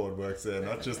MF board works there,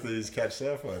 not just these catch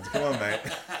surf ones. Come on, mate.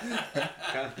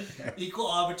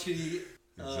 Equal opportunity.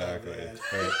 Exactly.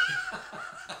 Oh,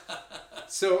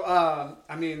 So,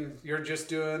 I mean, you're just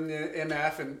doing the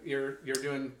MF, and you're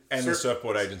doing And the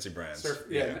surfboard agency brands.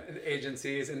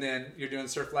 Agencies, and then you're doing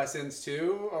surf lessons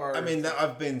too, or I mean,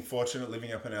 I've been fortunate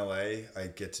living up in LA. I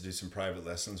get to do some private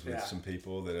lessons with some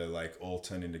people that are like all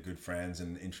turned into good friends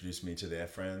and introduce me to their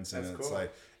friends, and it's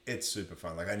like it's super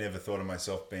fun. Like I never thought of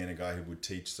myself being a guy who would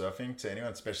teach surfing to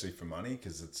anyone, especially for money,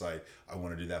 because it's like I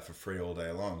want to do that for free all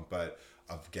day long. But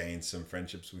I've gained some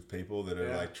friendships with people that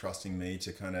are like trusting me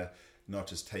to kind of not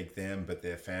just take them, but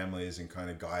their families and kind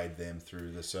of guide them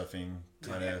through the surfing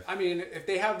kind of. I mean, if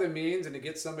they have the means and to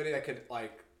get somebody that could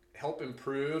like help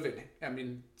improve, and I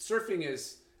mean, surfing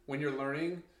is when you're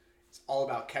learning, it's all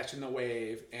about catching the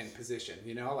wave and position.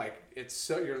 You know, like it's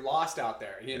so you're lost out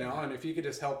there. You know, and if you could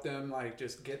just help them, like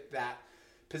just get that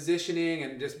positioning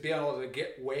and just be able to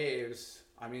get waves.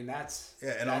 I mean, that's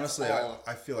honestly,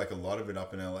 I feel like a lot of it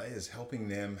up in LA is helping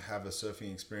them have a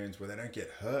surfing experience where they don't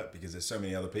get hurt because there's so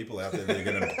many other people out there that are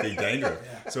going to be dangerous.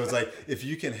 So it's like if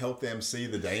you can help them see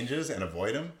the dangers and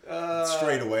avoid them,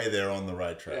 straight away they're on the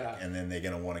right track, and then they're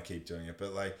going to want to keep doing it.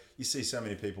 But like you see so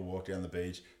many people walk down the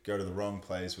beach, go to the wrong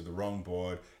place with the wrong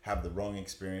board, have the wrong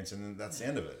experience, and then that's the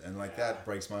end of it. And like that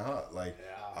breaks my heart. Like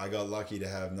I got lucky to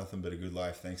have nothing but a good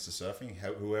life thanks to surfing.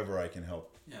 Whoever I can help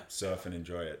surf and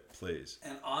enjoy it, please.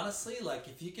 And honestly, like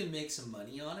if you can make some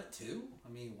money on it too,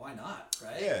 I mean, why not,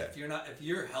 right? Yeah. If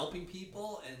you're helping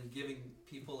people and giving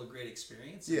people a great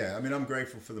experience. Yeah, I mean, I'm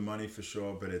grateful for the money for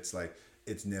sure, but it's like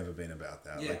it's never been about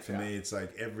that. Like for me, it's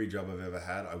like every job I've ever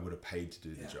had, I would have paid to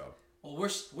do the job. Well,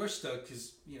 we're stoked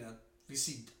because we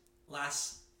see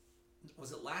last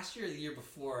year or the year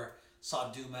before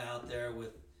saw Duma out there with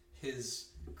his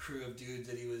crew of dudes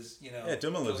that he was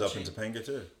Duma lives up in Topanga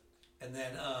too. And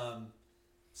then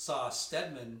saw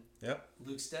Stedman,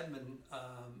 Luke Stedman,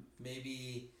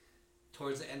 maybe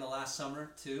towards the end of last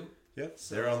summer too. Yep,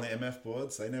 so, they're on the MF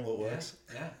boards. They know what works.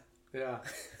 Yeah.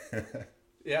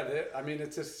 I mean,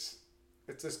 it's just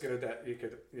good that you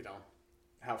could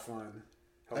have fun.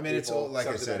 I mean, it's all like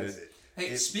subsidize. I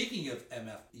said. Speaking of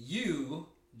MF,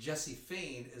 Jesse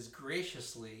Fain is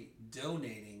graciously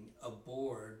donating a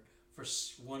board for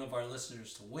one of our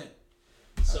listeners to win.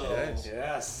 So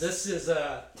this is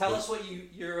tell us what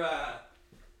you're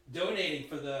donating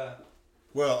for the.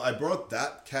 Well, I brought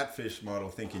that catfish model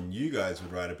thinking you guys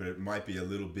would ride it, but it might be a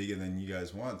little bigger than you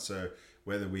guys want. So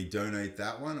whether we donate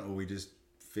that one or we just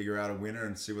figure out a winner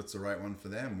and see what's the right one for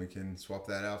them, we can swap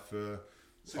that out for.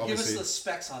 So give us the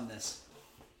specs on this.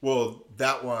 Well,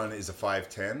 that one is a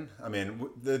 510. I mean,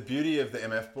 the beauty of the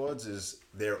MF boards is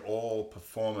they're all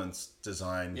performance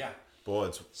design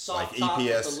boards. Soft like top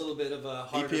EPS, with a little bit of a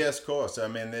harder... EPS course. I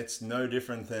mean, it's no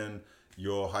different than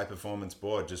your high performance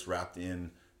board just wrapped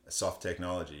in soft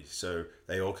technology. So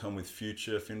they all come with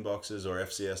Future fin boxes or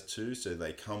FCS2. So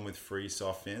they come with free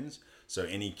soft fins. So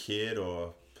any kid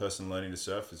or person learning to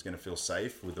surf is going to feel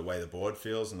safe with the way the board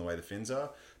feels and the way the fins are.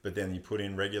 But then you put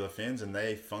in regular fins and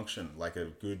they function like a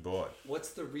good board. What's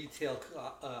the retail?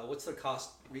 What's the cost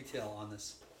retail on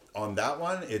this? On that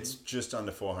one, it's just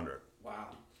under $400. Wow!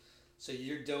 So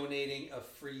you're donating a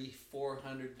free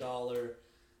 $400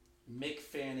 Mick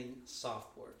Fanning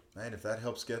softboard. Mate, if that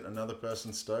helps get another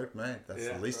person stoked, mate, that's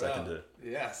the least I can do.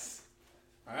 Yes.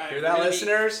 All right. Hear that,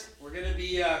 listeners? We're going to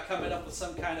be coming up with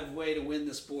some kind of way to win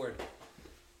this board.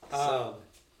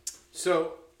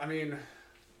 So, I mean,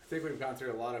 I think we've gone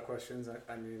through a lot of questions.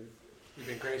 I mean, you've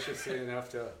been graciously enough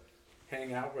to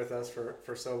hang out with us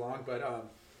for so long. But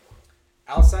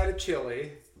outside of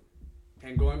Chile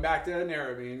and going back to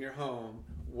Narrabeen, your home,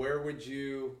 where would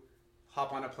you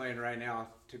hop on a plane right now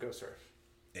to go surf?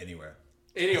 Anywhere.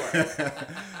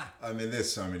 I mean,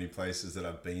 there's so many places that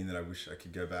I've been that I wish I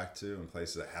could go back to, and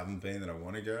places I haven't been that I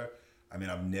want to go. I mean,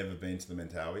 I've never been to the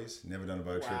Mentawais, never done a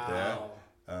boat trip there.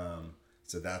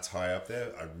 So that's high up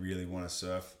there. I really want to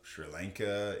surf Sri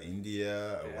Lanka,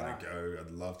 India. I want to go.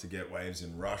 I'd love to get waves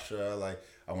in Russia. Like,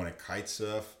 I want to kite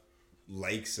surf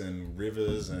lakes and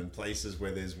rivers and places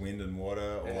where there's wind and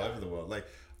water all over the world. Like,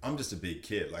 I'm just a big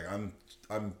kid. Like,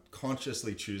 I'm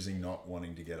consciously choosing not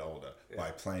wanting to get older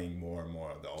by playing more and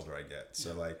more the older I get.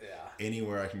 So like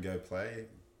anywhere I can go play,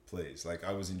 please. Like,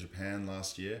 I was in Japan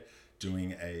last year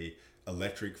doing a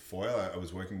electric foil. I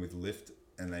was working with Lift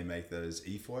and they make those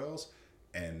e-foils.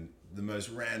 And the most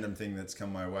random thing that's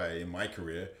come my way in my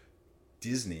career,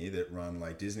 Disney, that run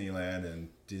like Disneyland and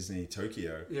Disney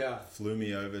Tokyo, flew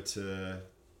me over to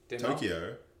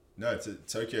Tokyo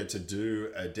to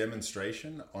do a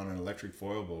demonstration on an electric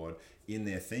foil board in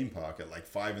their theme park at like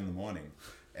 5 a.m.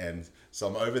 And so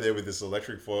I'm over there with this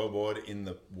electric foil board in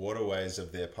the waterways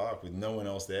of their park with no one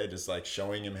else there, just like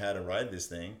showing him how to ride this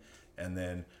thing. And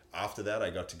then after that, I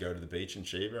got to go to the beach in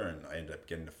Chiba, and I ended up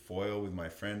getting to foil with my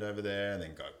friend over there, and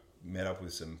then met up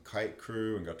with some kite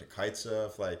crew and got to kite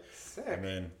surf. Like, Sick. I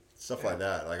mean, stuff like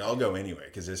that. Like, I'll go anywhere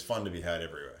because there's fun to be had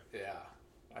everywhere. Yeah,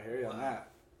 I hear you on that.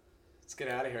 Let's get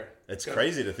out of here. It's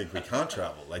crazy to think we can't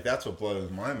travel. Like, that's what blows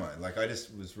my mind. Like, I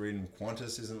just was reading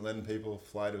Qantas isn't letting people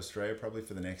fly to Australia probably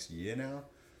for the next year now.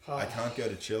 I can't go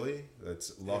to Chile.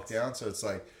 It's locked down. So it's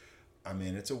like, I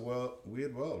mean, it's a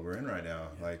weird world we're in right now.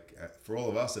 Like, for all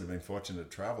of us that have been fortunate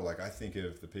to travel, like, I think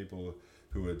of the people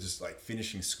who are just like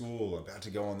finishing school, about to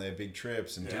go on their big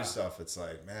trips and do stuff. It's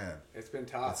like, man, it's been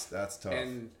tough. That's tough.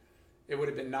 And it would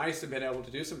have been nice to have been able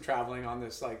to do some traveling on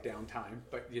this like downtime,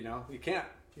 but you can't.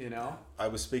 I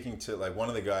was speaking to like one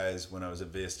of the guys when I was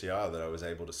at VSTR that I was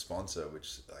able to sponsor,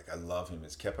 which like I love him,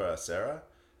 is Kepa Acera.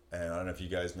 And I don't know if you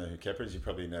guys know who Kepa is. You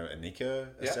probably know Anika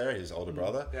Acera, his older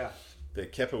brother. Yeah.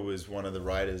 But Kepa was one of the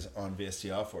writers on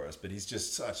VSTR for us, but he's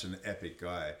just such an epic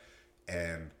guy.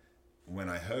 And when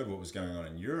I heard what was going on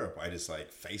in Europe, I just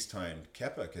like FaceTimed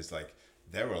Kepa because like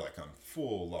they were like on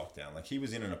full lockdown. Like he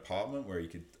was in an apartment where he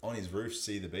could on his roof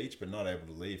see the beach, but not able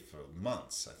to leave for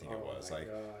months. I think it was like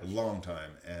a long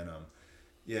time. And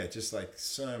just like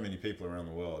so many people around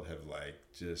the world have like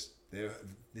just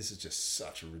this is just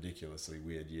such a ridiculously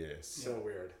weird year. So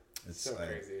weird. It's so like,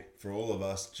 crazy. for all of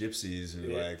us gypsies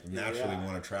who like naturally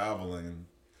want to travel and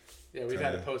we've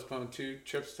had to postpone 2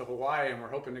 trips to Hawaii, and we're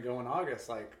hoping to go in August.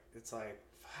 Like it's like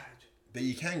fudge. But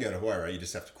you can go to Hawaii, right? You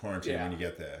just have to quarantine when you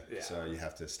get there. Yeah. So you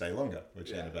have to stay longer,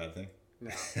 which ain't a bad thing.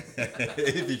 No.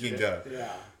 If you can go.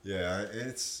 Yeah. Yeah,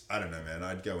 it's, I don't know, man.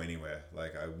 I'd go anywhere.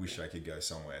 Like, I wish I could go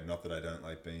somewhere. Not that I don't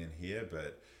like being here,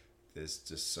 but there's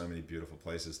just so many beautiful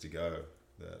places to go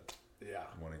that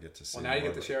I want to get to see. Well, now you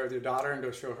get to share with your daughter and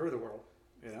go show her the world.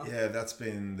 Yeah, that's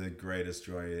been the greatest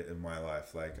joy in my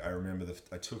life. Like, I remember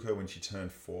I took her when she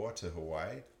turned 4 to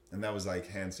Hawaii, and that was like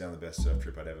hands down the best surf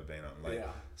trip I'd ever been on. Like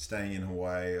staying in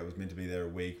Hawaii, I was meant to be there a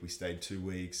week. We stayed 2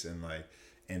 weeks and like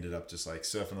ended up just like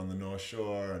surfing on the North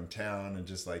Shore and town, and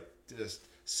just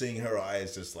seeing her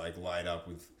eyes just like light up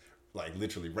with like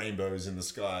literally rainbows in the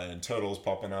sky and turtles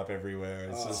popping up everywhere.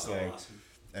 It's just so like awesome.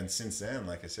 And since then,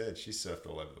 like I said, she's surfed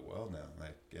all over the world now.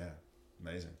 Like,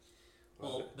 amazing.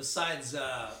 Well, besides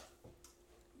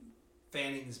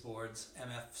Fanning's boards,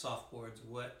 MF softboards,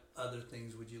 what other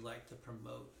things would you like to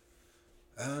promote?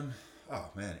 Oh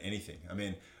man, anything. I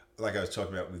mean, like I was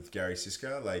talking about with Gary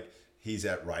Siska, like he's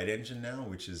at Right Engine now,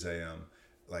 which is a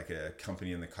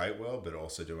company in the kite world, but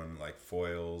also doing like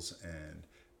foils and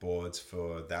boards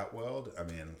for that world. I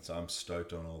mean, so I'm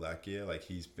stoked on all that gear. Like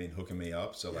he's been hooking me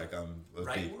up. So like I'm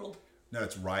World? No,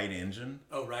 it's Right Engine.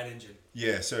 Oh, Right Engine.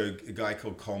 Yeah, so a guy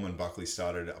called Coleman Buckley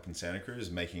started up in Santa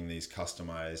Cruz making these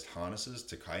customized harnesses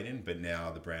to kite in, but now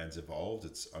the brand's evolved.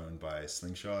 It's owned by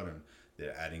Slingshot, and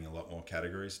they're adding a lot more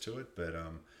categories to it. But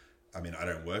I mean, I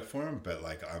don't work for him, but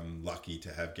like I'm lucky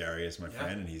to have Gary as my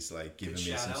friend, and he's like giving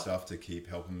me some stuff to keep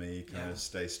helping me kind of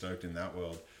stay stoked in that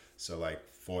world. So like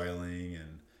foiling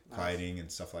and kiting and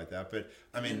stuff like that. But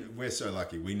I mean, we're so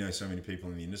lucky. We know so many people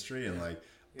in the industry, and like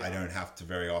I don't have to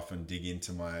very often dig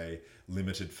into my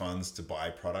limited funds to buy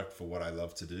product for what I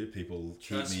love to do. People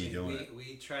keep me doing it.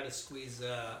 We try to squeeze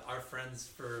our friends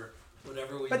for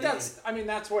whatever we need. But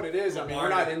that's what it is. I mean, we're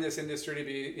not in this industry to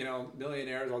be,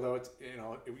 millionaires, although it's,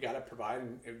 we got to provide,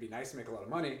 and it would be nice to make a lot of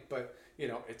money, but,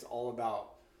 it's all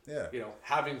about,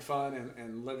 having fun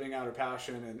and living out our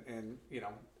passion and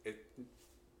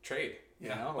trade.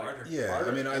 Barter.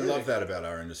 I mean, I love that about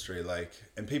our industry. Like,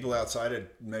 and people outside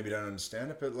it maybe don't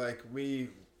understand it, but like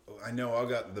I know I'll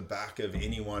got the back of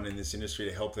anyone in this industry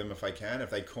to help them if I can. If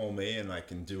they call me and I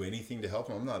can do anything to help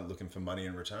them, I'm not looking for money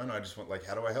in return. I just want like,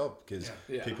 how do I help? Because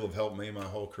people have helped me my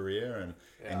whole career,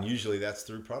 and usually that's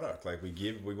through product. Like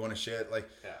we want to share it. Like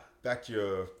back to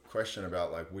your question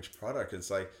about like which product,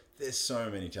 it's like there's so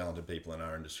many talented people in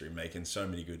our industry making so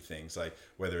many good things. Like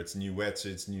whether it's new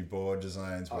wetsuits, new board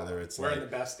designs, whether it's we're in the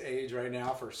best age right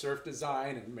now for surf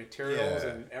design and materials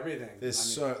and everything.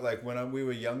 There's like when we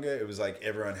were younger, it was like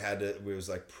everyone had it. It was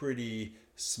like pretty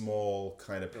small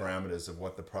kind of parameters of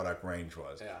what the product range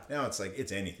was. Now it's like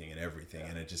it's anything and everything,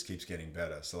 and it just keeps getting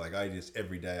better. So like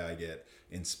every day I get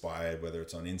inspired, whether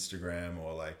it's on Instagram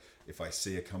or like if I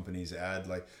see a company's ad.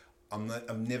 Like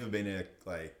I've never been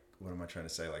what am I trying to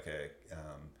say? Like a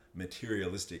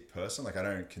materialistic person. Like I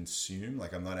don't consume.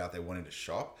 Like I'm not out there wanting to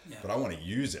shop, but I want to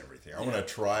use everything. I want to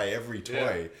try every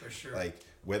toy. For sure. Like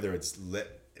whether it's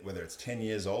 10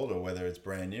 years old or whether it's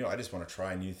brand new, I just want to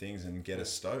try new things and get a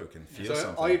stoke and feel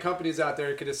something. All you companies out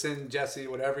there could have sent Jesse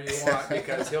whatever you want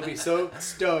because he'll be so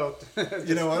stoked.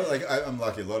 You know what? Like I'm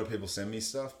lucky. A lot of people send me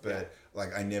stuff, but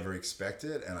like I never expect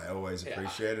it, and I always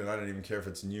appreciate it. And I don't even care if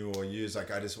it's new or used. Like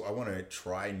I want to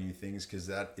try new things, because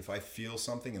that if I feel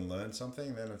something and learn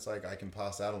something, then it's like I can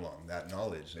pass that along, that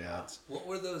knowledge. And that's, What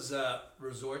were those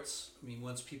resorts? I mean,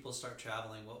 once people start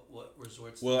traveling, what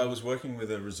resorts? well, I was working with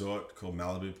a resort called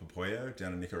Malibu Popoyo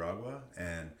down in Nicaragua,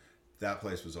 and that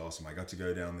place was awesome. I got to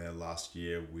go down there last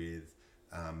year with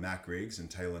Matt Griggs and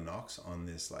Taylor Knox on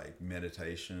this like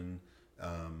meditation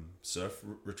surf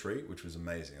retreat, which was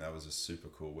amazing. That was a super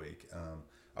cool week.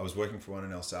 I was working for one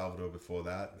in El Salvador before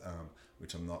that,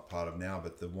 which I'm not part of now,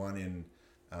 but the one in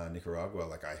Nicaragua,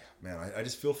 like I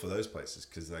just feel for those places,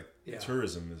 because like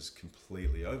tourism is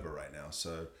completely over right now.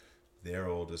 So they're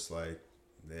all just like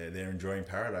they're enjoying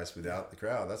paradise without the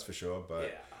crowd, that's for sure.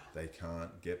 But they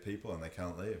can't get people and they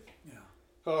can't leave. Yeah.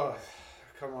 Oh,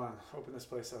 come on, open this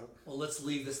place up. Well, let's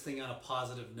leave this thing on a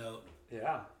positive note.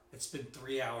 Yeah. It's been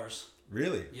 3 hours.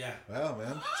 Really? Yeah. Wow,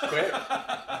 man. Quick.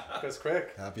 Goes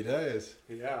quick. Happy days.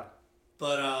 Yeah.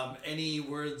 But any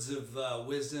words of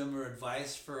wisdom or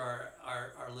advice for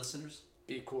our listeners?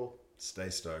 Be cool. Stay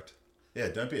stoked. Yeah,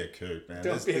 don't be a kook, man.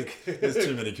 Don't be a kook. There's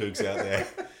too many kooks out there.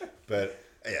 But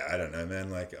yeah, I don't know, man.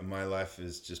 Like my life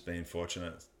is just being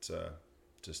fortunate to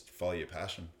just follow your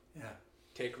passion. Yeah.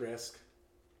 Take risk.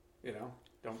 You know,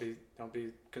 don't be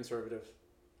conservative.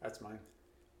 That's mine.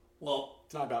 Well,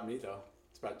 it's not about me though.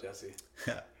 It's about Jesse.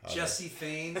 Jesse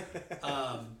Fain.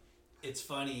 It's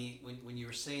funny when you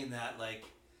were saying that, like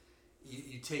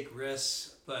you take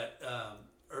risks, but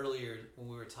earlier when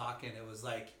we were talking, it was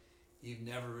like you've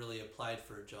never really applied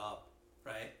for a job,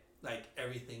 right? Like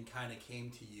everything kind of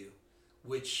came to you,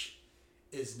 which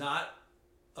is not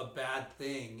a bad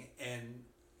thing. And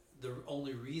the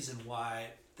only reason why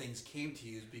things came to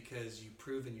you is because you've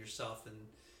proven yourself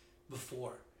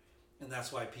before. And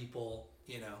that's why people,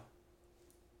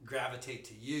 gravitate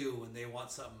to you when they want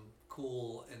something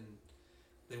cool and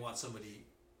they want somebody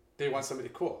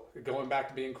cool. Going back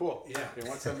to being cool. Yeah. They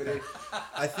want somebody.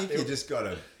 I think you just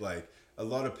gotta, like, a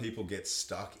lot of people get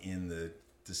stuck in the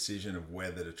decision of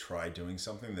whether to try doing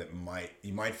something that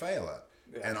you might fail at.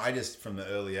 Yeah. And I just, from the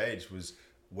early age, was,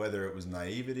 whether it was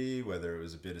naivety, whether it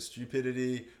was a bit of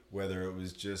stupidity, whether it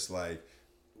was just like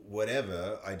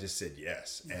whatever, I just said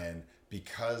yes. Yeah. And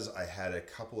because I had a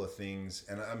couple of things,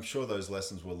 and I'm sure those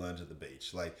lessons were learned at the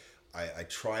beach. Like I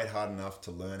tried hard enough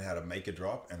to learn how to make a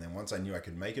drop, and then once I knew I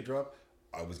could make a drop,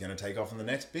 I was going to take off on the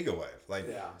next bigger wave.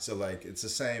 So like it's the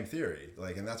same theory.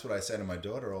 Like, and that's what I say to my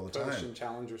daughter all the time. Push and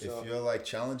challenge yourself. If you're like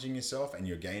challenging yourself and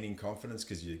you're gaining confidence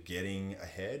because you're getting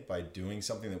ahead by doing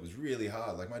something that was really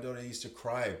hard. Like my daughter used to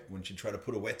cry when she'd try to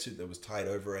put a wetsuit that was tied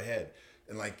over her head.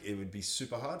 And like it would be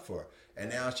super hard for her. And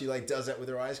now she like does that with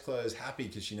her eyes closed, happy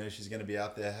because she knows she's going to be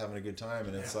out there having a good time.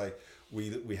 And it's like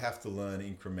we have to learn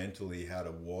incrementally how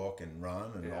to walk and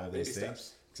run and all these things.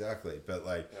 Steps. Exactly. But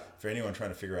like for anyone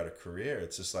trying to figure out a career,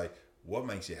 it's just like, what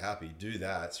makes you happy? Do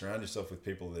that. Surround yourself with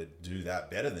people that do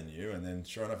that better than you. And then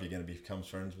sure enough, you're going to become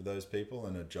friends with those people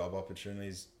and a job opportunity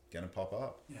is going to pop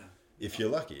up. Yeah. If you're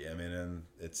lucky. I mean, and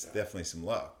it's definitely some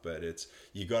luck, but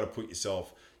you got to put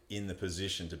yourself in the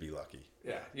position to be lucky.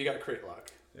 Yeah. You got to create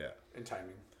luck. Yeah. And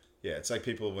timing. Yeah, it's like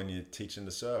people when you're teaching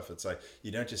to surf. It's like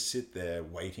you don't just sit there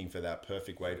waiting for that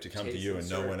perfect wave to come to you and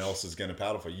no one else is going to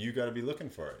paddle for you. You got to be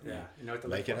looking for it. Yeah, you know what to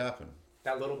make it happen.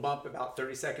 That little bump about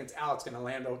 30 seconds out, it's going to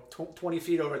land 20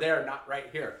 feet over there, not right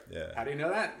here. Yeah. How do you know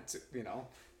that? It's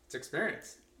it's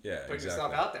experience. Yeah, Put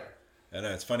yourself out there. I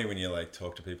know it's funny when you like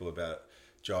talk to people about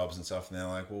jobs and stuff, and they're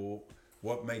like, "Well,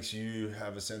 what makes you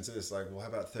have a sense of this?" Like, well, how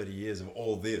about 30 years of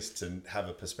all this to have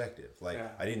a perspective? Like,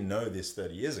 I didn't know this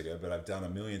 30 years ago, but I've done a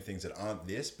million things that aren't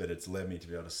this, but it's led me to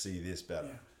be able to see this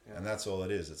better. Yeah. And that's all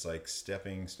it is. It's like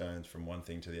stepping stones from one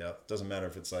thing to the other. It doesn't matter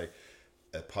if it's like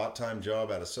a part-time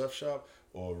job at a surf shop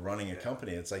or running a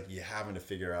company. It's like you're having to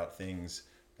figure out things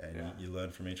and you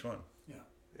learn from each one. Yeah.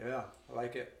 Yeah, I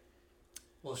like it.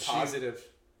 Well, positive.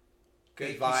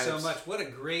 Good vibes. Thank you so much. What a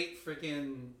great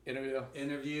freaking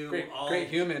interview. Great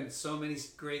human. So many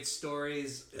great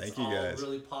stories. Thank you guys.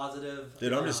 Really positive.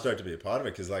 Dude, I'm just stoked to be a part of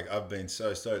it because like I've been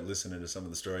so stoked listening to some of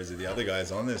the stories of the other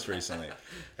guys on this recently,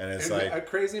 and it's like a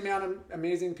crazy amount of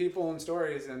amazing people and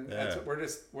stories, and that's what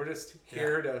we're just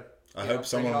here to. I hope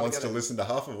someone wants to listen to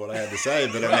half of what I had to say,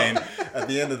 but I mean, at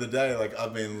the end of the day, like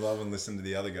I've been loving listening to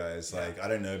the other guys. Like I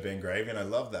don't know Ben Gravian, I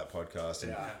love that podcast,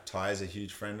 and Ty's a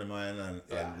huge friend of mine, and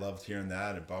I loved hearing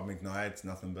that. And Bob McKnight's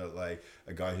nothing but like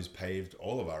a guy who's paved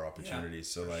all of our opportunities.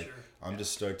 So like I'm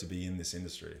just stoked to be in this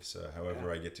industry. So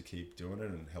however I get to keep doing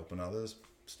it and helping others,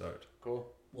 stoked. Cool.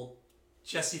 Well,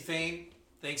 Jesse Fain,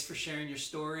 Thanks for sharing your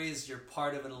stories. You're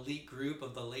part of an elite group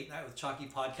of the Late Night with Chalky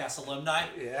podcast alumni.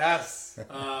 Yes.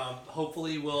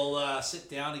 Hopefully we'll sit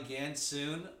down again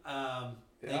soon.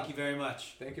 Thank you very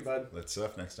much. Thank you, bud. Let's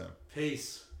surf next time.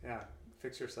 Peace. Yeah.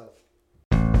 Fix yourself.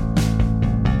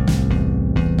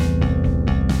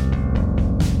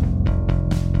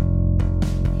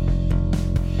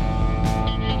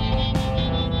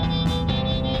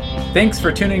 Thanks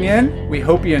for tuning in. We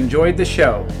hope you enjoyed the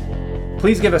show.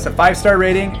 Please give us a 5-star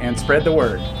rating and spread the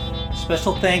word.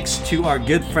 Special thanks to our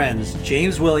good friends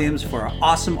James Williams for our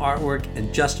awesome artwork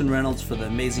and Justin Reynolds for the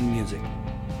amazing music.